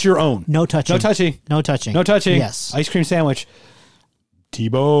touching. Just your own. No touching. No touching. No touching. No touching. Yes. Ice cream sandwich.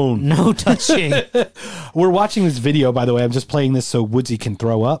 T-bone. No touching. We're watching this video, by the way. I'm just playing this so Woodsy can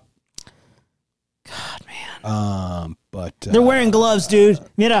throw up. God, man. But they're wearing gloves, dude.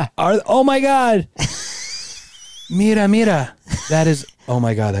 Mira. Oh my God. Mira. That is. Oh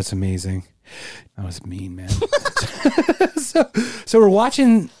my God, that's amazing. That was mean, man. so we're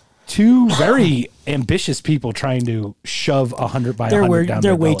watching two very ambitious people trying to shove 100 by 100 down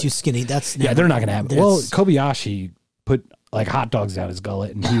They're their way gullet. too skinny. That's Yeah, they're not going to have it. Well, That's- Kobayashi put like hot dogs down his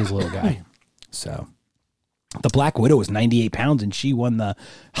gullet, and he was a little guy. So the Black Widow was 98 pounds, and she won the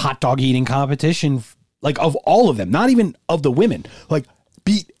hot dog eating competition, like of all of them, not even of the women, like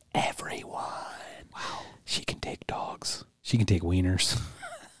beat everyone. Wow. She can take dogs. She can take wieners.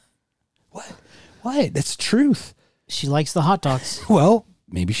 What? That's truth. She likes the hot dogs. Well,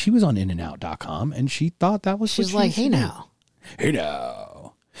 maybe she was on InAndOut.com, and she thought that was She's what she like, hey should do. now. Hey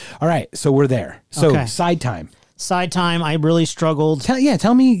now. All right, so we're there. So Okay. side time. Side time, I really struggled.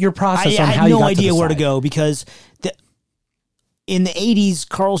 Tell me your process I on how had you no got idea to the where to side. go because in the 80s,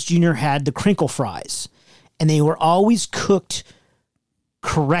 Carl's Jr. had the crinkle fries, and they were always cooked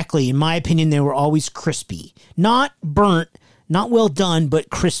correctly. In my opinion, they were always crispy, not burnt, not well done, but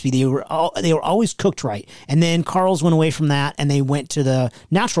crispy. They were always cooked right. And then Carl's went away from that, and they went to the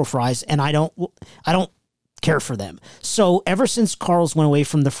natural fries, and I don't care for them. So ever since Carl's went away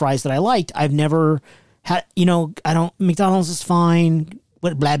from the fries that I liked, I've never had, McDonald's is fine,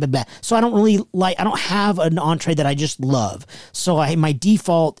 but blah, blah, blah. So I don't have an entree that I just love. So my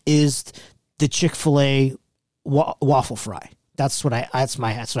default is the Chick-fil-A waffle fry. That's what I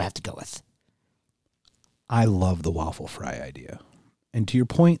have to go with. I love the waffle fry idea. And to your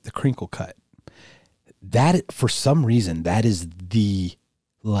point, the crinkle cut. That, for some reason, that is the,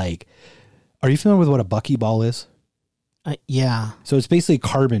 like, are you familiar with what a buckyball is? Yeah. So it's basically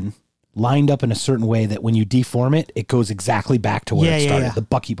carbon lined up in a certain way that when you deform it, it goes exactly back to where it started. Yeah. The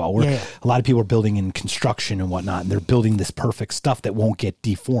buckyball, where Yeah. a lot of people are building in construction and whatnot, and they're building this perfect stuff that won't get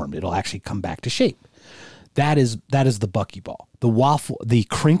deformed. It'll actually come back to shape. That is the buckyball. The waffle, the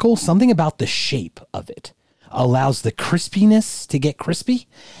crinkle, something about the shape of it allows the crispiness to get crispy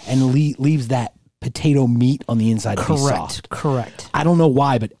and leaves that potato meat on the inside to be soft. Correct. I don't know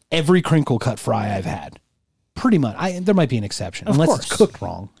why, but every crinkle cut fry I've had, pretty much, there might be an exception, unless course. it's cooked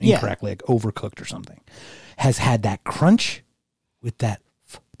wrong, incorrectly, like overcooked or something, has had that crunch with that,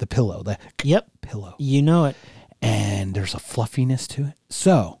 the pillow, the pillow. You know it. And there's a fluffiness to it.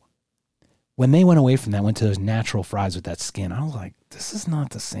 So when they went away from that, went to those natural fries with that skin, I was like, this is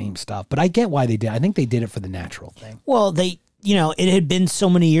not the same stuff. But I get why they did. I think they did it for the natural thing. Well, it had been so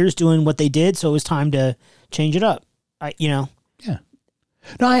many years doing what they did, so it was time to change it up. Yeah.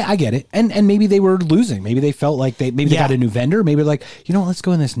 No, I get it. And maybe they were losing. Maybe they felt like they got a new vendor. Maybe like, let's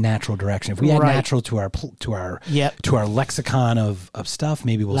go in this natural direction. If we add natural to our lexicon of stuff,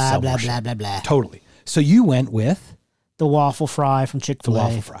 maybe we'll sell more shit. Blah, blah, blah. Totally. So you went with the waffle fry from Chick-fil-A. the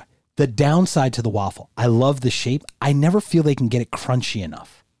waffle fry. The downside to the waffle, I love the shape. I never feel they can get it crunchy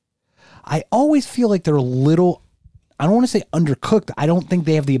enough. I always feel like they're a little, I don't want to say undercooked. I don't think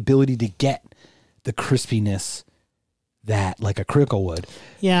they have the ability to get the crispiness that like a crinkle would.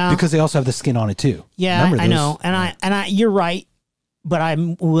 Yeah. Because they also have the skin on it too. Yeah, I know. And I you're right, but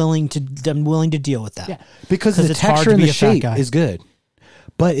I'm willing to deal with that. Yeah. Because the it's hard texture to and be the a fat shape guy. is good.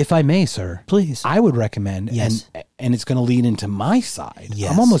 But if I may, sir, Please. I would recommend, Yes. and it's going to lead into my side.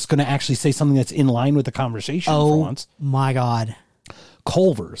 Yes. I'm almost going to actually say something that's in line with the conversation for once. My God.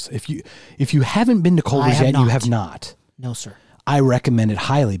 Culver's. If you haven't been to Culver's have yet, you not. have not. No, sir. I recommend it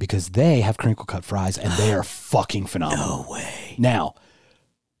highly because they have crinkle cut fries and they are fucking phenomenal. No way. Now,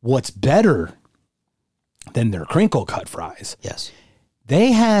 what's better than their crinkle cut fries? Yes.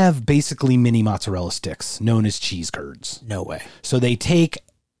 They have basically mini mozzarella sticks known as cheese curds. No way. So they take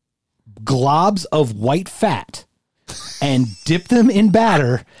globs of white fat and dip them in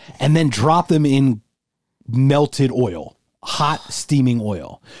batter and then drop them in melted oil, hot steaming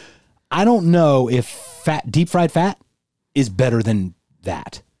oil. I don't know if deep fried fat is better than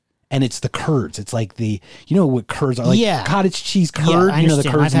that. And it's the curds. It's like what curds are, like cottage cheese curd, I the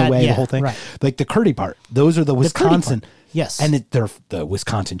understand. curds in the way, the whole thing. Right. Like the curdy part. Those are the Wisconsin. Yes. And they're the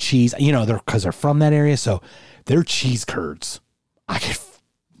Wisconsin cheese, because they're from that area. So they're cheese curds. I could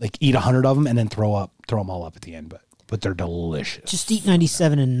eat 100 of them and then throw them all up at the end, but they're delicious. Just eat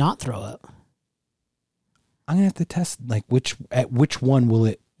 97 and not throw up. I'm going to have to test at which one will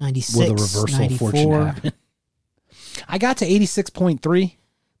the 96, reversal 94. fortune happen. I got to 86.3.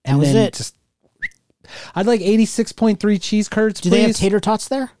 That was it. I'd like 86.3 cheese curds, Do please. they have tater tots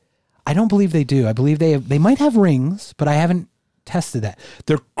there? I don't believe they do. I believe they might have rings, but I haven't tested that.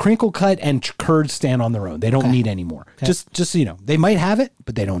 Their crinkle cut and curds stand on their own. They don't need any more. Okay. Just so you know, they might have it,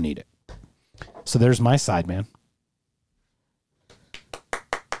 but they don't need it. So there's my side, man.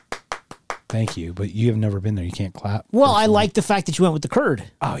 Thank you, but you have never been there. You can't clap. Well, I like the fact that you went with the curd.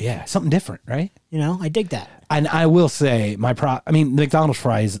 Oh yeah, something different, right? You know, I dig that. And I will say, McDonald's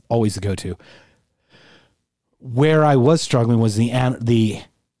fry is always the go-to. Where I was struggling was the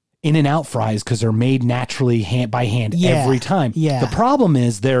In-N-Out fries because they're made naturally by hand every time. Yeah. The problem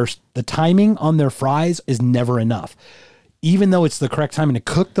is the timing on their fries is never enough. Even though it's the correct timing to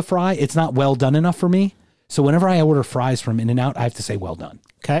cook the fry, it's not well done enough for me. So whenever I order fries from In-N-Out, I have to say well done.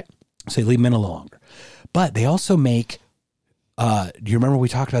 Okay. So you leave them in a little longer. But they also make, do you remember we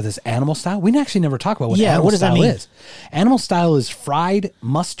talked about this animal style? We actually never talked about what animal style is. Animal style is fried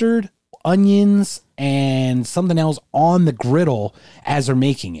mustard, onions, and something else on the griddle as they're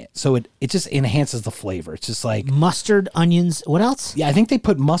making it. So it just enhances the flavor. It's just like mustard, onions. What else? Yeah, I think they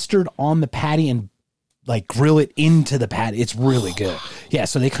put mustard on the patty and like grill it into the patty. It's really good. Yeah,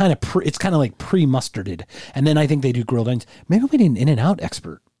 so they kind of it's kind of like pre-mustarded. And then I think they do grilled onions. Maybe we need an In-N-Out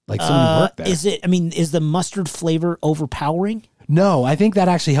expert. Like someone who worked there. Is the mustard flavor overpowering? No, I think that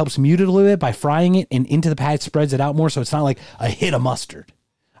actually helps mute it a little bit by frying it and into the patty. It spreads it out more, so it's not like a hit of mustard.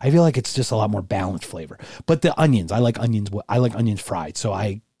 I feel like it's just a lot more balanced flavor. But the onions, I like onions fried.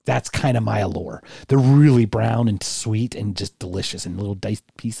 So that's kind of my allure. They're really brown and sweet and just delicious in little diced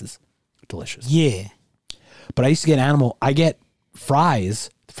pieces. Delicious. Yeah. But I used to get fries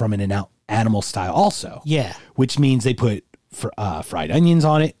from In-N-Out animal style also. Yeah. Which means they put fried onions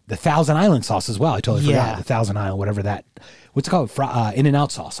on it. The Thousand Island sauce as well. I totally forgot. The Thousand Island, whatever that. What's it called?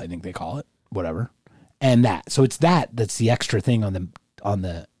 In-N-Out sauce, I think they call it. Whatever. And that. So it's that's the extra thing on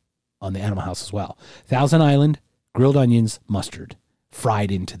the Animal House as well. Thousand Island, grilled onions, mustard,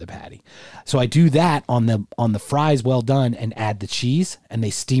 fried into the patty. So I do that on the fries well done and add the cheese and they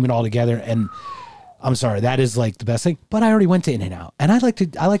steam it all together. And I'm sorry, that is like the best thing. But I already went to In-N-Out and I like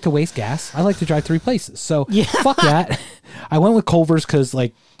to waste gas. I like to drive 3 places. So fuck that. I went with Culver's because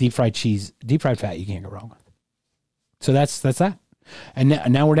like deep fried fat you can't go wrong with. So that's that. And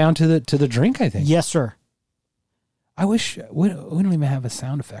now we're down to the drink, I think. Yes, sir. I wish we don't even have a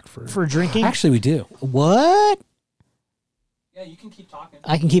sound effect for drinking. Actually, we do. What? Yeah, you can keep talking.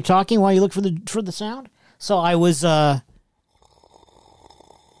 I can keep talking while you look for the sound. So I was. I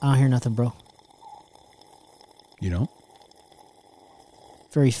don't hear nothing, bro. You know,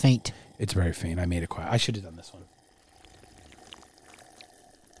 very faint. It's very faint. I made it quiet. I should have done this one.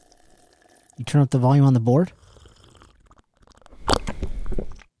 You turn up the volume on the board.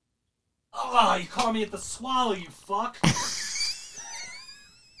 Oh, you caught me at the swallow, you fuck.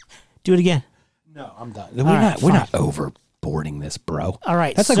 Do it again. No, I'm done. We're not overboarding this, bro. All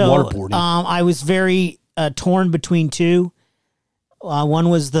right. That's like waterboarding. I was very torn between two. One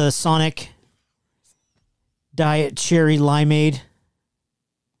was the Sonic Diet Cherry Limeade.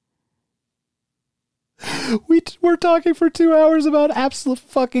 We're talking for 2 hours about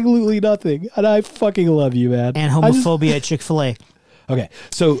absolutely nothing, and I fucking love you, man. And homophobia at Chick-fil-A. Okay,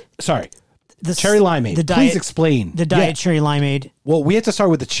 so sorry. The cherry limeade. Please explain. The diet cherry limeade. Well, we have to start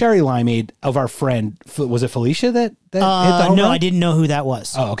with the cherry limeade of our friend. Was it Felicia that hit the home No, run? I didn't know who that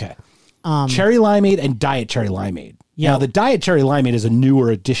was. Oh, okay. Cherry limeade and diet cherry limeade. Yeah. Now, the diet cherry limeade is a newer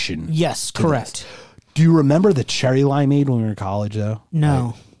addition. Yes, correct. This. Do you remember the cherry limeade when we were in college, though?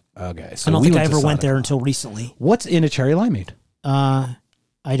 No. Okay. So I don't think I ever went there until recently. What's in a cherry limeade? I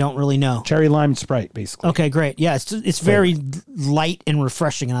don't really know. Cherry lime Sprite, basically. Okay, great. Yeah, it's very light and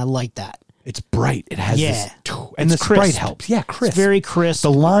refreshing, and I like that. It's bright. It has this, and it's the crisp. Sprite helps. Yeah, crisp. It's very crisp.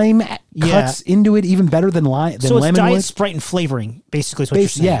 The lime cuts into it even better than lemon would. So it's diet Sprite and flavoring, basically. Is what you're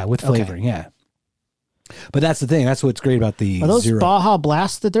saying. Yeah, with flavoring. Yeah. But that's the thing. That's what's great about the Are those Zero. Baja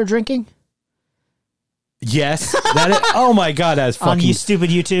Blasts that they're drinking? Yes. That is, oh my God, that is fucking... On you stupid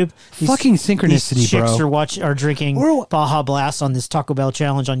YouTube. Fucking synchronicity, these chicks bro. are drinking Baja Blasts on this Taco Bell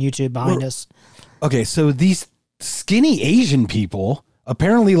challenge on YouTube behind us. Okay, so these skinny Asian people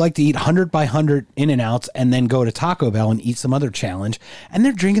apparently like to eat 100 by 100 In-N-Outs and then go to Taco Bell and eat some other challenge. And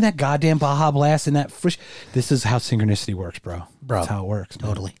they're drinking that goddamn Baja Blast and that fresh... This is how synchronicity works, bro. That's how it works. Man.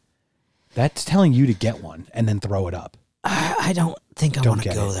 Totally. That's telling you to get one and then throw it up. I don't think I want to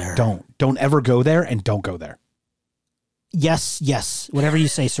go there. Don't ever go there, and don't go there. Yes. Whatever you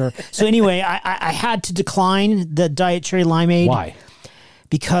say, sir. So anyway, I had to decline the Diet Cherry Limeade. Why?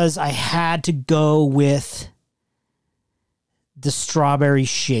 Because I had to go with the strawberry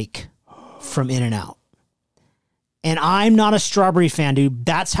shake from In-N-Out. And I'm not a strawberry fan, dude.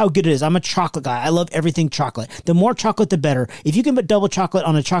 That's how good it is. I'm a chocolate guy. I love everything chocolate. The more chocolate, the better. If you can put double chocolate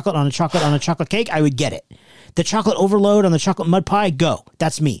on a chocolate on a chocolate on a chocolate cake, I would get it. The chocolate overload on the chocolate mud pie, go.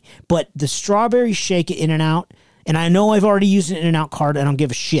 That's me. But the strawberry shake at In-N-Out, and I know I've already used an In-N-Out card, and I don't give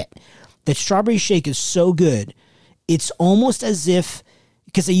a shit. The strawberry shake is so good. It's almost as if,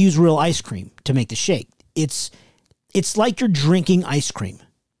 because they use real ice cream to make the shake. It's like you're drinking ice cream.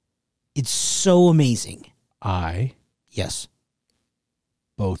 It's so amazing. Yes.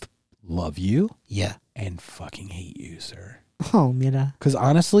 Both love you. Yeah. And fucking hate you, sir. Oh, mira. Because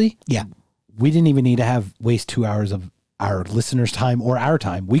honestly, yeah, we didn't even need to waste 2 hours of our listeners' time or our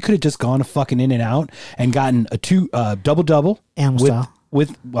time. We could have just gone to fucking In-N-Out and gotten a double animal style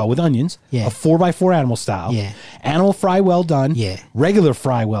with onions. Yeah. A 4x4 animal style. Yeah. Animal fry well done. Yeah. Regular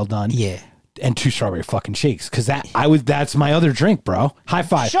fry well done. Yeah. And 2 strawberry fucking shakes. Because that's my other drink, bro. High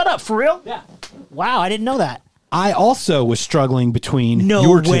five. Shut up, for real? Yeah. Wow, I didn't know that. I also was struggling between no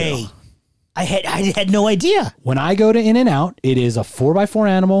your way. two. I had no idea. When I go to In-N-Out, it is a 4x4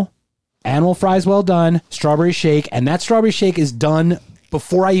 animal fries well done, strawberry shake, and that strawberry shake is done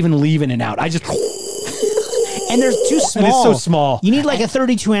before I even leave In-N-Out. I just and they're too small. And it's so small. You need like a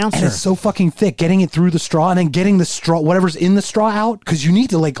 32 ounce. And it's so fucking thick. Getting it through the straw and then getting the straw, whatever's in the straw out, because you need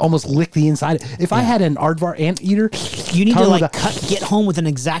to like almost lick the inside. If I had an aardvark anteater, you need to like get home with an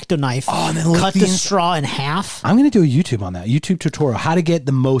X-Acto knife, and then cut the straw in half. I'm going to do a YouTube on that. YouTube tutorial, how to get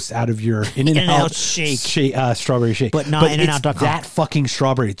the most out of your In-N-Out shake. Strawberry shake. But not In-N-Out.com. That fucking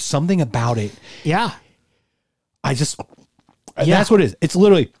strawberry. It's something about it. Yeah. That's what it is. It's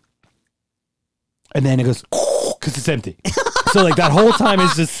literally, and then it goes, because it's empty. So like that whole time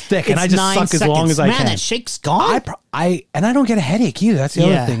is just thick, and I just suck as long as I can. Man, that shake's gone. I don't get a headache either. That's the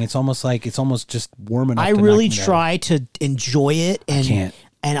other thing. It's almost just warm enough. I really try to enjoy it, and I can't.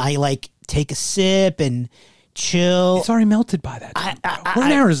 And I like take a sip and chill. It's already melted by that. We're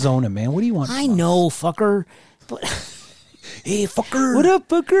in Arizona, man. What do you want? I know, fucker. But hey, fucker. What up,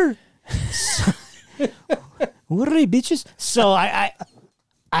 fucker? What are they, bitches? So I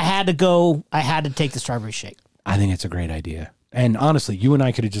had to go. I had to take the strawberry shake. I think it's a great idea. And honestly, you and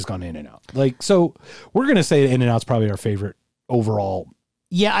I could have just gone In-N-Out. Like, so we're going to say In-N-Out's probably our favorite overall.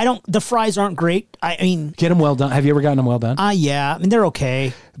 Yeah, the fries aren't great. I mean, get them well done. Have you ever gotten them well done? Yeah. I mean, they're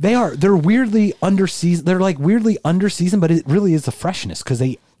okay. They're weirdly underseasoned. They're like weirdly underseasoned, but it really is the freshness because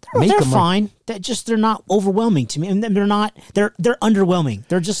they're fine. They're not overwhelming to me. And they're underwhelming.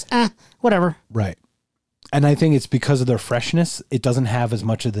 They're just, whatever. Right. And I think it's because of their freshness. It doesn't have as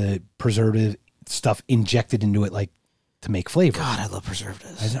much of the preservative stuff injected into it, like to make flavor. God, I love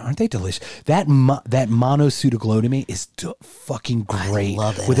preservatives. Aren't they delicious? That monosudoglutamate is fucking great. I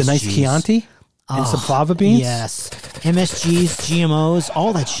love it. With a nice Chianti and some fava beans. Yes. MSGs, GMOs,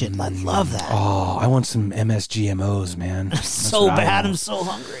 all that shit. I love that. Oh, I want some MSGMOs, man. So bad. I'm so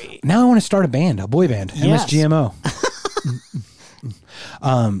hungry. Now I want to start a boy band. Yes. MSGMO.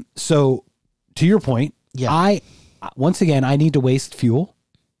 So to your point, once again, I need to waste fuel.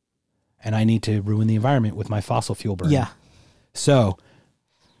 And I need to ruin the environment with my fossil fuel burn. Yeah. So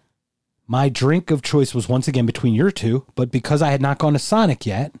my drink of choice was once again between your two, but because I had not gone to Sonic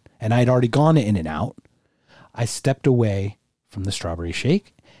yet, and I had already gone to In-N-Out, I stepped away from the strawberry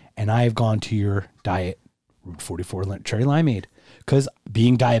shake, and I have gone to your diet Route 44 cherry limeade. Because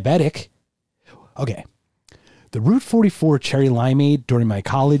being diabetic, okay, the Route 44 cherry limeade during my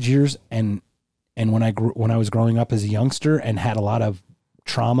college years and when I was growing up as a youngster and had a lot of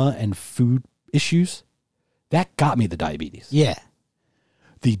trauma and food issues, that got me the diabetes. Yeah.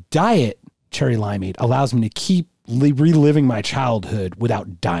 The diet cherry limeade allows me to keep reliving my childhood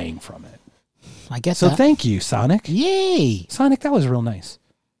without dying from it. I guess so. Thank you, Sonic. Yay. Sonic, that was real nice.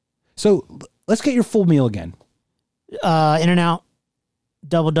 So let's get your full meal again. In-N-Out,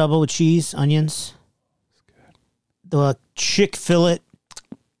 double with cheese, onions. That's good. The chick fillet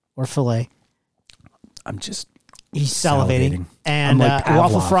or filet. He's salivating. And like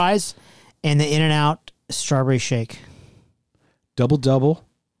waffle fries and the In-N-Out strawberry shake. Double,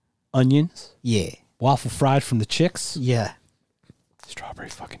 onions. Yeah. Waffle fries from the chicks. Yeah. Strawberry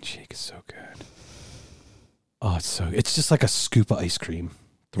fucking shake is so good. Oh, it's just like a scoop of ice cream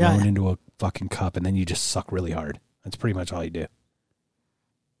thrown into a fucking cup and then you just suck really hard. That's pretty much all you do.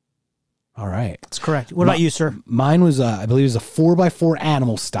 All right. That's correct. What about you, sir? Mine was, I believe it was a 4x4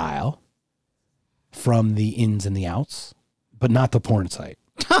 animal style. From the ins and the outs, but not the porn site.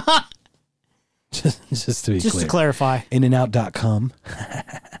 just to be clear. Just to clarify. In-N-Out.com.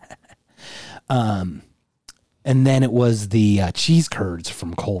 And then it was the cheese curds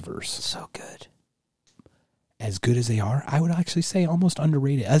from Culver's. So good. As good as they are, I would actually say almost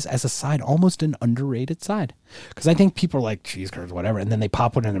underrated. As a side, almost an underrated side. Because I think people are like, cheese curds, whatever, and then they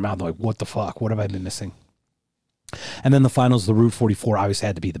pop one in their mouth, they're like, what the fuck? What have I been missing? And then the finals, the Route 44, obviously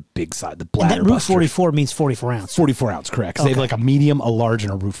had to be the big side, the bladder. And that Route 44 means 44 ounce. 44 ounce, correct. Because they have like a medium, a large,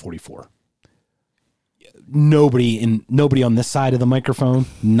 and a Route 44. Nobody on this side of the microphone,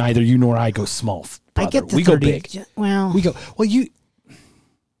 neither you nor I go small. Brother. I get the we 30. Go big. Well, we go. Well,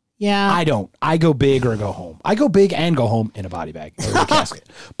 Yeah. I don't. I go big or go home. I go big and go home in a body bag or a casket.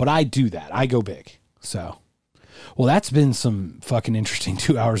 But I do that. I go big. So, well, that's been some fucking interesting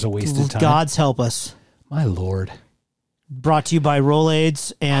 2 hours of wasted time. God's help us. My Lord. Brought to you by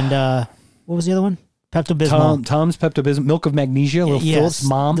Rolaids and what was the other one? Pepto-Bismol. Tums, Pepto-Bismol, milk of magnesia, little Phillips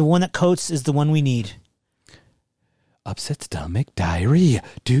mom. The one that coats is the one we need. Upset stomach, diarrhea.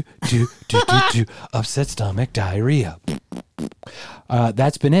 Upset stomach, diarrhea.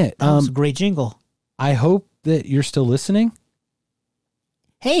 That's been it. That was a great jingle. I hope that you're still listening.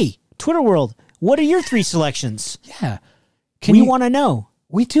 Hey, Twitter world, what are your 3 selections? Yeah. We want to know.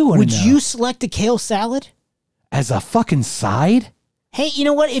 We do want to know. Would you select a kale salad? As a fucking side? Hey, you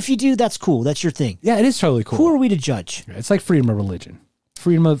know what? If you do, that's cool. That's your thing. Yeah, it is totally cool. Who are we to judge? It's like freedom of religion.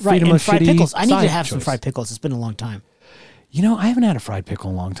 Freedom of and fried shitty pickles. I need to have choice. some fried pickles. It's been a long time. You know, I haven't had a fried pickle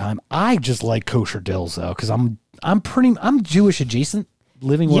in a long time. I just like kosher dills though, because I'm Jewish adjacent,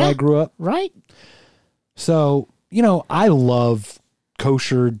 living where I grew up. Right. So, you know, I love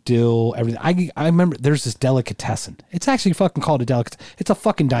kosher dill, everything. I remember there's this delicatessen. It's actually fucking called a delicatessen. It's a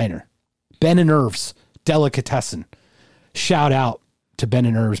fucking diner. Ben and Irv's Delicatessen. Shout out to Ben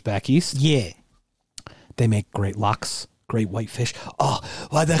and Irv's back east. Yeah. They make great lox. Great whitefish. Oh,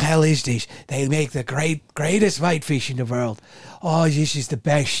 what the hell is this? They make the greatest whitefish in the world. Oh, this is the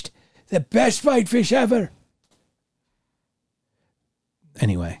best. The best whitefish ever.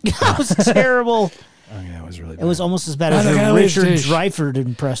 Anyway. That was terrible. Oh, yeah, it was really bad. It was almost as bad as your Richard Dreyfuss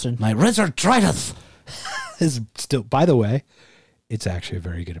impression. My Richard Dreyfuss is still, by the way, it's actually a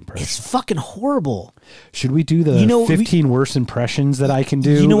very good impression. It's fucking horrible. Should we do the 15 worst impressions that I can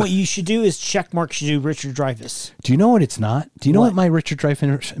do? You know what you should do is checkmark should do Richard Dreyfuss. Do you know what it's not? Do you know what my Richard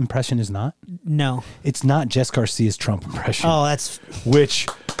Dreyfuss impression is not? No. It's not Jess Garcia's Trump impression. Oh, that's... Which,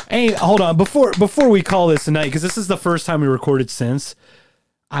 hey, hold on. Before we call this tonight, because this is the first time we recorded since,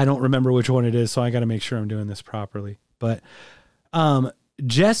 I don't remember which one it is, so I got to make sure I'm doing this properly. But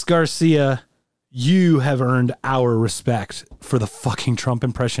Jess Garcia... You have earned our respect for the fucking Trump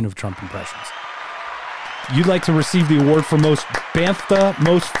impression of Trump impressions. You'd like to receive the award for most bantha,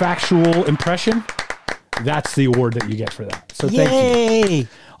 most factual impression? That's the award that you get for that. So thank you.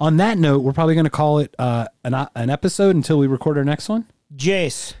 On that note, we're probably going to call it an episode until we record our next one.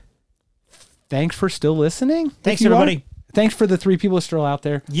 Jace. Thanks for still listening. Thanks, everybody. Thanks for the 3 people still out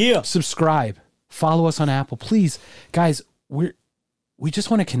there. Yeah. Subscribe. Follow us on Apple. Please, guys, we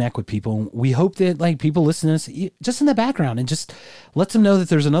just want to connect with people. We hope that like people listen to us just in the background and just let them know that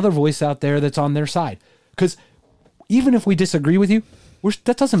there's another voice out there that's on their side. Because even if we disagree with you,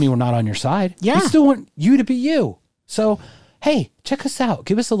 that doesn't mean we're not on your side. Yeah. We still want you to be you. So, hey, check us out.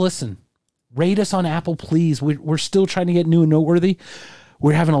 Give us a listen. Rate us on Apple, please. We're still trying to get new and noteworthy.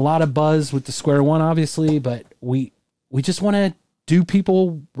 We're having a lot of buzz with the Square One, obviously, but we just want to do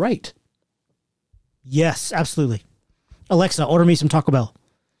people right. Yes, absolutely. Alexa, order me some Taco Bell.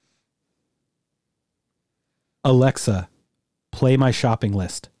 Alexa, play my shopping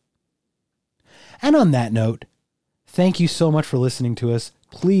list. And on that note, thank you so much for listening to us.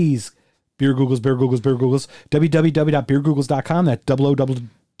 Please, Beer Googles, www.beergoogles.com. That's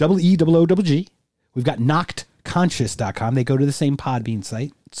WEEOOG. We've got knockedconscious.com. They go to the same Podbean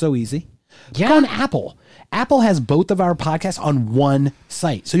site. It's so easy. Yeah. Look on Apple. Apple has both of our podcasts on one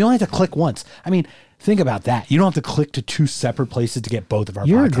site. So you only have to click once. I mean, think about that. You don't have to click to 2 separate places to get both of our podcasts.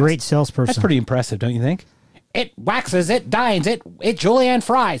 You're a great salesperson. That's pretty impressive, don't you think? It waxes, it dines, it julienne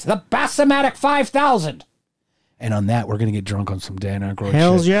fries. The Bassomatic 5000. And on that, we're going to get drunk on some Dan Aykroyd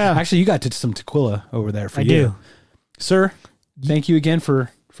Hells shit. yeah. Actually, you got to some tequila over there for I you. do. Sir, thank you again for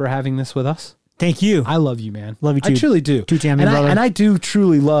having this with us. Thank you. I love you, man. Love you too. I truly do. And I do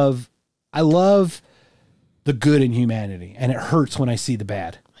truly love, I love the good in humanity. And it hurts when I see the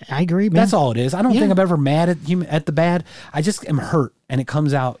bad. I agree, man. That's all it is. I don't think I'm ever mad at the bad. I just am hurt, and it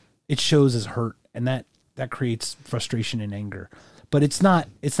comes out. It shows as hurt, and that creates frustration and anger. But it's not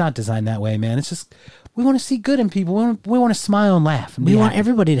designed that way, man. It's just we want to see good in people. We want to smile and laugh. And we want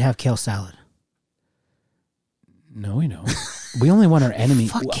everybody to have kale salad. No, we don't. We only want our enemy.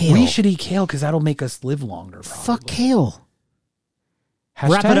 Fuck kale. We should eat kale because that'll make us live longer. Probably. Fuck kale. Hashtag?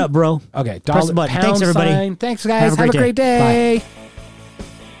 Wrap it up, bro. Okay. Press the button. Thanks, everybody. Sign. Thanks, guys. Have a great day. day. Bye.